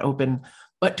that I want to open,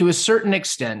 but to a certain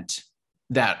extent,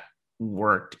 that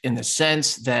worked in the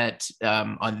sense that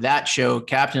on that show,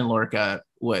 Captain Lorca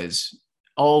was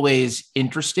always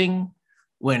interesting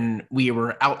when we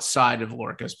were outside of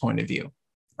Lorca's point of view.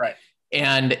 Right.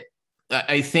 And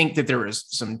I think that there was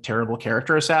some terrible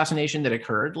character assassination that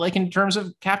occurred, like in terms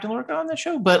of Captain Lorca on that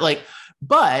show. But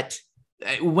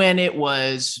when it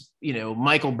was,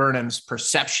 Michael Burnham's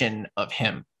perception of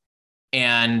him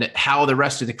and how the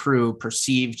rest of the crew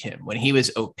perceived him, when he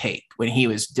was opaque, when he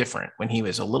was different, when he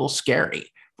was a little scary,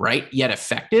 right? Yet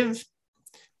effective.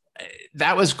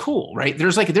 That was cool, right?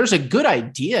 There's a good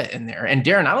idea in there. And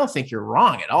Darren, I don't think you're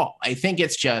wrong at all. I think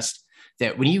it's just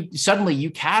that when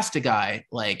you cast a guy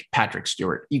like Patrick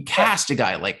Stewart, you cast a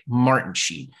guy like Martin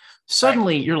Sheen,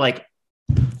 suddenly you're like,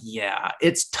 yeah,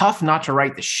 it's tough not to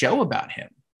write the show about him.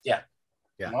 Yeah.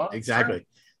 Yeah, Well, exactly. sure.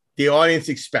 The audience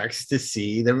expects to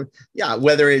see them. Yeah,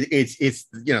 whether it's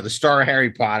the star of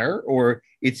Harry Potter, or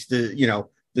it's the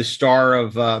star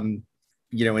of in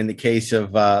the case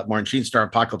of Martin Sheen, star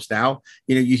Apocalypse Now.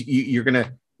 You're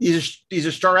gonna these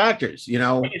are star actors. You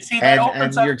see,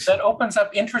 that opens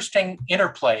up interesting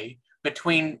interplay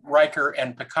between Riker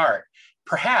and Picard.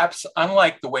 Perhaps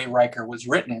unlike the way Riker was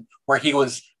written, where he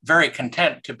was very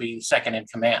content to be second in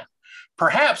command.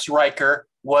 Perhaps Riker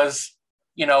was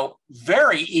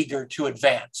very eager to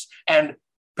advance, and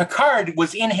Picard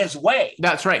was in his way.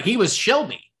 That's right. He was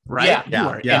Shelby, right? Yeah, you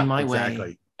are in my exactly.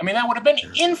 way. I mean, that would have been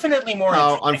infinitely more.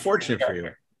 Unfortunate for you.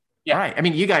 Yeah. Right. I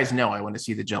mean, you guys know I want to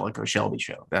see the Jellicoe Shelby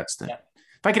show. That's the.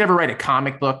 If I could ever write a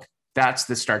comic book, that's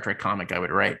the Star Trek comic I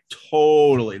would write.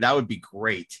 Totally, that would be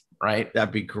great. Right.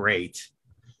 That'd be great.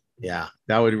 Yeah,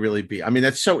 that would really be. I mean,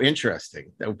 that's so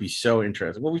interesting. That would be so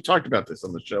interesting. Well, we talked about this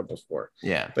on the show before.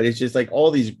 Yeah. But it's just like all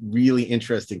these really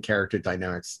interesting character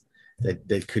dynamics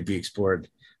that could be explored.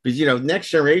 But Next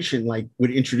Generation would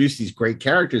introduce these great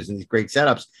characters and these great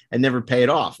setups and never pay it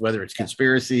off. Whether it's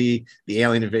conspiracy, the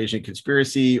alien invasion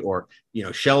conspiracy, or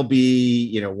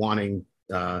Shelby, wanting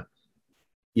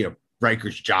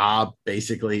Riker's job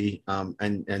basically,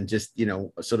 and just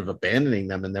sort of abandoning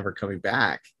them and never coming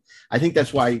back. I think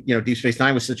that's why Deep Space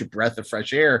Nine was such a breath of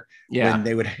fresh air when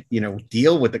they would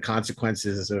deal with the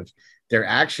consequences of their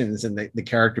actions, and the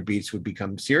character beats would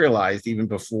become serialized even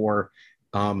before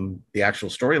the actual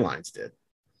storylines did.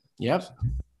 Yep.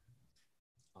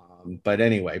 But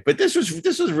anyway, this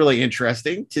was really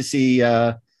interesting to see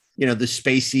the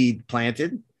space seed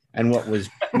planted and what was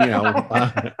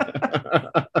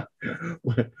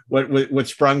what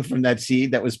sprung from that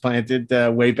seed that was planted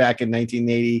way back in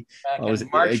 1980.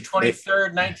 March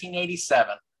 23rd,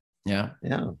 1987. Yeah.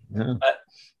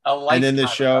 And then the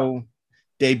show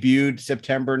debuted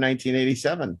September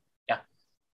 1987.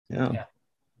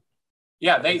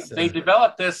 Yeah, they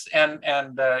developed this and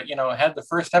had the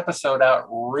first episode out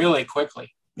really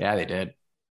quickly. Yeah, they did.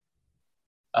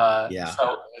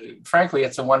 So frankly,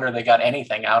 it's a wonder they got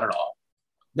anything out at all.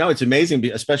 No, it's amazing,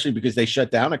 especially because they shut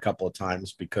down a couple of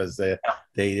times because they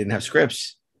didn't have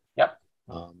scripts. Yep.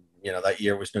 That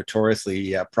year was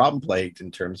notoriously problem plagued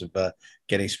in terms of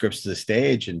getting scripts to the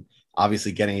stage and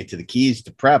obviously getting it to the keys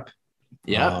to prep.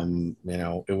 Yeah.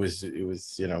 It was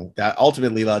that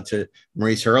ultimately led to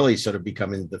Maurice Hurley sort of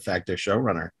becoming de facto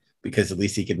showrunner because at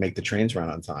least he could make the trains run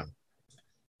on time.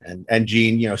 And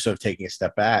Gene, sort of taking a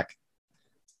step back.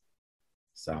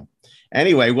 So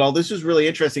anyway, well, this was really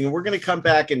interesting. And we're going to come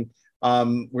back and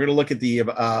we're going to look at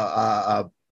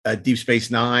the Deep Space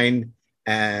Nine.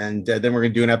 And then we're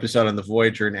going to do an episode on the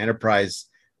Voyager and Enterprise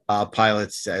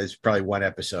pilots as probably one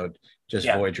episode, just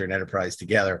Voyager and Enterprise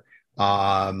together.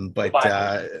 But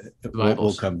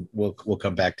we'll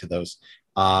come back to those.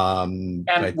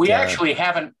 We actually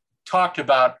haven't talked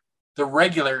about the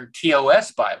regular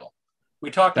TOS Bible. We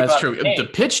talked about the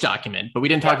pitch document, but we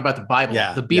didn't talk about the Bible,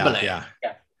 the Bible.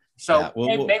 So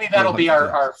maybe that'll be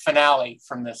our finale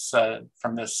from this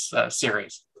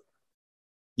series.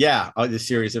 Yeah, the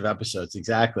series of episodes,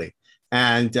 exactly.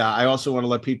 And I also want to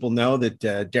let people know that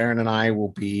Darren and I will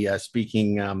be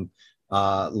speaking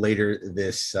later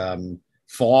this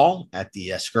fall at the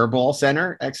Skirball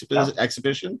Center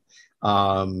exhibition.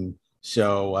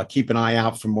 So keep an eye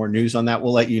out for more news on that.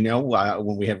 We'll let you know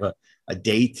when we have a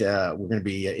date. We're going to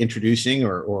be introducing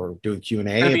or doing Q&A.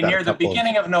 It'll be near the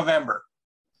beginning of November,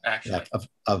 actually.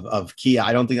 Of Kia.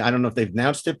 I don't know if they've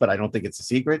announced it, but I don't think it's a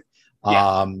secret.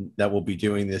 That we'll be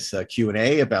doing this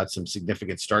Q&A about some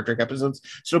significant Star Trek episodes.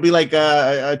 So it'll be like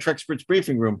a Treksperts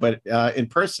briefing room, but in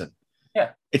person.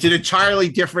 Yeah, it's an entirely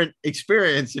different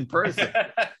experience in person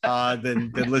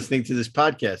than listening to this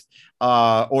podcast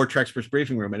or Treksperts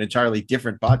briefing room, an entirely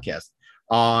different podcast.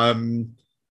 And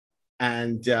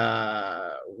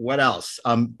what else?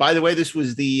 By the way, this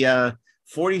was the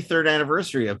 43rd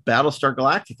anniversary of Battlestar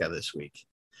Galactica this week.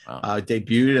 Wow.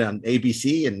 Debuted on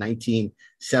ABC in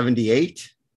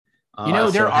 1978.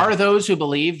 There are those who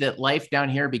believe that life down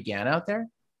here began out there.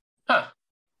 Huh.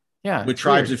 Yeah. With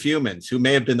tribes of humans who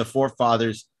may have been the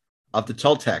forefathers of the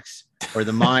Toltecs or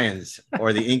the Mayans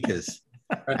or the Incas.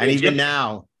 And even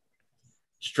now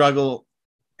struggle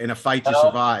in a fight to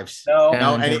survive.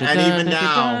 And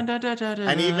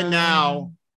even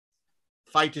now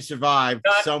fight to survive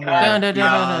somewhere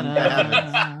beyond the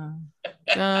heavens.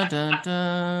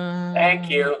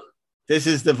 Thank you. This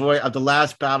is the voice of the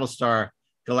last Battlestar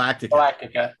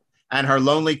Galactica and her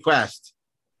lonely quest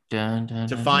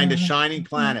to find a shining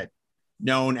planet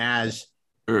known as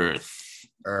Earth.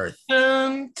 Earth.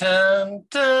 Dun, dun,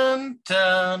 dun,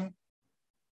 dun.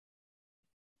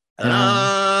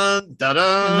 Dun, dun,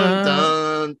 dun,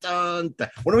 dun, dun, dun.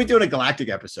 When are we doing a galactic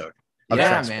episode? of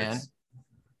Yeah, Trek man. Sports?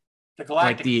 The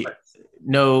galactic. Like the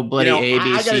no bloody A,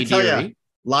 B, I gotta C, tell D, you, or a E.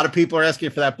 lot of people are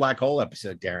asking for that black hole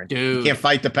episode, Darren. Dude. You can't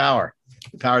fight the power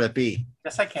that be.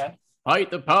 Yes, I can. Fight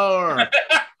the power.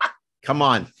 Come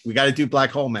on, we got to do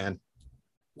black hole, man.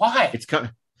 Why? It's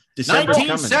coming. December's coming.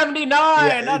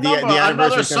 1979. Another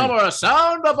anniversary's summer. A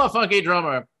sound of a funky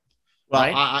drummer. Well,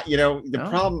 Right? the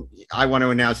problem I want to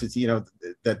announce is,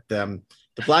 that the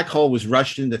Black Hole was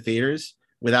rushed into theaters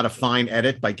without a fine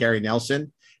edit by Gary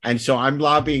Nelson. And so I'm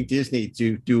lobbying Disney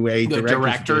to do a The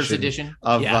director's edition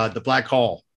of the Black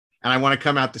Hole. And I want to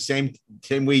come out the same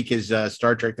week as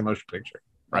Star Trek: The Motion Picture.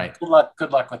 Right. Good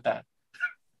luck with that.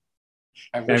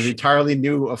 And entirely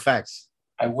new effects.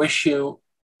 I wish you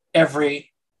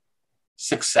every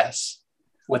success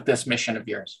with this mission of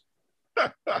yours.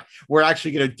 We're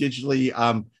actually going to digitally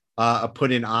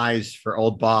put in eyes for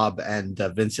old Bob and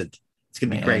Vincent. It's going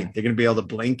to be great. They're going to be able to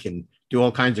blink and do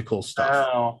all kinds of cool stuff.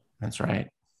 Oh, that's right.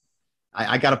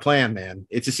 I got a plan, man.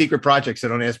 It's a secret project, so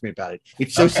don't ask me about it.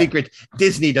 It's so secret,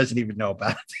 Disney doesn't even know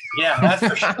about it. Yeah, that's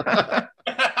for sure.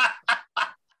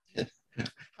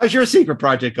 How's your secret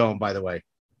project going, by the way?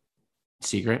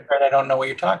 Secret? I don't know what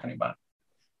you're talking about.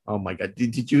 Oh my God!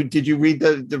 Did you read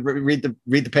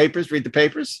the papers? Read the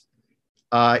papers.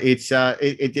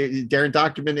 Darren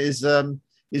Doctorman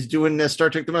is doing a Star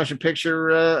Trek: The Motion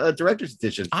Picture director's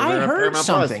edition. I heard Paramount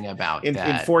something Plus about in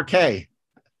that 4K.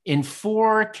 In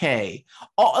 4K,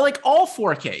 all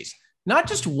 4Ks, not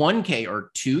just 1K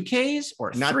or 2Ks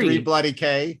or Not 3 bloody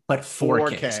K, but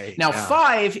 4Ks. Now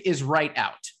 5 is right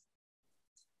out.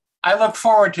 I look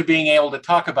forward to being able to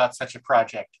talk about such a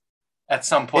project at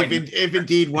some point. If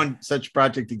indeed one such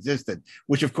project existed,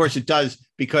 which of course it does,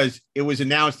 because it was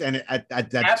announced, and at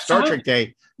that Star Trek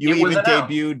Day, you even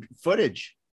debuted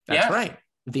footage. That's right.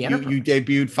 The you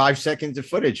debuted 5 seconds of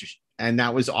footage, and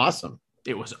that was awesome.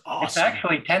 It was awesome. It's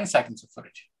actually 10 seconds of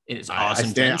footage. It is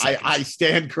awesome. I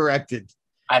stand corrected.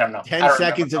 I don't know. 10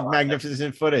 seconds of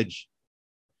magnificent footage.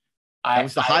 That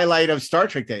was the highlight of Star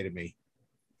Trek Day to me.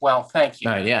 Well, thank you.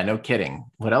 Yeah, no kidding.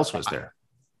 What else was there?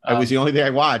 It was the only thing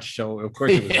I watched, so of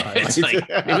course it was.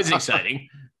 It was exciting.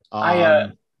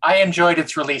 I enjoyed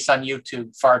its release on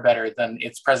YouTube far better than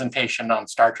its presentation on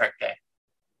Star Trek Day.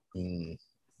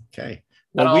 Okay.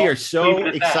 Well, we are so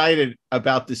excited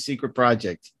about the secret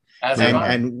project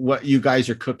and what you guys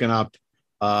are cooking up,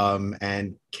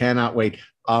 and cannot wait.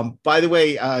 By the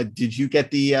way, did you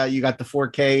get you got the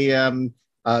 4K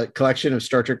collection of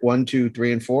Star Trek 1, 2,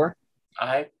 3, and 4?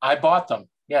 I bought them.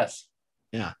 Yes.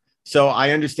 Yeah. So I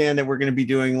understand that we're going to be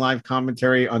doing live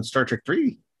commentary on Star Trek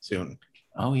 3 soon.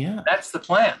 Oh yeah, that's the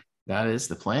plan. That is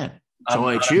the plan. So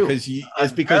I chew.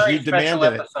 It's because you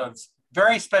demanded it.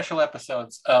 Very special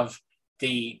episodes of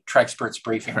the Trexperts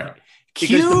briefing. Right.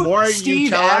 Cue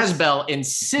Steve Asbell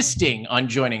insisting on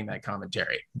joining that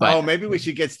commentary. But maybe we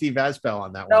should get Steve Asbell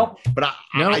on that one. But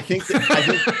I think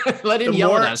let him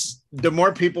yell at us. The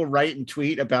more people write and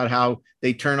tweet about how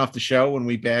they turn off the show when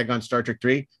we bag on Star Trek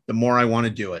 3, the more I want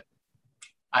to do it.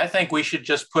 I think we should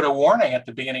just put a warning at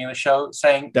the beginning of the show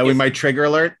saying that we might trigger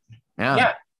alert.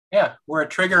 Yeah. We're a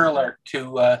trigger alert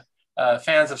to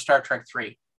fans of Star Trek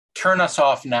 3. Turn us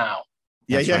off now.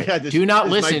 Yeah. Do not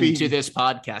listen to this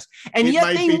podcast. And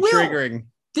yet they will. Triggering.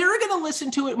 They're going to listen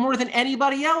to it more than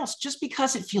anybody else just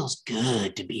because it feels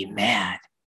good to be mad.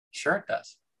 Sure it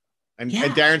does. And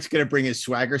Darren's going to bring his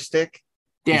swagger stick.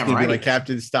 Damn He's going right. to be like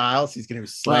Captain Styles. He's going to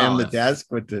slam the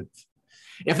desk with the...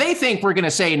 If they think we're going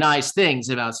to say nice things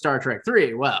about Star Trek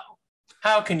 3, well...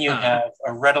 How can you have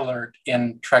a red alert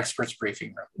in Trexperts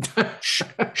briefing room?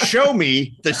 Show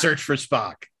me the search for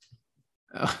Spock.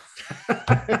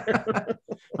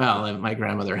 Well, if my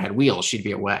grandmother had wheels, she'd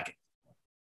be a wagon.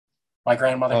 My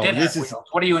grandmother did have wheels.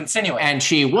 What are you insinuating? And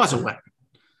she was a wagon.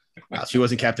 Well, she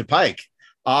wasn't Captain Pike.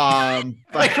 My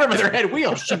grandmother had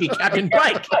wheels. She'd be Captain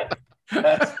Pike.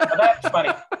 That's funny.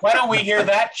 Why don't we hear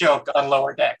that joke on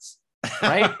Lower Decks?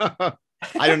 Right?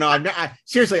 I don't know.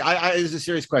 Seriously, this is a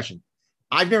serious question.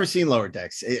 I've never seen Lower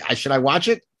Decks. Should I watch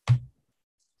it?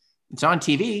 It's on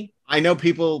TV. I know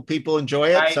people enjoy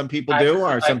it. Some people do,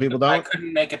 or some people don't. I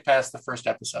couldn't make it past the first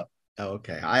episode. Oh,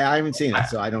 okay. I haven't seen it,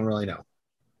 so I don't really know.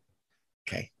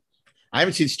 Okay. I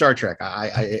haven't seen Star Trek. But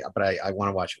I want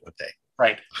to watch it one day.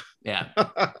 Right. Yeah.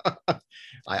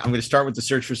 I'm going to start with the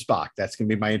search for Spock. That's going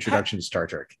to be my introduction to Star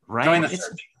Trek. Right. Join the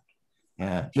search.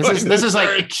 Yeah. This is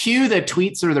like cue the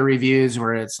tweets or the reviews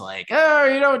where it's like,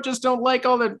 don't like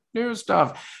all the new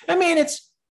stuff. I mean,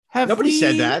 nobody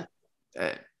said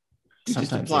that.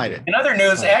 Just implied it. In other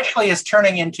news, Ashley is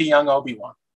turning into young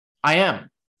Obi-Wan. I am.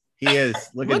 He is.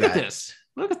 Look at this.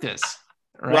 Look at this.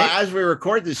 Right? Well, as we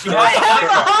record this, I have the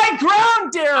high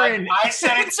ground, Darren. I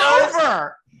said it's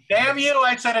over. Damn you!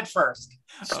 I said it first.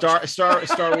 Star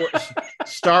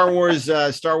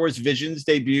Wars Visions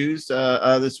debuts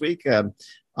this week, and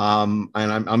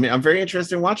I'm very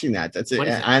interested in watching that. That's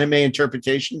anime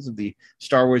interpretations of the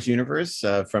Star Wars universe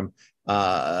from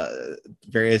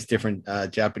various different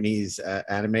Japanese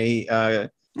anime.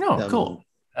 Cool.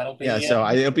 That'll be so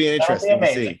it'll be interesting to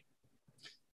see.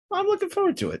 I'm looking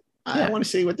forward to it. I want to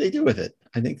see what they do with it.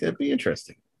 I think that'd be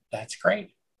interesting. That's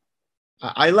great.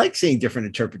 I like seeing different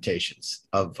interpretations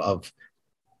of.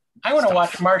 I want to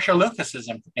watch Marsha Lucas's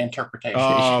interpretation.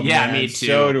 Oh, yeah, me too.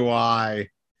 So do I.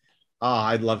 Oh,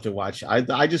 I'd love to watch.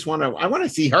 I just want to. I want to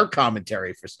see her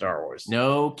commentary for Star Wars.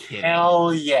 No kidding.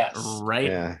 Hell yes. Right.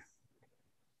 Yeah.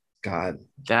 God,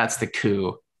 that's the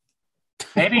coup.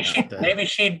 Maybe she'd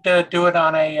do it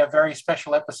on a very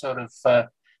special episode of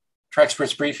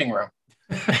Trexpert's Briefing Room.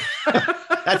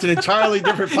 That's an entirely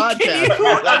different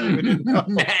podcast.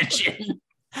 Imagine.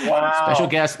 Wow. Special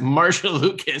guest Marsha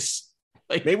Lucas.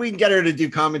 Maybe we can get her to do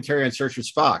commentary on Search for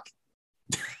Spock.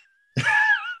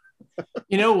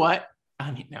 You know what?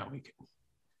 I mean, no, we could.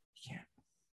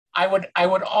 I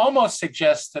would almost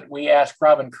suggest that we ask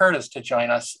Robin Curtis to join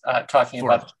us talking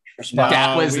about Search for Spock.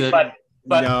 That was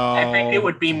but no, I think it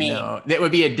would be mean. No, that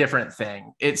would be a different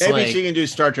thing. It's maybe she can do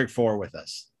Star Trek 4 with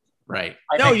us. Right.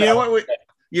 No, you know what?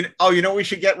 You know we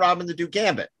should get Robin to do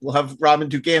Gambit. We'll have Robin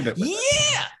do Gambit with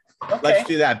us. Okay. Let's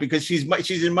do that because she's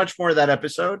in much more of that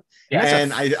episode. Yeah,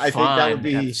 and I think that would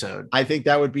be episode. I think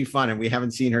that would be fun. And we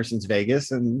haven't seen her since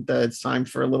Vegas, and it's time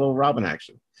for a little Robin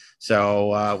action.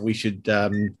 So we should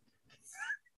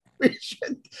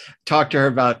talk to her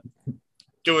about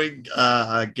doing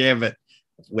Gambit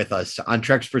with us on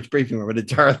Trexpert's Briefing Room, an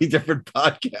entirely different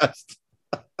podcast.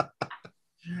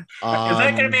 Is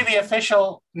that going to be the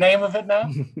official name of it now?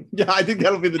 Yeah, I think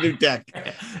that'll be the new deck.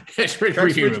 Trexpert's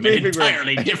Briefing Room, an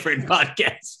entirely different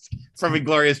podcast from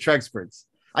Inglorious Trexperts.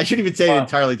 I shouldn't even say an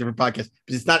entirely different podcast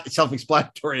because it's not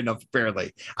self-explanatory enough.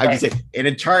 Apparently, I would say an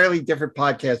entirely different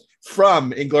podcast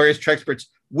from Inglorious Trexperts,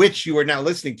 which you are now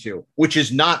listening to, which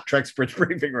is not Trexpert's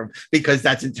Briefing Room because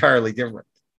that's entirely different.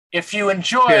 If you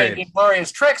enjoy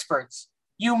Inglorious Trexperts,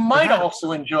 you might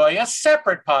also enjoy a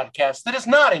separate podcast that is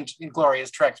not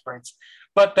Inglorious Trexperts,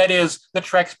 but that is the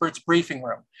Trexpert's Briefing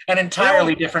Room, an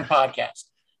entirely different podcast.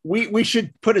 We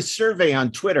should put a survey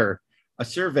on Twitter,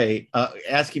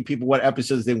 asking people what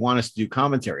episodes they want us to do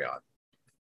commentary on.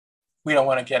 We don't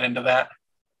want to get into that.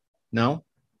 No?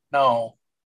 No.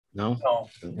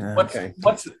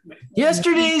 What's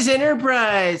yesterday's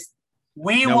Enterprise?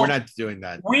 We're not doing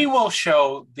that. We will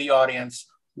show the audience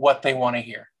what they want to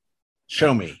hear.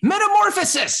 Show me.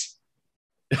 Metamorphosis.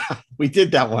 We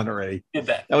did that one already.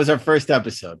 That was our first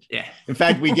episode. Yeah. In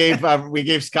fact, we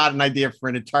gave Scott an idea for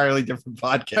an entirely different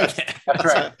podcast. That's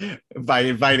right. By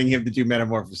inviting him to do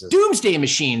Metamorphosis. Doomsday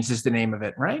Machines is the name of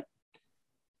it, right?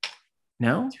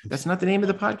 No, that's not the name of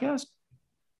the podcast.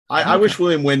 I wish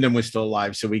William Wyndham was still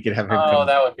alive so we could have him. Oh,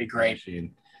 that would be great.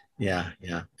 Yeah.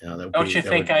 Don't you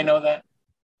think I know that?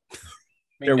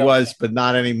 There was, but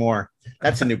not anymore.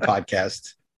 That's a new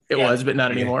podcast. It was, but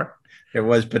not anymore. It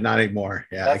was, but not anymore.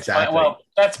 Yeah, that's exactly. Well,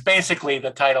 that's basically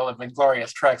the title of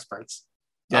Inglorious Trexperts.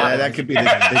 Yeah, that could be the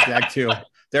exact too.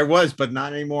 There was, but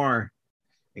not anymore.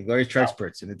 Inglorious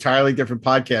Trexperts, an entirely different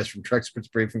podcast from Trexpert's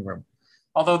Briefing Room.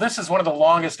 Although this is one of the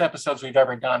longest episodes we've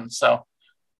ever done, so.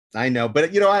 I know,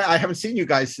 but I haven't seen you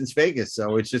guys since Vegas,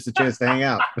 so it's just a chance to hang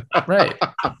out. Right.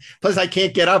 Plus, I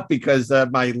can't get up because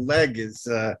my leg is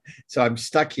so I'm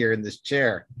stuck here in this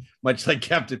chair, much like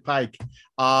Captain Pike.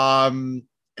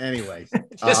 Anyway,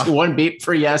 just one beep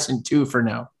for yes and two for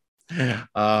no. Yeah,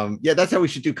 that's how we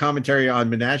should do commentary on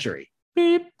Menagerie.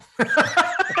 Beep.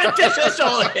 That's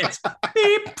all it is.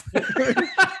 Beep.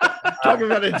 Talking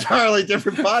about an entirely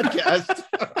different podcast.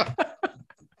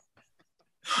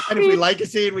 And if we like a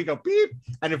scene, we go beep.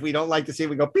 And if we don't like the scene,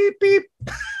 we go beep beep.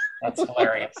 That's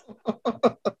hilarious.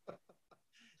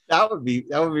 That would be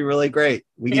really great.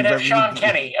 We could have Sean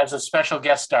Kenny as a special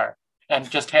guest star and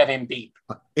just have him beep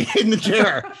in the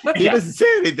chair. He doesn't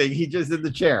say anything. He just in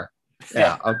the chair.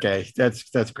 Yeah. Okay.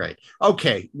 That's great.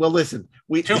 Okay. Well, listen.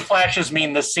 Two flashes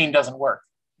mean this scene doesn't work.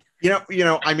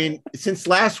 I mean, since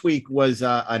last week was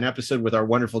an episode with our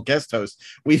wonderful guest host,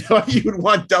 we thought you would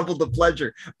want double the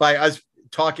pleasure by us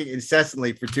talking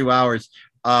incessantly for 2 hours.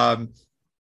 And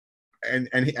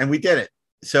we did it.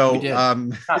 So,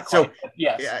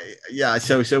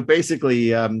 So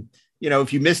basically,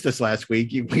 if you missed us last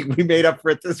week, we made up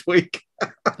for it this week.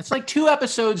 It's like 2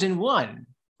 episodes in one,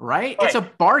 right? It's a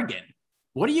bargain.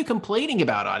 What are you complaining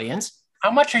about, audience?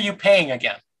 How much are you paying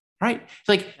again? Right. It's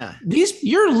like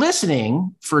you're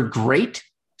listening for great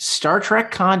Star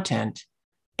Trek content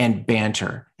and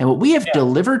banter. And what we have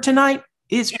delivered tonight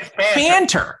is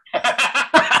banter. And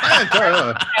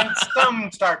some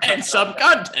Star Trek. And some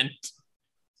content.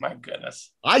 My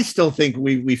goodness. I still think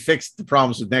we fixed the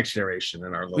problems with Next Generation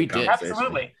in our little conversation.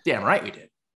 Absolutely. Damn right we did.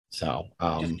 So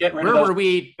just get rid where of were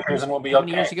we? And we'll be How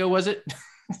many years ago was it?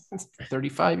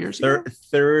 35 years ago?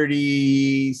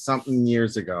 30 something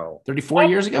years ago. 34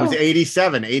 years ago? It was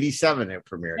 87 it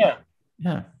premiered.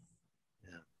 Yeah.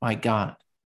 My God.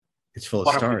 It's full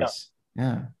of stars.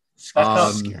 Yeah.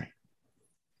 Scary.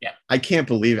 Yeah. I can't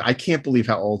believe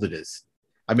how old it is.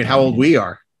 I mean, how old we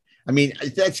are. I mean,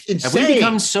 that's insane. Have we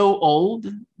become so old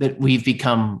that we've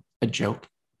become a joke?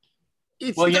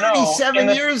 It's 37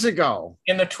 years ago.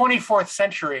 In the 24th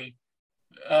century,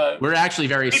 we're actually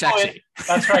very sexy.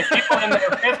 That's right. People in their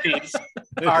 50s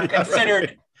are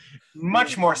considered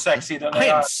much more sexy than they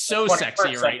are. I am so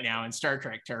sexy right now in Star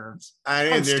Trek terms.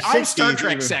 I'm Star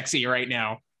Trek sexy right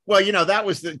now. Well, that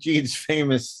was Gene's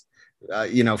famous,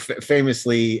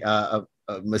 famously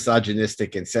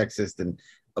misogynistic and sexist and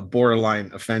a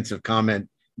borderline offensive comment.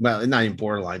 Well, not even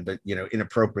borderline, but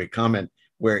inappropriate comment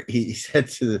where he said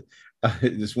to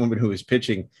this woman who was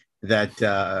pitching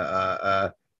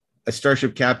that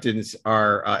starship captains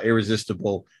are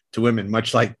irresistible to women,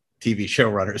 much like TV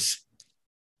showrunners.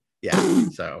 Yeah,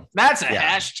 so that's a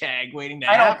hashtag waiting to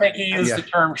happen. I don't think he used the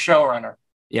term showrunner.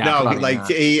 Yeah, no,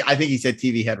 I think he said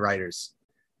TV head writers,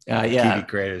 TV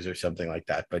creators or something like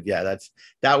that. But yeah,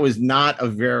 that was not a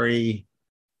very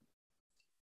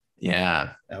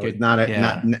that was not good.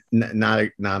 Not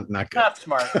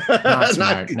smart. Not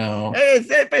smart. No,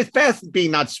 it's past being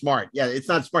not smart. Yeah, it's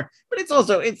not smart, but it's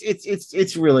also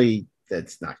it's really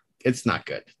it's not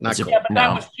good. Not cool. Yeah, but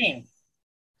that was Gene.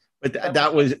 But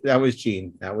that was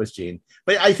Gene. That was Gene.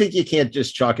 But I think you can't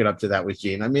just chalk it up to that was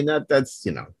Gene. I mean that's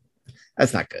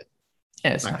that's not good.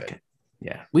 Yeah, it's not good.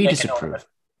 Yeah, we disapprove.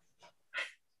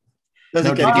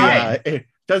 Doesn't get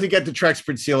the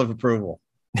Trexpert seal of approval.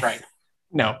 Right.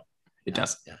 No, it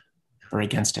doesn't. Yeah. We're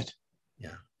against it.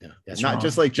 Yeah. Not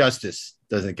just like justice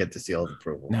doesn't get the seal of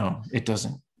approval. No, it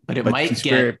doesn't. But might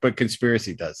get. But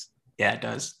conspiracy does. Yeah, it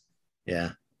does.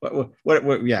 Yeah. What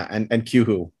yeah, and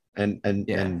Q-Who.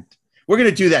 And we're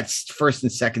gonna do that first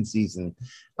and second season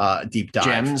deep dive.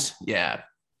 Gems. Yeah.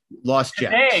 Lost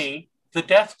gems. Today, the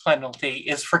death penalty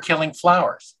is for killing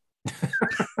flowers.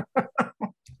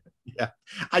 Yeah.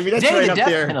 I mean that's right up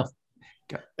there.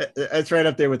 That's right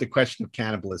up there with the question of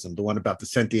cannibalism, the one about the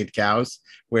sentient cows,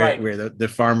 where the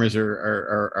farmers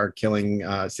are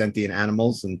killing sentient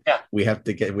animals, and we have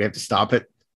to stop it.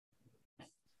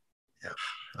 Yeah.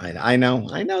 I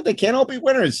know they can't all be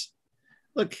winners.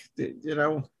 Look,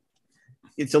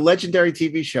 it's a legendary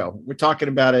TV show. We're talking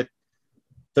about it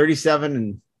 37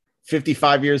 and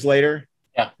 55 years later.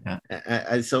 Yeah.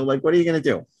 So what are you going to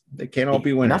do? They can't all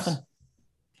be winners. Nothing.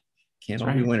 Can't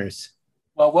all be winners.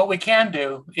 Well, what we can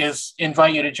do is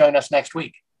invite you to join us next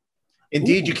week.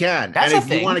 Indeed, you can. And if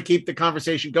you want to keep the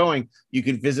conversation going, you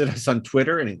can visit us on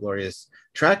Twitter at Inglorious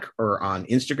Trek or on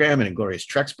Instagram at Inglorious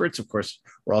Trexperts. Of course,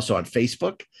 we're also on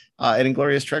Facebook at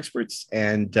Inglorious Trexperts.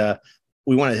 And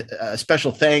we want a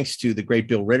special thanks to the great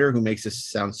Bill Ritter, who makes us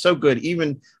sound so good.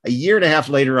 Even a year and a half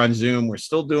later on Zoom, we're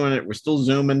still doing it. We're still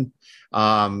Zooming.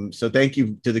 So thank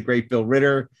you to the great Bill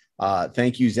Ritter.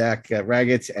 Thank you, Zach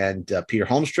Raggetts and Peter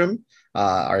Holmstrom,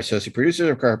 our associate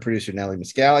producer, our producer, Nellie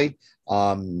Miscali.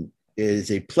 It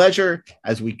is a pleasure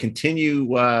as we continue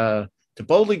to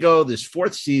boldly go this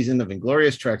 4th season of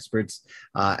Inglorious Trexperts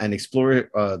and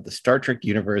explore the Star Trek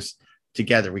universe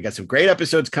together. We got some great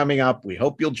episodes coming up. We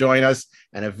hope you'll join us.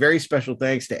 And a very special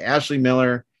thanks to Ashley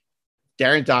Miller,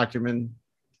 Darren Doctorman,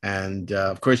 and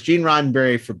of course, Gene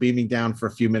Roddenberry for beaming down for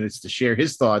a few minutes to share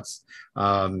his thoughts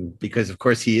because, of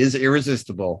course, he is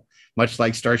irresistible, much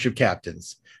like Starship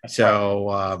Captains. That's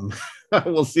so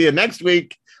we'll see you next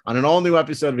week on an all-new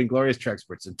episode of Inglorious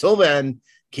Trexperts. Until then,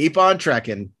 keep on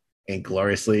trekking,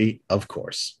 ingloriously, of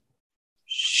course.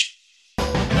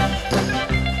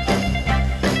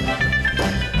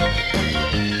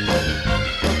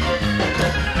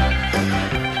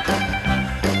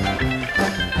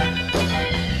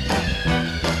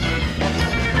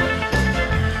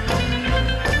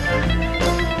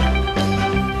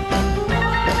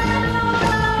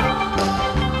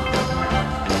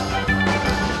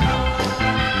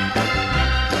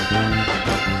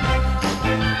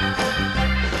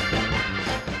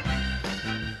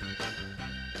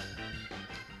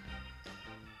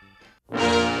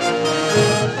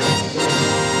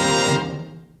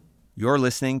 You're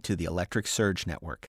listening to the Electric Surge Network.